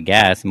effects, I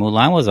guess.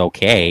 Mulan was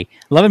okay.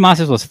 Love and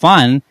Monsters was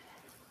fun.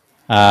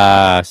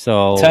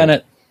 So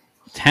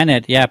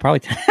Tenet, yeah,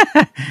 probably.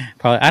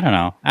 Probably. I don't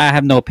know. I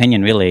have no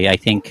opinion really. I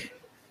think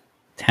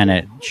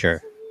Tenet,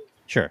 sure.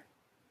 Sure.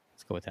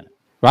 Let's go with Tenet.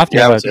 Roth, do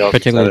you have a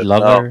particular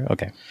lover? No.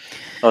 Okay.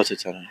 Oh, it's a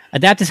Tenet.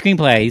 Adapted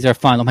screenplay. These are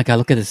fun. Oh my god,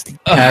 look at this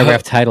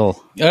paragraph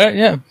title. All right,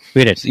 yeah.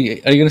 Read it. So, are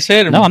you going to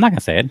say it? No, I'm not going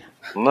to say it.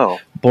 No.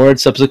 Board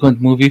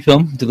subsequent movie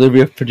film.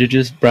 Delivery of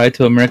prodigious bride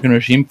to American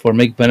regime for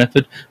make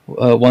benefit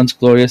once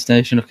glorious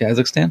nation of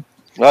Kazakhstan.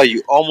 Well,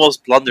 you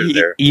almost blundered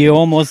there. You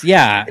almost,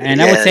 yeah. And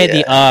I would say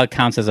the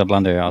counts as a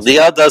blunder also.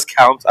 The does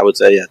count, I would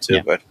say, too.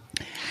 Yeah. But.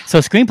 So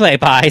screenplay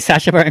by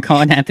Sacha Baron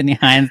Cohen, Anthony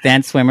Hines,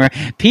 Dan Swimmer,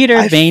 Peter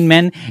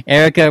Venkman,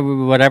 Erica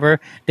whatever,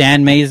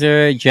 Dan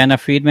Mazer, Jenna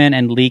Friedman,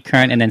 and Lee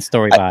Kern, and then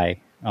story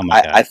by... Oh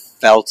my God. I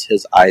felt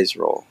his eyes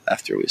roll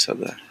after we said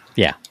that.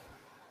 Yeah.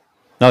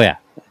 Oh yeah.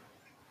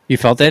 You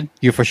felt it?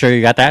 You for sure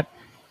you got that?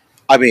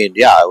 I mean,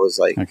 yeah, I was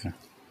like, okay.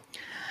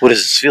 What is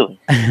this feeling?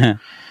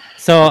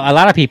 So a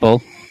lot of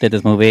people did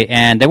this movie,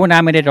 and they were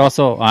nominated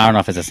also, I don't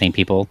know if it's the same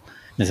people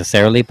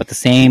necessarily, but the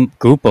same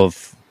group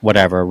of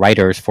whatever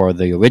writers for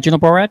the original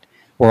Borat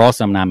were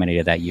also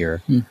nominated that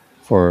year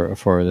for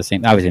the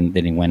same. Obviously, they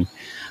didn't win.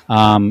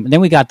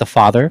 Then we got The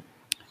Father,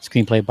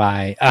 screenplay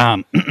by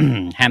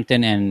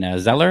Hampton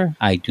and Zeller.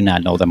 I do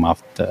not know them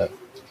off the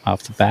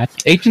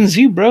bat.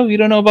 H&Z, bro. You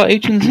don't know about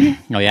H&Z?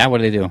 Oh yeah, what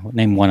do they do?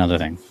 Name one other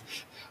thing.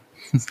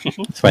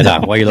 That's right.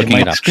 Why are you looking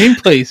it up?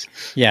 Screenplays.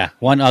 Yeah,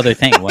 one other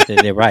thing. What did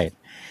they write?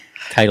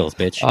 Titles,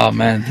 bitch. Oh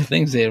man, the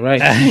things they write.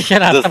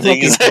 Shut up! Stop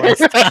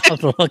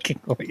looking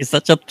for it. You're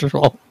such a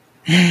troll.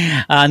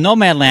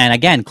 Nomadland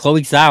again.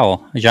 Chloe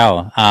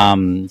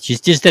Zhao. She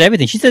just did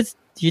everything. She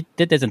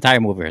did this entire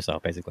movie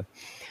herself, basically.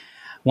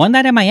 One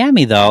Night in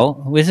Miami,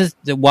 though, this is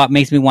what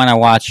makes me want to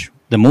watch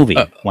the movie.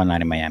 One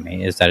Night in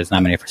Miami is that it's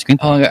nominated for screenplay.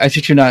 Oh, I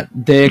shit you not.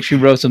 They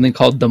actually wrote something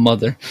called The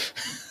Mother.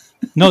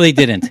 No, they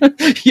didn't.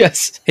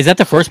 Yes. Is that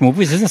the first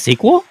movie? Is this a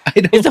sequel?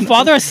 Is The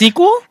Father a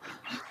sequel?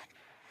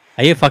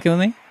 Are you fucking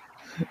with me?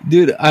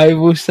 Dude, I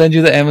will send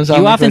you the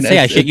Amazon. You often say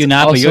I shit you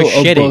not, but you're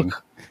shitting.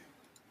 Book.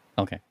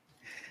 Okay.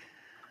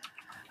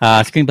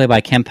 Screenplay by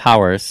Ken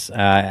Powers.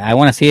 I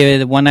want to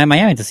see One Night in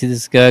Miami to see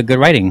this good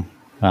writing.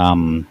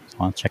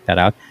 I'll check that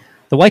out.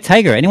 The White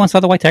Tiger. Anyone saw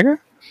The White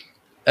Tiger?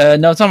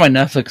 No, it's on my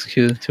Netflix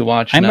queue to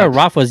watch. I remember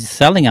Roth was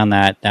selling on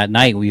that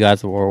night. We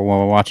guys were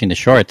watching the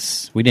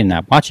shorts. We didn't end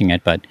up watching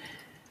it, but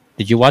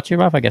did you watch it,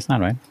 Roth? I guess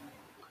not, right?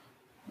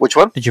 Which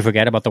one? Did you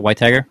forget about The White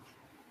Tiger?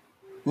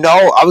 No,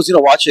 I was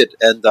gonna watch it,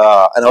 and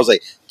I was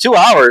like, 2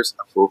 hours.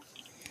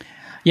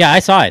 Yeah, I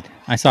saw it.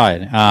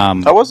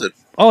 How was it?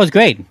 Oh, it was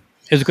great.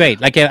 It was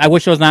great. Like, I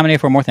wish it was nominated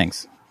for more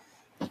things.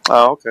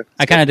 Oh, okay.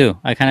 I kind of do.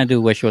 I kind of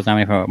do wish it was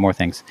nominated for more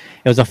things.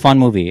 It was a fun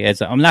movie.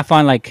 I'm not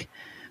fun like,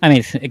 I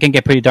mean, it can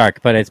get pretty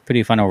dark, but it's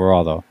pretty fun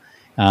overall, though.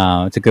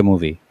 It's a good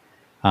movie.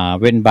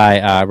 Written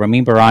by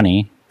Ramin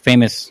Bahrani,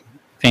 famous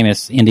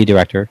indie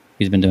director.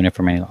 He's been doing it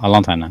for a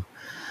long time now.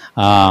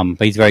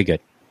 But he's very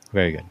good.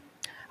 Very good.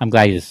 I'm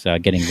glad he's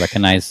getting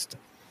recognized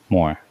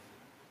more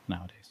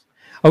nowadays.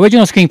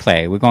 Original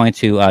screenplay. We're going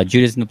to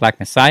Judas and the Black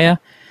Messiah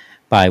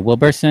by Will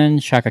Burson,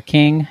 Shaka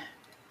King,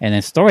 and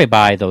then story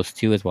by those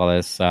two, as well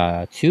as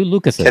two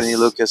Lucases. Kenny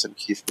Lucas and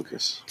Keith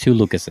Lucas. Two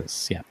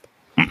Lucases, yep.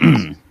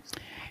 And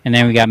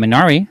then we got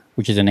Minari,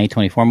 which is an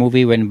A24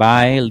 movie written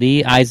by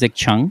Lee Isaac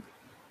Chung,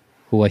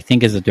 who I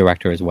think is the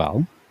director as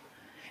well.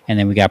 And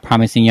then we got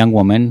Promising Young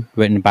Woman,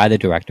 written by the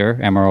director,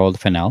 Emerald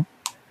Fennell.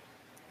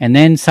 And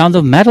then Sound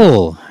of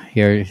Metal.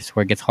 Here's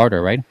where it gets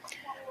harder, right?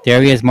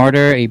 Darius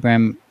Martyr,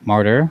 Abraham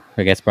Martyr,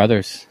 I guess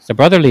brothers. It's a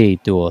brotherly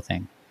duo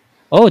thing.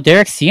 Oh,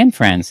 Derek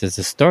Cianfrance is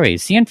the story.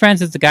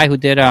 Cianfrance is the guy who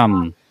did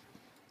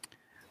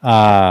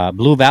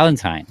Blue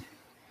Valentine.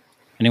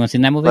 Anyone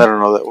seen that movie? I don't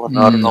know that one.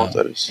 No, I don't know what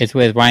that is. It's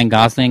with Ryan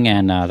Gosling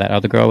and that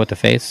other girl with the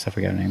face. I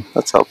forget her name.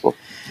 That's helpful.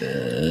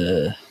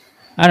 I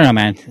don't know,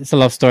 man. It's a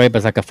love story, but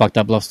it's like a fucked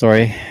up love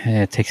story.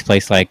 It takes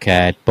place like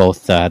at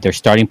both their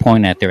starting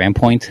point and at their end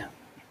point.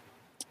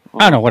 I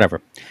don't know,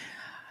 whatever.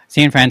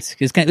 Cianfrance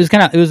it was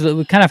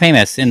kind of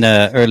famous in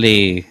the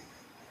early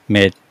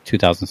mid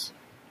 2000s.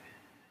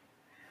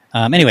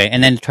 Anyway,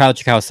 and then Trial of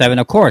Chicago 7,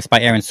 of course, by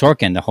Aaron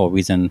Sorkin. The whole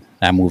reason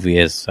that movie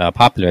is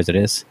popular as it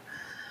is.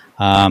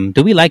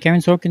 Do we like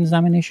Aaron Sorkin's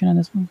nomination on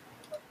this one?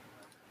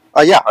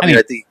 Yeah, I mean,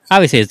 I think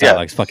obviously his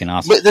dialogue is fucking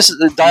awesome. But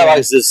the dialogue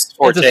is his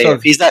forte.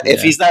 If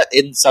he's not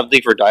in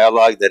something for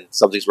dialogue, then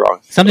something's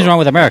wrong. Something's wrong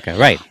with America,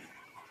 right?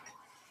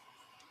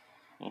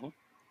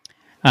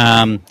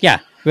 Mm-hmm. Yeah,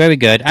 very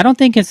good. I don't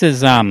think it's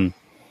as when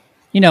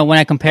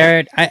I compare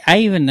it, I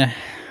even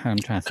I'm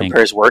trying to think.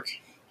 Compare his work.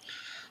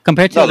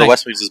 Compared to the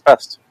West Wing's his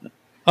best.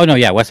 Oh no,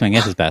 yeah, West Wing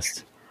is his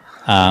best.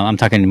 I'm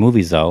talking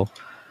movies though.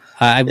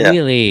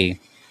 Really.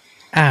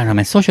 I don't know,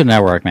 man. Social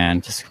Network,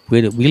 man, just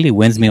really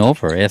wins me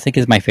over. I think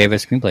it's my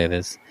favorite screenplay of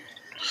his.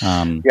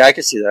 Yeah, I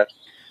can see that.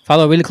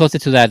 Follow really closer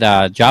to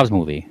that Jobs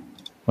movie.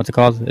 What's it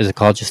called? Is it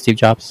called just Steve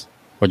Jobs?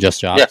 Or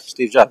Just Jobs? Yeah,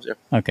 Steve Jobs,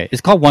 yeah. Okay. It's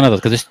called one of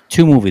those because there's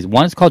two movies.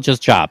 One is called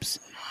Just Jobs,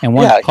 and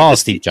one's called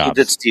Steve Jobs. He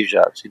did Steve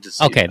Jobs.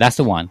 Okay, that's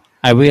the one.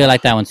 I really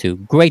like that one too.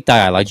 Great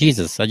dialogue.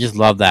 Jesus, I just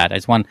love that. I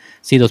just want to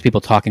see those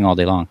people talking all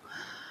day long.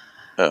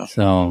 Yeah.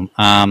 So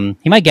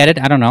he might get it.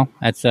 I don't know.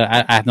 That's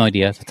I have no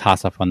idea. It's a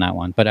toss-up on that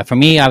one. But for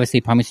me,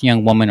 obviously, Promising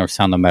Young Woman or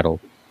Sound of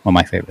Metal are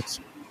my favorites.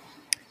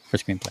 for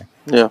screenplay.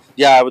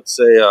 Yeah, I would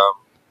say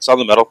Sound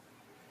of Metal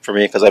for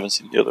me because I haven't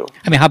seen the other one.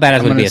 I mean, how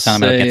badass would it be if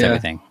Sound of Metal gets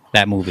everything?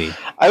 That movie.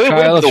 I mean, it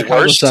Trial wouldn't of be the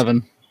worst. Chicago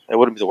 7. It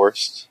wouldn't be the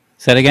worst.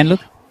 Say it again, Luke.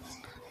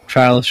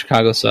 Trial of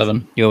Chicago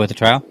 7. You go with the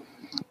trial?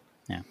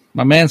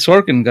 My man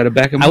Sorkin got it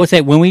back. I would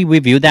say when we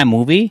reviewed that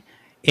movie,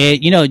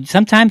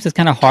 sometimes it's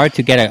kind of hard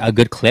to get a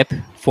good clip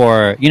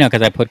for,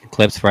 because I put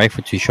clips, right,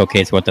 to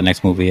showcase what the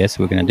next movie is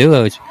we're going to do.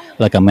 It was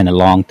like a minute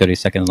long, 30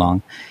 seconds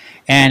long.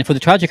 And for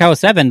the Trial of Chicago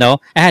 7, though,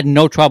 I had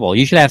no trouble.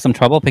 Usually I have some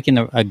trouble picking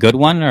a good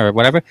one or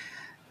whatever.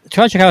 The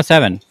Trial of Chicago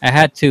 7, I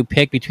had to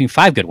pick between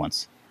 5 good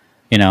ones,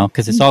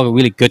 because it's all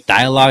really good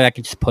dialogue I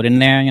could just put in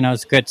there.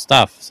 It's good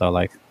stuff. So,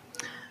 like,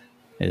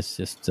 it's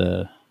just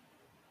the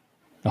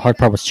hard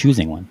part was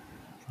choosing one.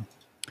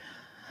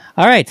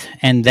 All right,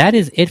 and that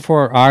is it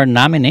for our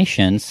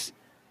nominations.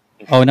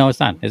 Oh, no, it's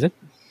not, is it?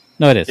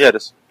 No, it is. Yeah, it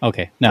is.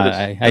 Okay. No,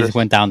 I just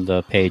went down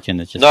the page and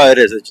it's just... No, it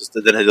is. It just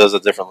then it does a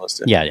different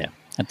list. Yeah,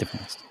 a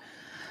different list.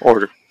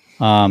 Order.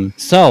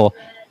 So,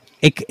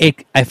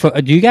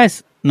 do you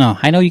guys... No,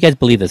 I know you guys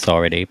believe this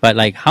already, but,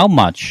 like, how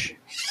much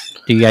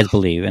do you guys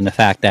believe in the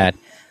fact that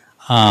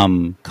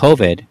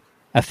COVID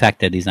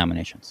affected these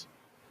nominations?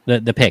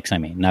 The picks, I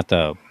mean, not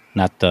the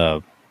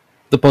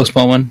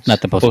postponement. Not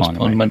the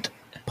postponement.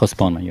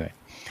 Postponement, you're right.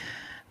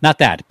 Not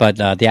that, but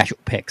the actual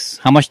picks.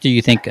 How much do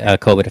you think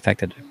COVID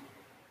affected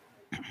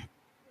it?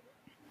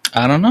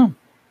 I don't know.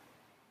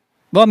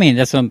 Well, I mean,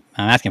 that's what I'm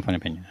asking for an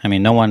opinion. I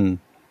mean, no one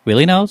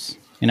really knows,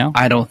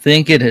 I don't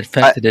think it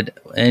affected it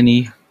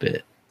any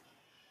bit.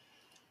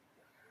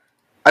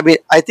 I mean,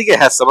 I think it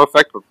has some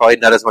effect, but probably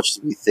not as much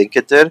as we think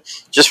it did.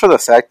 Just for the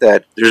fact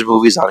that there's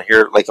movies on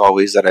here, like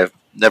always, that I've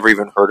never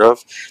even heard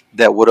of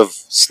that would have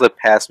slipped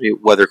past me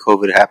whether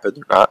COVID happened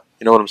or not.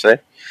 You know what I'm saying?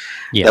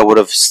 Yeah. That would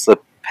have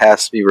slipped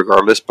past me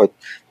regardless, but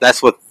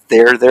that's what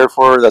they're there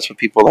for. That's what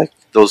people like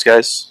those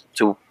guys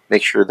to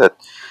make sure that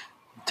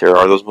there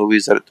are those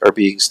movies that are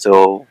being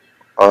still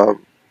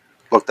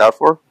looked out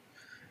for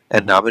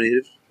and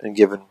nominated and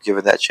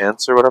given that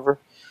chance or whatever.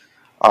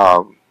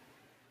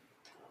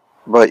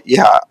 But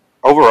yeah,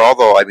 overall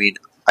though, I mean,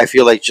 I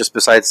feel like just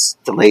besides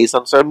delays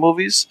on certain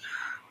movies,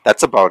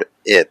 that's about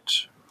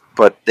it.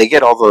 But they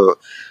get all the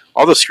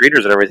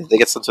screeners and everything. They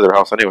get sent to their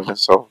house anyway.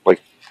 So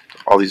like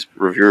all these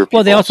reviewer people.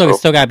 Well, they also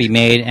still got to be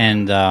made,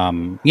 and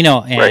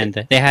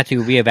right. They had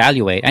to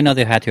reevaluate. I know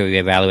they had to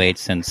reevaluate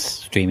since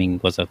streaming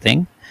was a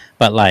thing,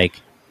 but like,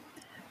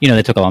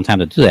 they took a long time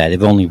to do that.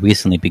 They've only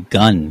recently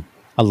begun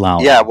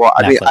allowing. Yeah, well,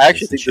 I mean, I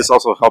actually think this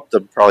also helped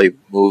them probably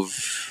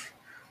move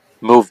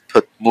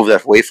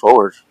that way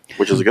forward,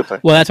 which is a good thing.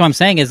 Well, that's what I'm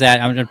saying. Is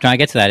that I'm trying to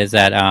get to that. Is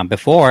that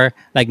before,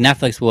 like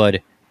Netflix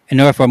would, in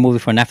order for a movie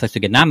for Netflix to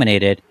get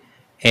nominated,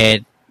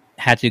 it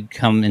had to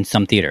come in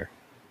some theater.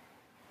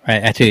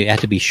 Right, it had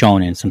to be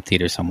shown in some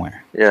theater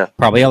somewhere. Yeah,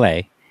 probably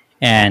LA,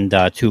 and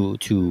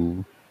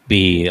to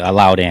be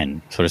allowed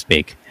in, so to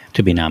speak,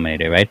 to be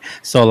nominated. Right.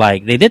 So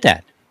like they did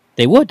that.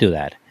 They would do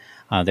that.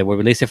 They would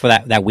release it for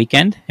that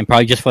weekend, and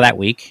probably just for that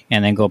week,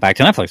 and then go back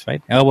to Netflix.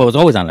 Right. Well, it was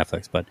always on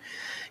Netflix, but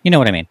you know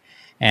what I mean.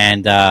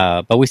 And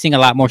but we're seeing a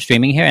lot more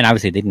streaming here, and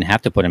obviously they didn't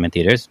have to put them in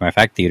theaters. As a matter of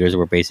fact, theaters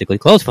were basically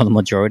closed for the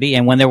majority,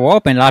 and when they were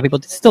open, a lot of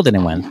people still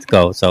didn't want to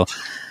go. So,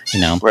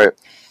 right.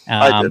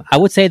 I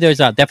would say there's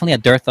definitely a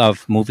dearth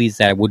of movies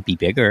that would be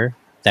bigger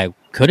that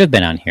could have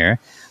been on here.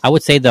 I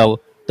would say, though,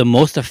 the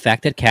most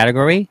affected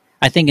category,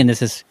 I think, and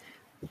this is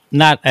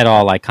not at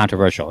all like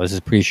controversial. This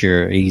is pretty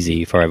sure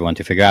easy for everyone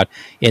to figure out.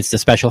 It's the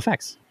special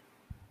effects.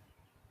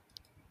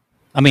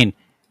 I mean,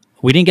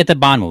 we didn't get the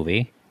Bond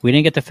movie. We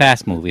didn't get the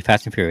Fast movie,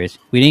 Fast and Furious.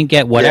 We didn't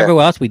get whatever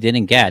else we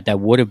didn't get that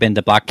would have been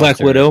the blockbuster. Black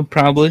Widow,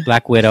 probably.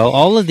 Black Widow.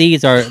 All of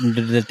these are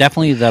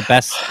definitely the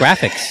best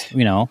graphics,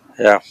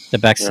 Yeah. The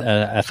best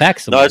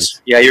effects. No,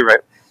 you're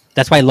right.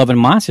 That's why Love and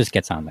Monsters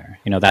gets on there.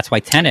 That's why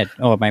Tenet.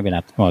 Oh, maybe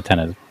not. Well,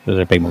 Tenet is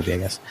a big movie, I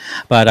guess.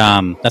 But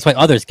that's why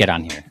others get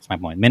on here. That's my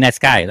point. Midnight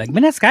Sky. Like,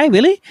 Midnight Sky,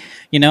 really?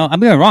 I'm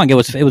being wrong. It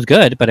was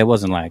good, but it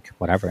wasn't like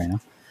whatever,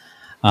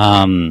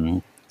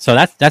 So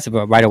that's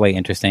right away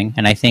interesting.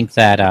 And I think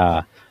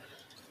that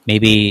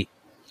maybe...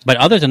 But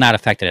others are not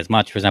affected as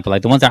much. For example,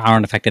 like the ones that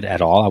aren't affected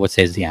at all, I would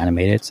say is the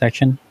animated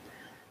section.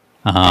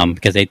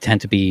 Because they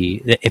tend to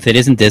be... If it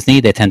isn't Disney,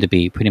 they tend to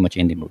be pretty much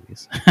indie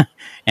movies.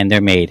 And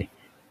they're made...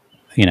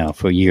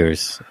 for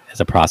years as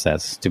a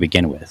process to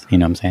begin with. You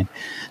know what I'm saying?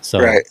 So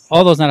right.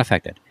 All those not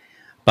affected.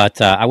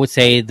 But I would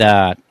say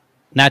that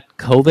not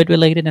COVID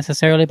related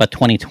necessarily, but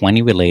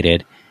 2020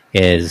 related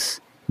is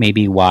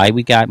maybe why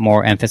we got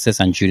more emphasis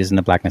on Judas and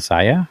the Black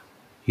Messiah.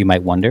 You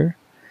might wonder.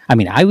 I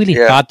mean, I really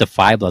thought The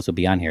Five Bloods would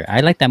be on here. I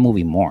like that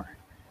movie more.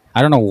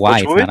 I don't know why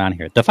it's not on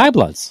here. The Five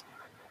Bloods.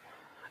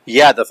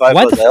 Yeah, The Five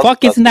Bloods. Why the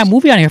fuck isn't that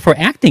movie on here for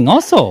acting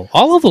also?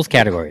 All of those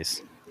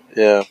categories.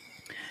 Yeah.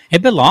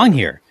 It belonged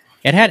here.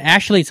 It had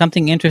actually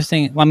something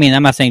interesting. Well, I mean,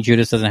 I'm not saying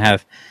Judas doesn't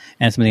have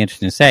something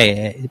interesting to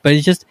say, but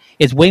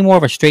it's way more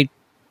of a straight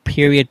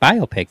period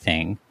biopic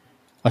thing,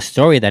 a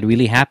story that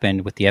really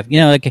happened with the,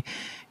 it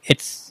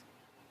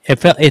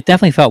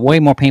definitely felt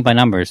way more paint by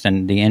numbers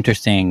than the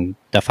interesting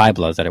The Five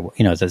Bloods that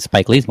it's a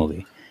Spike Lee's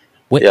movie.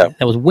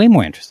 That was way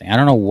more interesting. I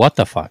don't know what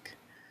the fuck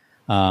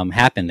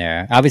happened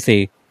there.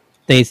 Obviously,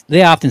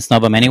 they often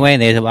snub them anyway.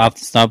 They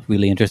often snub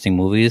really interesting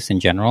movies in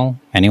general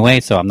anyway.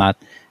 So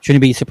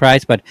shouldn't be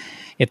surprised. But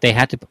if they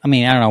had to, I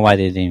don't know why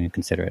they didn't even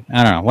consider it.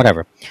 I don't know.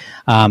 Whatever.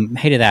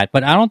 Hated that.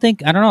 But I don't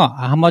know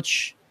how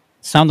much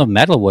Sound of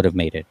Metal would have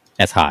made it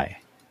as high.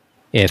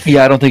 I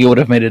don't think it would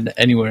have made it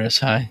anywhere as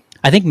high.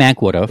 I think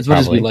Mank would have. As much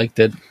as we liked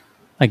it.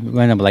 Like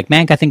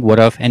Mank, I think would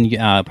have. And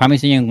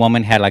Promising Young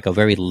Woman had like a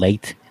very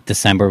late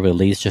December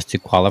release just to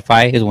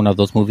qualify as one of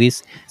those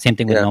movies. Same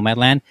thing with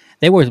Nomadland.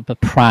 They were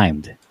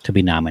primed to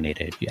be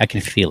nominated. I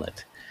can feel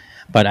it.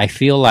 But I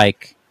feel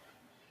like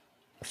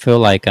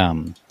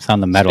Sound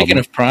of Metal. Speaking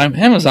of Prime,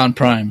 Amazon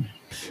Prime.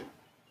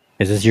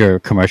 Is this your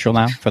commercial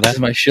now for that? This is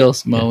my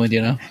shills moment,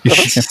 Yeah.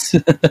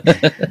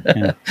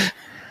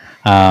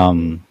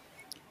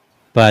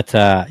 But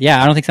I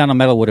don't think Sound of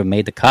Metal would have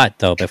made the cut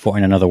though before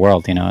In Another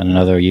World, in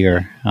another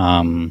year. But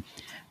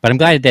I'm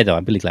glad it did though.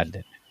 I'm really glad it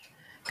did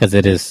because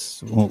it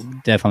is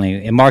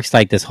definitely it marks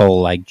like this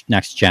whole like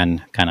next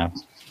gen kind of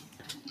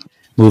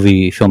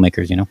movie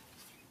filmmakers.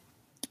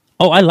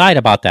 Oh, I lied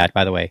about that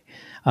by the way.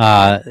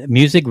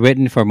 Music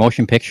written for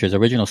motion pictures,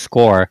 original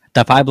score.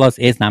 The Five Bloods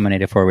is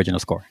nominated for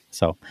original score,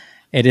 so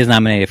it is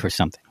nominated for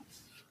something.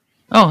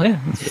 Oh yeah,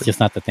 it's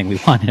just not the thing we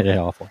wanted it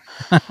all for.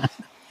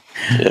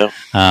 Yeah.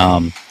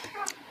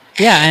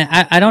 Yeah,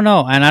 and I don't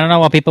know, and I don't know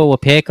what people will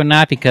pick or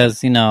not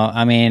because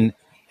I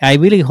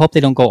really hope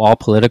they don't go all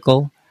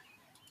political,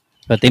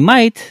 but they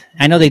might.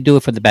 I know they do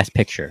it for the best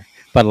picture,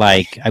 but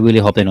I really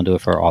hope they don't do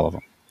it for all of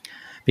them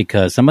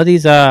because some of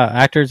these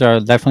actors are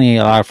definitely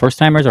a lot of first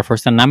timers or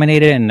first time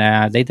nominated,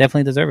 and they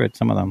definitely deserve it.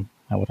 Some of them,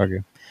 I would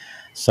argue.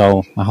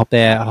 So I hope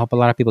a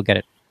lot of people get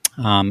it,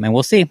 and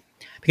we'll see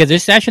because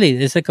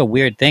it's like a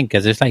weird thing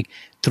because there's like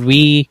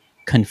 3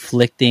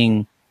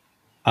 conflicting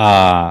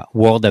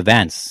world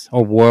events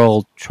or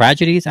world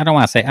tragedies. I don't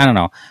want to say, I don't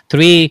know,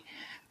 3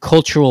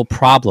 cultural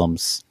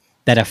problems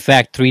that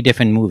affect 3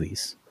 different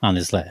movies on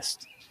this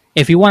list.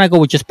 If you want to go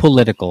with just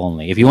political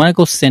only, if you want to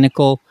go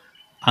cynical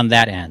on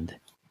that end,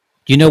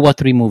 do you know what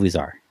 3 movies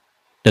are?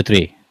 The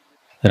 3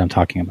 that I'm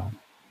talking about.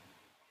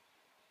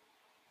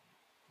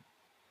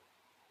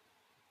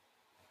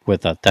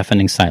 With a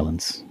deafening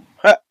silence.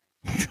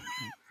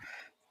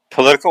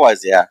 Political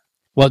wise, yeah.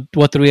 What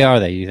 3 are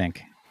they, you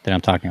think, that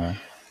I'm talking about?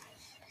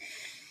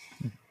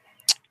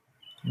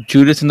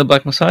 Judas and the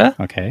Black Messiah.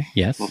 Okay.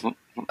 Yes.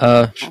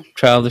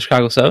 Trial of the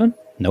Chicago 7.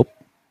 Nope.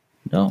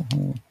 No.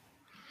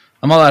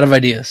 I'm all out of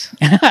ideas.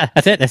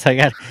 That's it. That's all I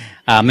got.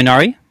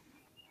 Minari.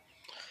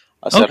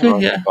 Okay.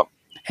 Yeah.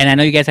 And I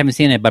know you guys haven't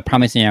seen it, but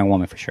Promising Young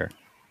Woman for sure.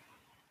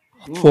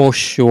 For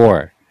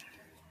sure.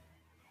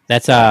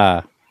 That's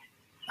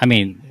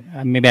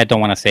maybe I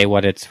don't want to say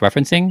what it's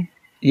referencing.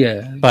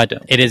 Yeah. But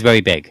it is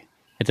very big.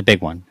 It's a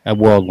big one, a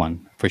world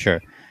one for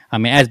sure.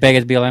 As big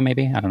as BLM,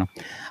 maybe, I don't know.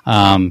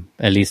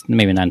 At least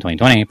maybe not in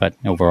 2020, but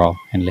overall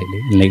in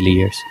lately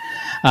years.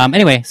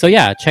 Anyway, so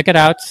yeah, check it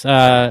out.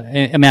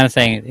 I'm not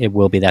saying it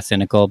will be that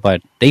cynical, but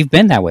they've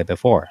been that way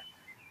before.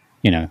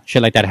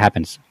 Shit like that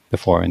happens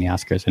before in the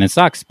Oscars, and it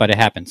sucks, but it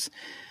happens.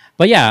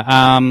 But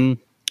yeah,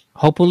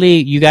 hopefully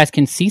you guys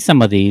can see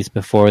some of these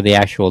before the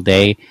actual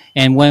day,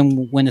 and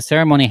when the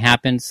ceremony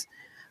happens,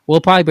 we'll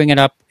probably bring it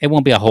up. It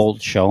won't be a whole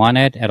show on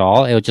it at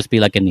all. It'll just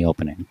be like in the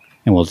opening,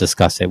 and we'll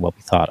discuss it, what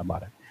we thought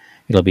about it.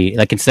 It'll be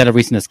like instead of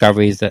recent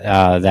discoveries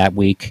that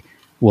week,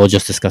 we'll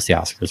just discuss the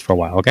Oscars for a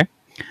while, okay?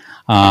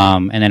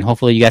 And then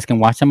hopefully you guys can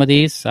watch some of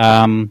these.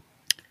 And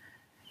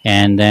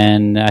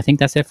then I think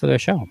that's it for the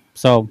show.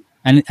 So,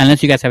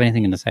 unless you guys have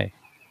anything to say.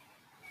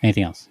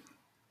 Anything else?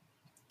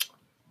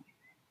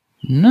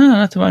 No,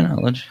 not to my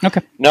knowledge.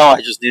 Okay. No,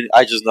 I just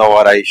know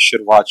what I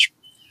should watch,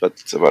 but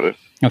that's about it.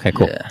 Okay,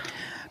 cool. Yeah.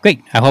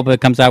 Great. I hope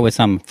it comes out with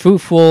some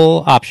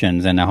fruitful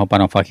options, and I hope I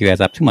don't fuck you guys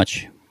up too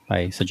much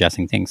by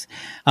suggesting things.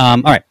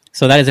 All right.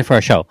 So that is it for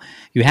our show.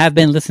 You have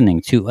been listening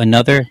to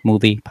another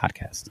movie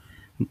podcast.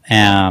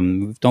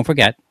 Don't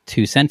forget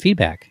to send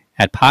feedback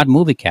at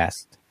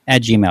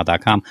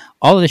podmoviecast@gmail.com.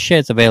 All of the shit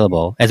is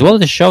available, as well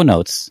as the show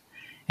notes,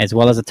 as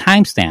well as the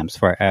timestamps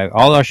for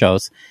all our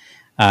shows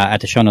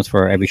at the show notes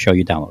for every show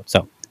you download.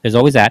 So there's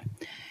always that,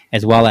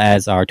 as well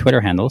as our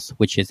Twitter handles,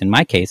 which is, in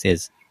my case,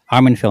 is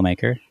Armen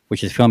Filmmaker,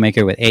 which is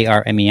Filmmaker with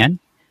ARMEN.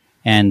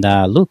 And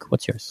Luke,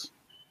 what's yours?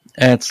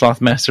 At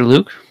Slothmaster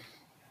Luke.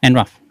 And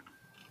Raf.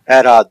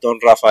 At Don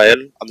Rafael,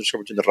 _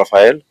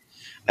 Rafael,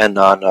 and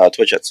on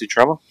Twitch at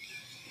Sutrama.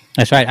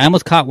 That's right. I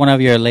almost caught one of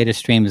your latest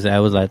streams. I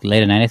was like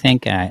late at night, I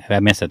think. I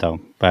missed it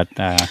though, but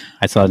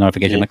I saw the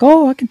notification. Like,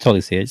 oh, I can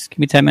totally see it. Just give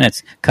me 10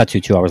 minutes. Cut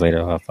to 2 hours later.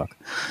 Oh fuck.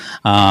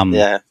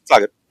 Yeah, it's all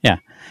good. Yeah.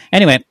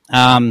 Anyway,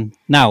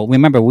 now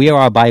remember we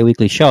are a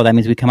bi-weekly show. That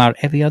means we come out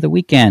every other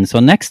weekend.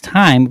 So next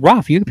time,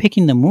 Raf, you're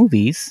picking the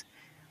movies.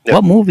 Yep.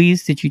 What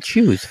movies did you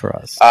choose for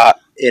us?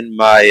 In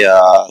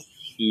my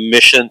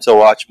mission to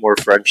watch more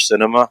French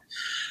cinema,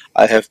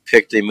 I have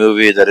picked a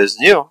movie that is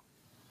new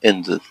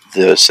in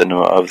the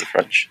cinema of the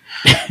French.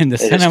 In the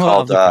cinema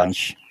of the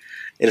French.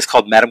 It is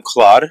called Madame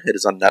Claude. It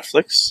is on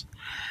Netflix.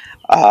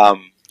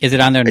 Is it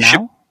on there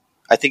now?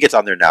 I think it's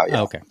on there now. Yeah.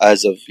 Oh, okay.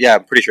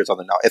 I'm pretty sure it's on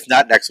there now. If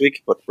not next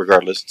week, but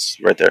regardless, it's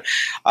right there.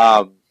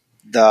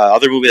 The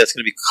other movie that's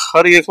going to be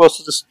cutting it close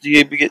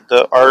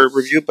to our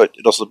review, but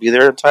it'll also be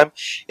there in time,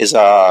 is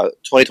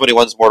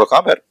 2021's Mortal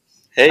Kombat.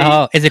 Hey,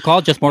 is it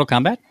called just Mortal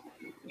Kombat?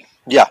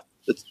 Yeah,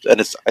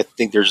 I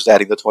think they're just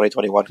adding the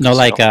 2021. No,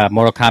 like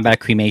Mortal Kombat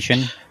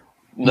Cremation.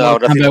 No,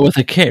 Mortal Kombat with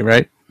a K,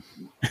 right?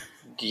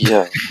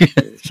 Yeah.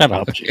 Shut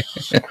up.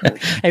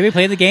 Have you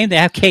played the game? They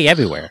have K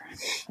everywhere.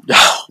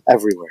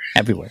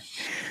 Everywhere.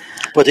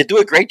 But they do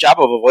a great job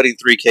of avoiding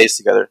 3 Ks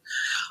together.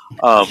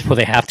 Well,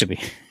 they have to be.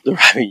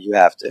 I mean, you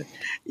have to.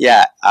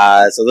 Yeah.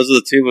 So those are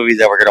the 2 movies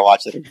that we're going to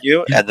watch the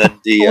review, and then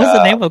the. What was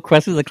the name of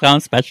Quest of the Clown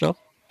special?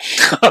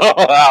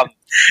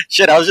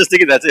 Shit, I was just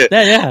thinking that too.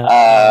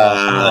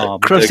 Yeah.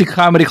 Krusty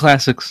Comedy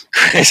Classics.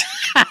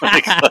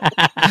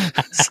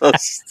 So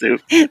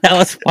stupid. That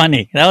was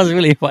funny. That was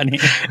really funny.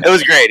 It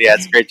was great. Yeah,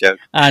 it's a great joke.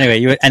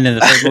 Anyway, and then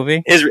the third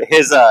movie,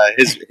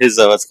 his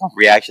what's called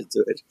reaction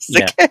to it.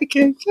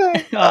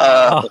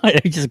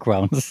 He just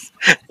groans.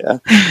 Yeah.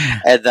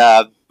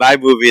 And my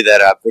movie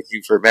that I'm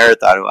picking for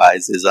marathon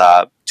wise is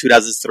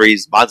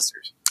 2003's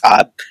Monsters.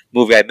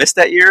 Movie I missed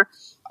that year.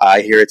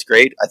 I hear it's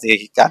great. I think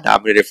he got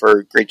nominated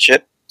for great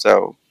shit.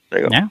 So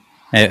there you go.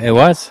 Yeah, it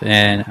was,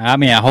 and I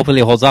mean,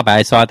 hopefully it holds up.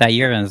 I saw it that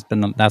year, and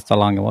that's how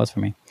long it was for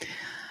me.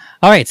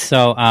 All right,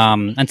 so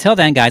until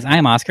then, guys, I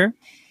am Oscar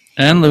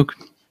and Luke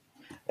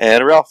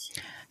and Ralph.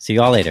 See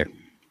you all later.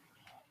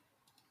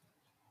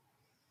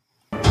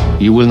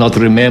 You will not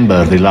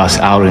remember the last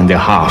hour and a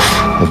half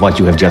of what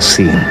you have just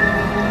seen.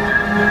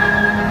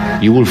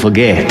 You will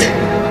forget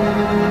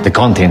the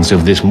contents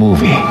of this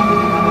movie.